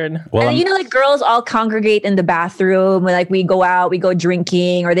so weird. Well, And like girls all congregate in the bathroom. Like we go out, we go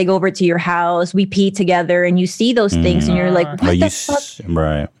drinking, or they go over to your house, we pee together, and you see those things, and you're like, what the fuck?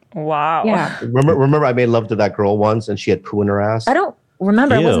 Right. Wow. Yeah. Remember, I made love to that girl once, and she had poo in her ass. I don't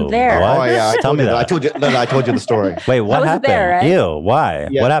remember. I wasn't Ew. there. What? Oh yeah, Tell me that. I told you. No, I told you the story. Wait, what wasn't happened? there, right? Ew, why?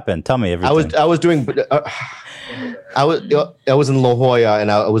 Yeah. What happened? Tell me everything. I was doing. I was in La Jolla,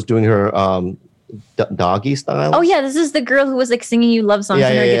 and I was doing her doggy style. Oh yeah, this is the girl who was like singing you love songs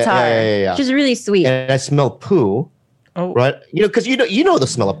on her guitar. Yeah. She's really sweet. And I smelled poo. Oh. Right, because you know the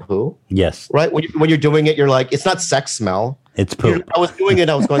smell of poo, Yes, right? When you're doing it, you're like, it's not sex smell. it's poop. I was doing it.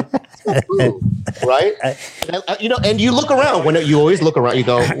 I was going, poo, right? And and you look around when you always look around. You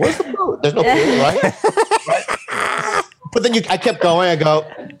go, where's the poo? There's no poo, right? Right. But then I kept going. I go,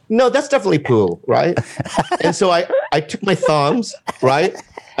 no, that's definitely poo, right? And so I took my thumbs, right,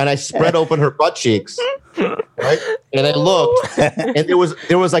 and I spread open her butt cheeks, right, and I looked, and there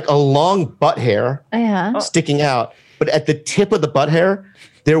was like a long butt hair Yeah. sticking out, but at the tip of the butt hair,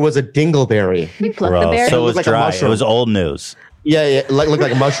 there was a dingleberry. You plucked the Bro, berry. so it It was looked like a dry. It mushroom. was old news. Yeah, looked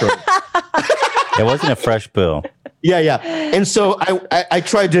like a mushroom. It wasn't a fresh poo. Yeah. And so I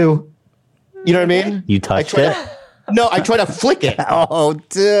tried to, you know what I mean? You touched tried it? No, I tried to flick it. Oh,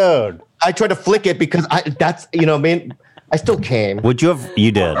 dude. I tried to flick it because that's, you know what I mean? I still came. Would you have?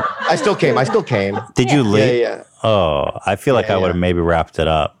 You did. I still came. Did you leave? Yeah. Oh, I feel like I would have maybe wrapped it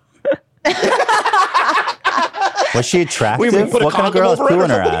up. Was she attractive? We put a What kind of condom girl has over it poo or in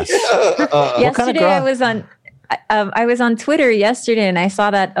her something? ass? Yesterday girl? I was on Twitter yesterday and I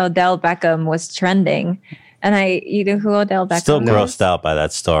saw that Odell Beckham was trending. And you know who Odell Beckham Still is? grossed out by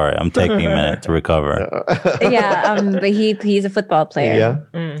that story. I'm taking a minute to recover. Yeah, but he's a football player.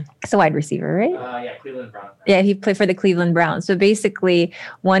 Yeah. It's a wide receiver, right? Yeah, Cleveland Browns. Yeah, he played for the Cleveland Browns. So basically,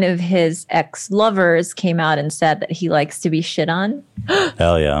 one of his ex-lovers came out and said that he likes to be shit on.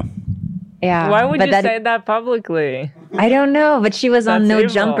 Hell yeah. Yeah. Why would but you say that publicly? I don't know, but she was on That's No evil.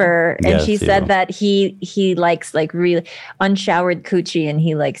 Jumper, and Yeah, she it's said evil. that he likes like really unshowered coochie, and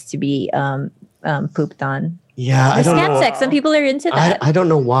he likes to be pooped on. Yeah, I The don't scat know. sex. Some people are into that. I don't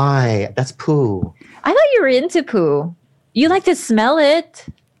know why. That's poo. I thought you were into poo. You like to smell it.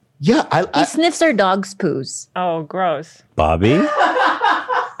 Yeah, He I sniffs our dog's poos. Oh, gross. Bobby,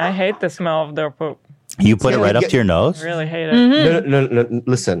 I hate the smell of their poop. you put it Yeah, right up yeah. to your nose? Really hate it. no,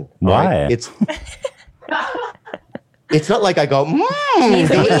 listen. all Why? right? It's not like I go,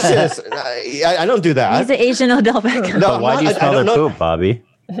 delicious. I don't do that. He's an Asian Odell Beckham. No, Why do you I smell don't their know. poop, Bobby?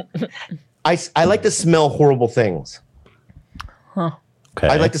 I like to smell horrible things. Okay.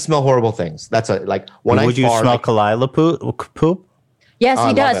 I like to smell horrible things. That's like when Would I you fart, smell like, Kalila poop? Yes, I he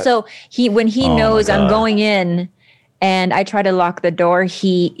love does. it. So when he Oh my knows I'm God. going in, and I try to lock the door,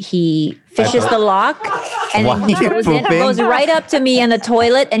 he fishes the lock, and While then he you're goes in, pooping? goes right up to me in the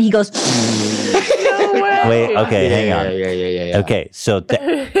toilet, and he goes. Wait, okay, hang on. Yeah. Okay,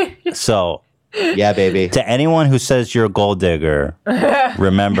 so Yeah, baby. to anyone who says you're a gold digger,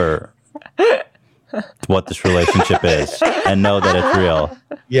 remember what this relationship is and know that it's real.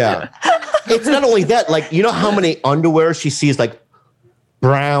 Yeah. It's not only that, like, you know how many underwear she sees like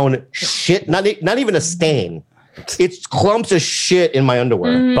brown shit, not even a stain. It's clumps of shit in my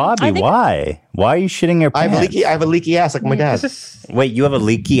underwear. Bobby, why? Why are you shitting your I pants? have a leaky ass like my dad. Wait, you have a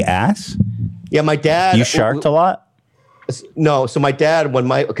leaky ass? Yeah, my dad. You sharked a lot? No, so my dad,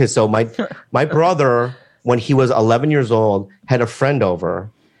 my brother, when he was 11 years old, had a friend over,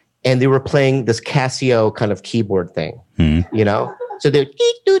 and they were playing this Casio kind of keyboard thing, you know. So they're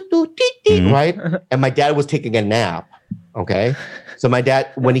right, and my dad was taking a nap. Okay, so my dad,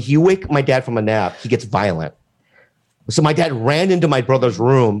 when you wake my dad from a nap, he gets violent. So my dad ran into my brother's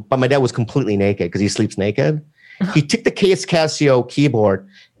room, but my dad was completely naked because he sleeps naked. He took the Casio keyboard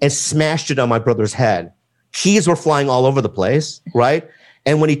and smashed it on my brother's head. Keys were flying all over the place, right?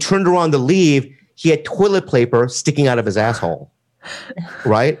 And when he turned around to leave, he had toilet paper sticking out of his asshole,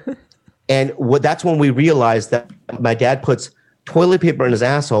 right? And that's when we realized that my dad puts toilet paper in his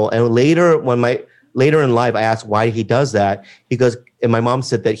asshole. And later in life, I asked why he does that. He goes, and my mom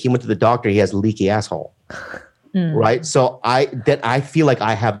said that he went to the doctor. He has a leaky asshole, right? So I feel like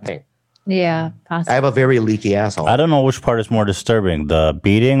I have Yeah, I possibly. have a very leaky asshole. I don't know which part is more disturbing, the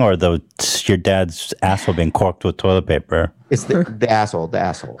beating or your dad's asshole being corked with toilet paper. It's the asshole.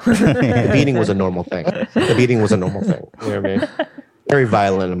 The beating was a normal thing. You know what I mean? Very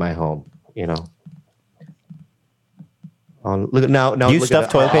violent in my home, you know. Look at now. Do you look stuff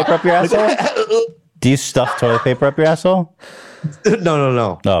at toilet paper up your asshole? Do you stuff toilet paper up your asshole?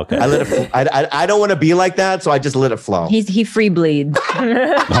 No. Oh, okay. I let it. I don't want to be like that, so I just let it flow. He free bleeds.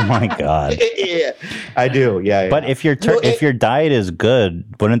 Oh my god. Yeah, I do. Yeah. But if your diet is good,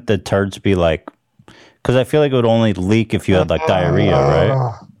 wouldn't the turds be like? Because I feel like it would only leak if you had like diarrhea,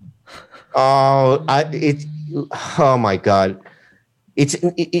 right? Oh my god.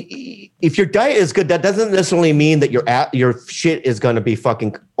 If your diet is good, that doesn't necessarily mean that your shit is going to be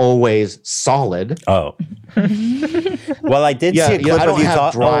fucking always solid. Oh. Well, I did see a clip of you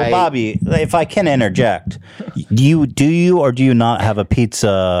talking. Oh, Bobby, if I can interject, do you or do you not have a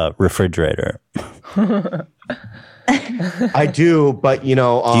pizza refrigerator? I do, but you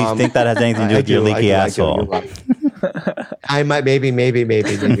know, do you think that has anything to do with your leaky asshole? I might, maybe.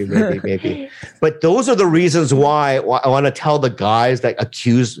 But those are the reasons why I want to tell the guys that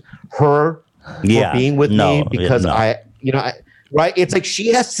accuse her for being with me, because right? It's like she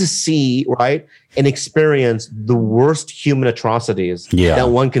has to see, right, and experience the worst human atrocities that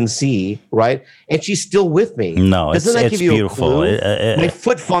one can see, right? And she's still with me. No, doesn't that give you beautiful. a clue? My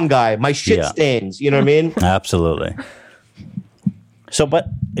foot fungi, my shit stains. You know what I mean? Absolutely. So, but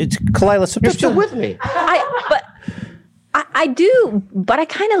it's Kalila. You're still with me. I do, but I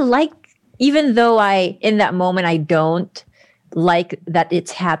kind of like, even though in that moment I don't like that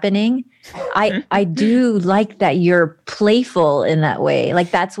it's happening, I do like that you're playful in that way.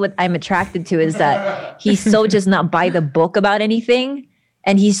 Like that's what I'm attracted to, is that he's so just not by the book about anything.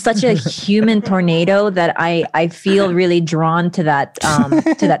 And he's such a human tornado that I feel really drawn to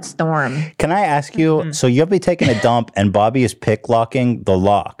that storm. Can I ask you, so you'll be taking a dump and Bobby is pick locking the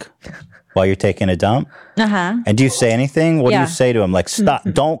lock while you're taking a dump? Uh-huh. And do you say anything? What do you say to him? Like, stop,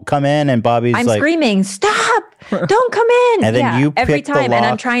 don't come in. And Bobby's I'm like screaming, stop, don't come in. And then you every pick the time, and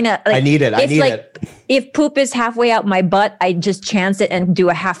I'm lock. trying to. Like, I need it. If poop is halfway out my butt, I just chance it and do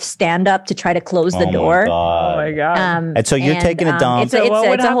a half stand up to try to close the door. Oh my god! And so you're taking a dump. It's what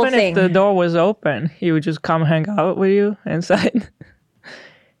would a whole happen thing. if the door was open? He would just come hang out with you inside.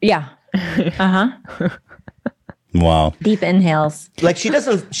 Yeah. Uh-huh. Wow. Deep inhales. Like she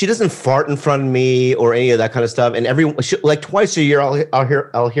doesn't fart in front of me or any of that kind of stuff. And like twice a year,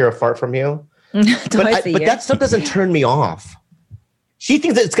 I'll hear a fart from you. But that stuff doesn't turn me off. She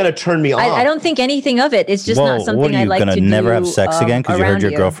thinks that it's going to turn me off. I don't think anything of it. It's just not something I like to do. What, are you going to never have sex again because you heard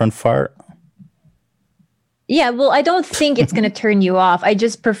your girlfriend fart? Yeah, well, I don't think it's going to turn you off. I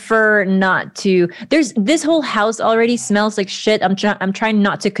just prefer not to. This whole house already smells like shit. I'm trying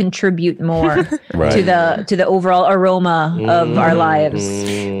not to contribute more Right. to the overall aroma of our lives.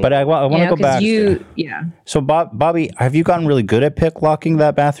 But I want to go back. Yeah. So, Bobby, have you gotten really good at pick locking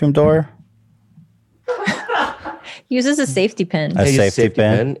that bathroom door? Uses a safety pin. A safety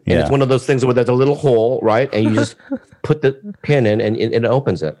pin? And it's one of those things where there's a little hole, right? And you just put the pin in and it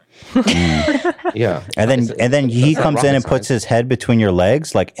opens it. Yeah. And then he comes in and puts his head between your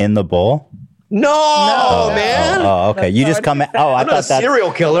legs, like in the bowl. No, man. Oh, okay. You just come. I'm not a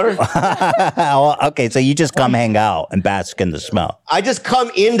serial killer. Okay, so you just come hang out and bask in the smell. I just come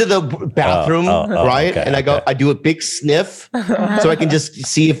into the bathroom, right? Okay, and I do a big sniff so I can just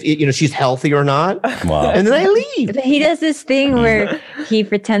see if she's healthy or not. Wow. And then I leave. He does this thing where he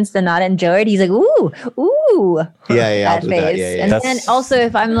pretends to not enjoy it. He's like, ooh. Yeah, I'll That do face. that. Yeah. And then also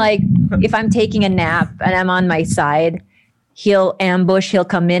if I'm taking a nap and I'm on my side, he'll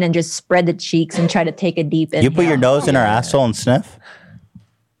come in and just spread the cheeks and try to take a deep inhale. You put your nose in her asshole and sniff?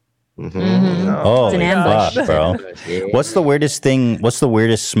 Mm-hmm. Oh, It's an ambush. fuck, bro. What's the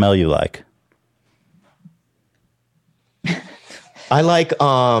weirdest smell you like? I like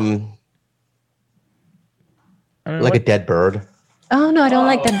a dead bird. Oh no, I don't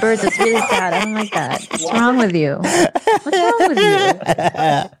like that bird. That's really sad. I don't like that. What's wrong with you? What's wrong with you?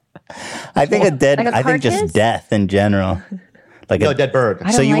 I think I think carcass? just death in general. Like a dead bird.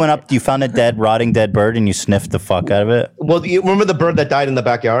 So you went up, you found a rotting dead bird and you sniffed the fuck out of it? Well, you remember the bird that died in the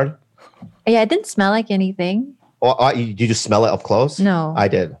backyard? Yeah, it didn't smell like anything. You just smell it up close? No. I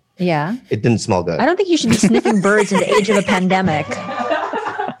did. Yeah. It didn't smell good. I don't think you should be sniffing birds in the age of a pandemic.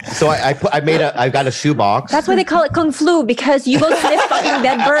 So I got a shoebox. That's why they call it Kung Flu, because you go sniff fucking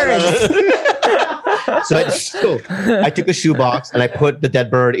dead birds. So I took a shoebox and I put the dead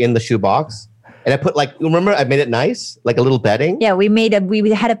bird in the shoebox. And I put remember I made it nice, like a little bedding. Yeah, we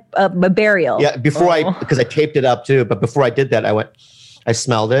had a burial. Yeah, because I taped it up too. But before I did that, I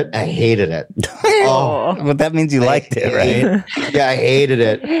smelled it. I hated it. Well, that means you liked it, right? Yeah, I hated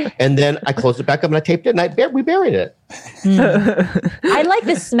it. And then I closed it back up and I taped it and we buried it. I like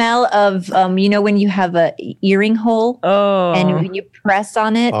the smell of when you have a earring hole and when you press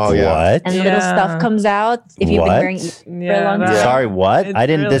on it. Oh yeah. What? And little stuff comes out if you've been wearing for a long time. Sorry, what? I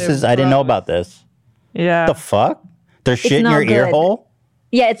didn't know about this. Yeah. What the fuck? There's shit in not your ear good. hole?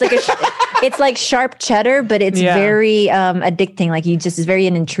 Yeah, it's like it's like sharp cheddar, but it's very addicting. Like it's very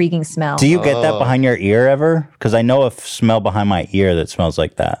an intriguing smell. Do you get that behind your ear ever? Because I know a smell behind my ear that smells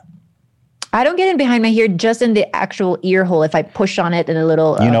like that. I don't get it behind my ear, just in the actual ear hole. If I push on it in a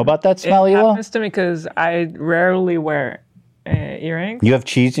little, You know about that smell, It Ela? happens to me because I rarely wear earrings. You have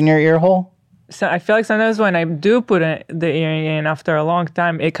cheese in your ear hole? So I feel like sometimes when I do put the earring in after a long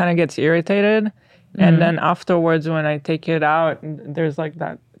time, it kind of gets irritated. And then afterwards, when I take it out, there's like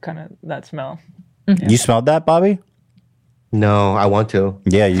that that smell. You smelled that, Bobby? No, I want to.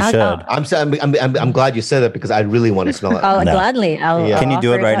 Yeah, you should. I'm glad you said that because I really want to smell it. I'll No. gladly. I'll Yeah. Can you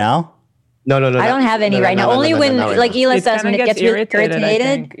do offer it right up. now? No. I don't have any right now. Only when, like Eli. Ela says, when it gets really I irritated.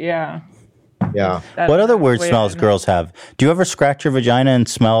 think. Yeah. Yeah. What other weird Wait, smells I- girls have? Do you ever scratch your vagina and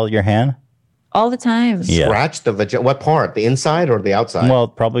smell your hand? All the time. Yeah. Scratch the vagina. What part? The inside or the outside? Well,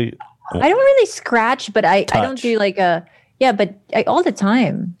 probably. I don't really scratch, but I don't Touch. do like but all the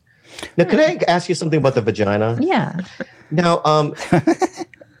time. Now, can I ask you something about the vagina? Yeah. Now,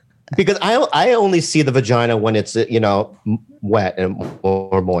 because I only see the vagina when it's wet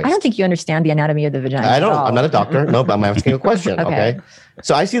or moist. I don't think you understand the anatomy of the vagina. I at don't. all. I'm not a doctor. No, but I'm asking a question. Okay. Okay.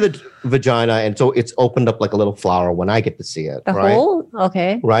 So I see the vagina, and so it's opened up like a little flower when I get to see it. The right. hole?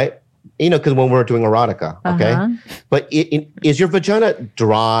 Okay. Right. Because when we're doing erotica, okay. Uh-huh. But is your vagina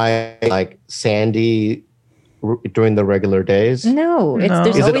dry, like sandy, during the regular days? No, it's No.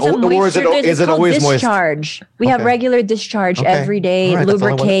 there's Is it always a o- or is it moisture. o- There's- is it's it called always moist? discharge. We have Okay. regular discharge Okay. every day. All right, that's all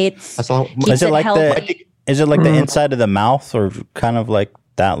I want. Lubricates. That's all. Keeps Is it it like healthy. is it like the inside of the mouth or kind of like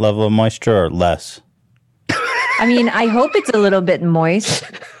that level of moisture or less? I mean, I hope it's a little bit moist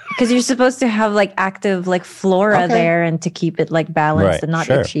because you're supposed to have like active like flora Okay. there and to keep it like balanced Right, and not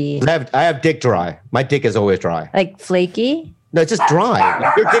sure. itchy. I have dick dry. My dick is always dry. Like flaky. No, it's just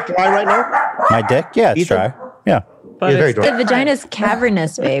dry. Your dick dry right now? My dick? Yeah, it's Ethan? dry. Yeah. But It's very it's- dry. The vagina's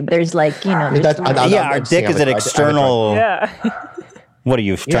cavernous, babe. There's like, there's That's- I- Yeah, I'm our just dick saying is an I'm a- external. yeah. What are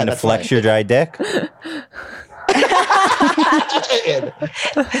you trying to that's flex fine. your dry dick?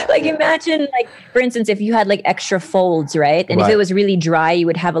 like imagine like for instance if you had like extra folds, right? And if Right. it was really dry, you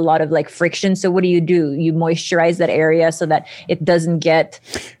would have a lot of like friction. So what do? You moisturize that area so that it doesn't get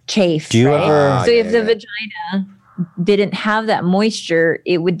chafed. Do you right? ever- So if yeah, the yeah. vagina didn't have that moisture,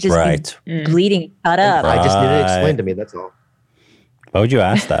 it would just Right. be bleeding, cut up. I just need it Right. explained to me. That's all. Why would you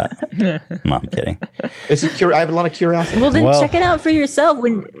ask that? No, I'm kidding. It's I have a lot of curiosity. Well, then Well- check it out for yourself.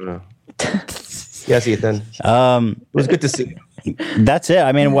 When Yes, Ethan. It was good to see you. That's it.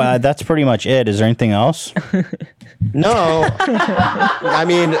 I mean, well, that's pretty much it. Is there anything else? No, I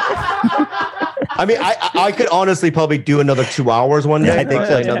mean, I could honestly probably do another 2 hours one day. I think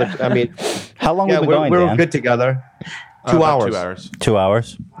so, I mean, How long yeah, have we been going, we're Dan? good together. 2 About hours. 2 hours. 2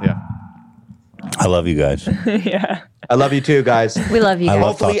 hours? Yeah. I love you guys. Yeah. I love you too, guys. we love you I guys. love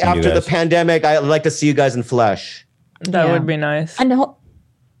Hopefully, talking to you after the guys. pandemic, I'd like to see you guys in flesh. That Yeah. would be nice. And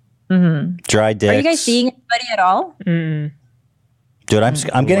Dry dicks. are you guys seeing anybody at all? Dude,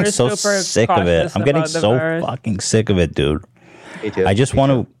 I'm getting We're so super sick of it. cautious I'm getting about the so virus. fucking sick of it, dude. Me too. I just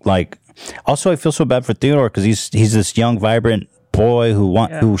want to like. Also, I feel so bad for Theodore because he's this young, vibrant boy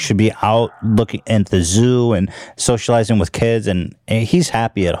who should be out looking at the zoo and socializing with kids, and he's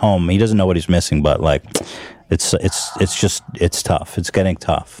happy at home. He doesn't know what he's missing, but like, it's tough. It's getting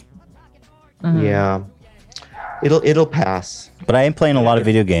tough. Yeah, it'll pass. But I am playing a lot of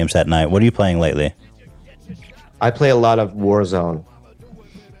video games at night. What are you playing lately? I play a lot of Warzone.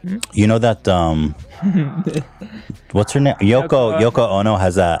 You know that what's her name? Yoko Ono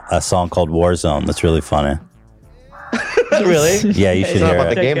has a song called Warzone that's really funny. Really? Yeah, you should It's not hear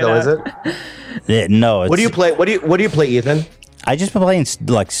about the it. game it though, is out. it? Yeah, no, it's, What do you play? What do you play, Ethan? I just been playing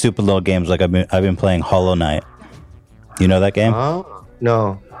like stupid little games. Like I've been playing Hollow Knight. You know that game? Oh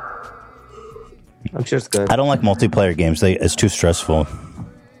no. I'm sure it's good. I don't like multiplayer games. It's too stressful.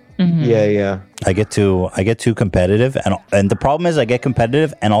 Yeah. I get too competitive, and the problem is I get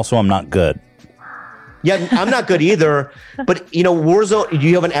competitive, and also I'm not good. Yeah, I'm not good either. But Warzone. Do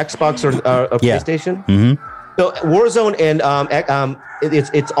you have an Xbox or a Yeah. PlayStation? Mm-hmm. So Warzone and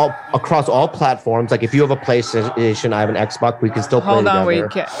it's all across all platforms. Like if you have a PlayStation, I have an Xbox. We can still play Hold on, together.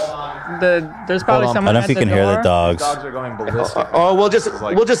 we can't. There's probably Hold on. I someone. don't know if you at can the hear the door. dogs. Dogs are going ballistic. Oh,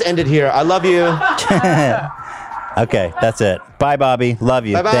 we'll just end it here. I love you. Okay, that's it. Bye, Bobby. Love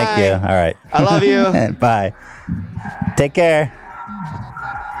you. Bye-bye. Thank you. All right. I love you. Bye. Take care.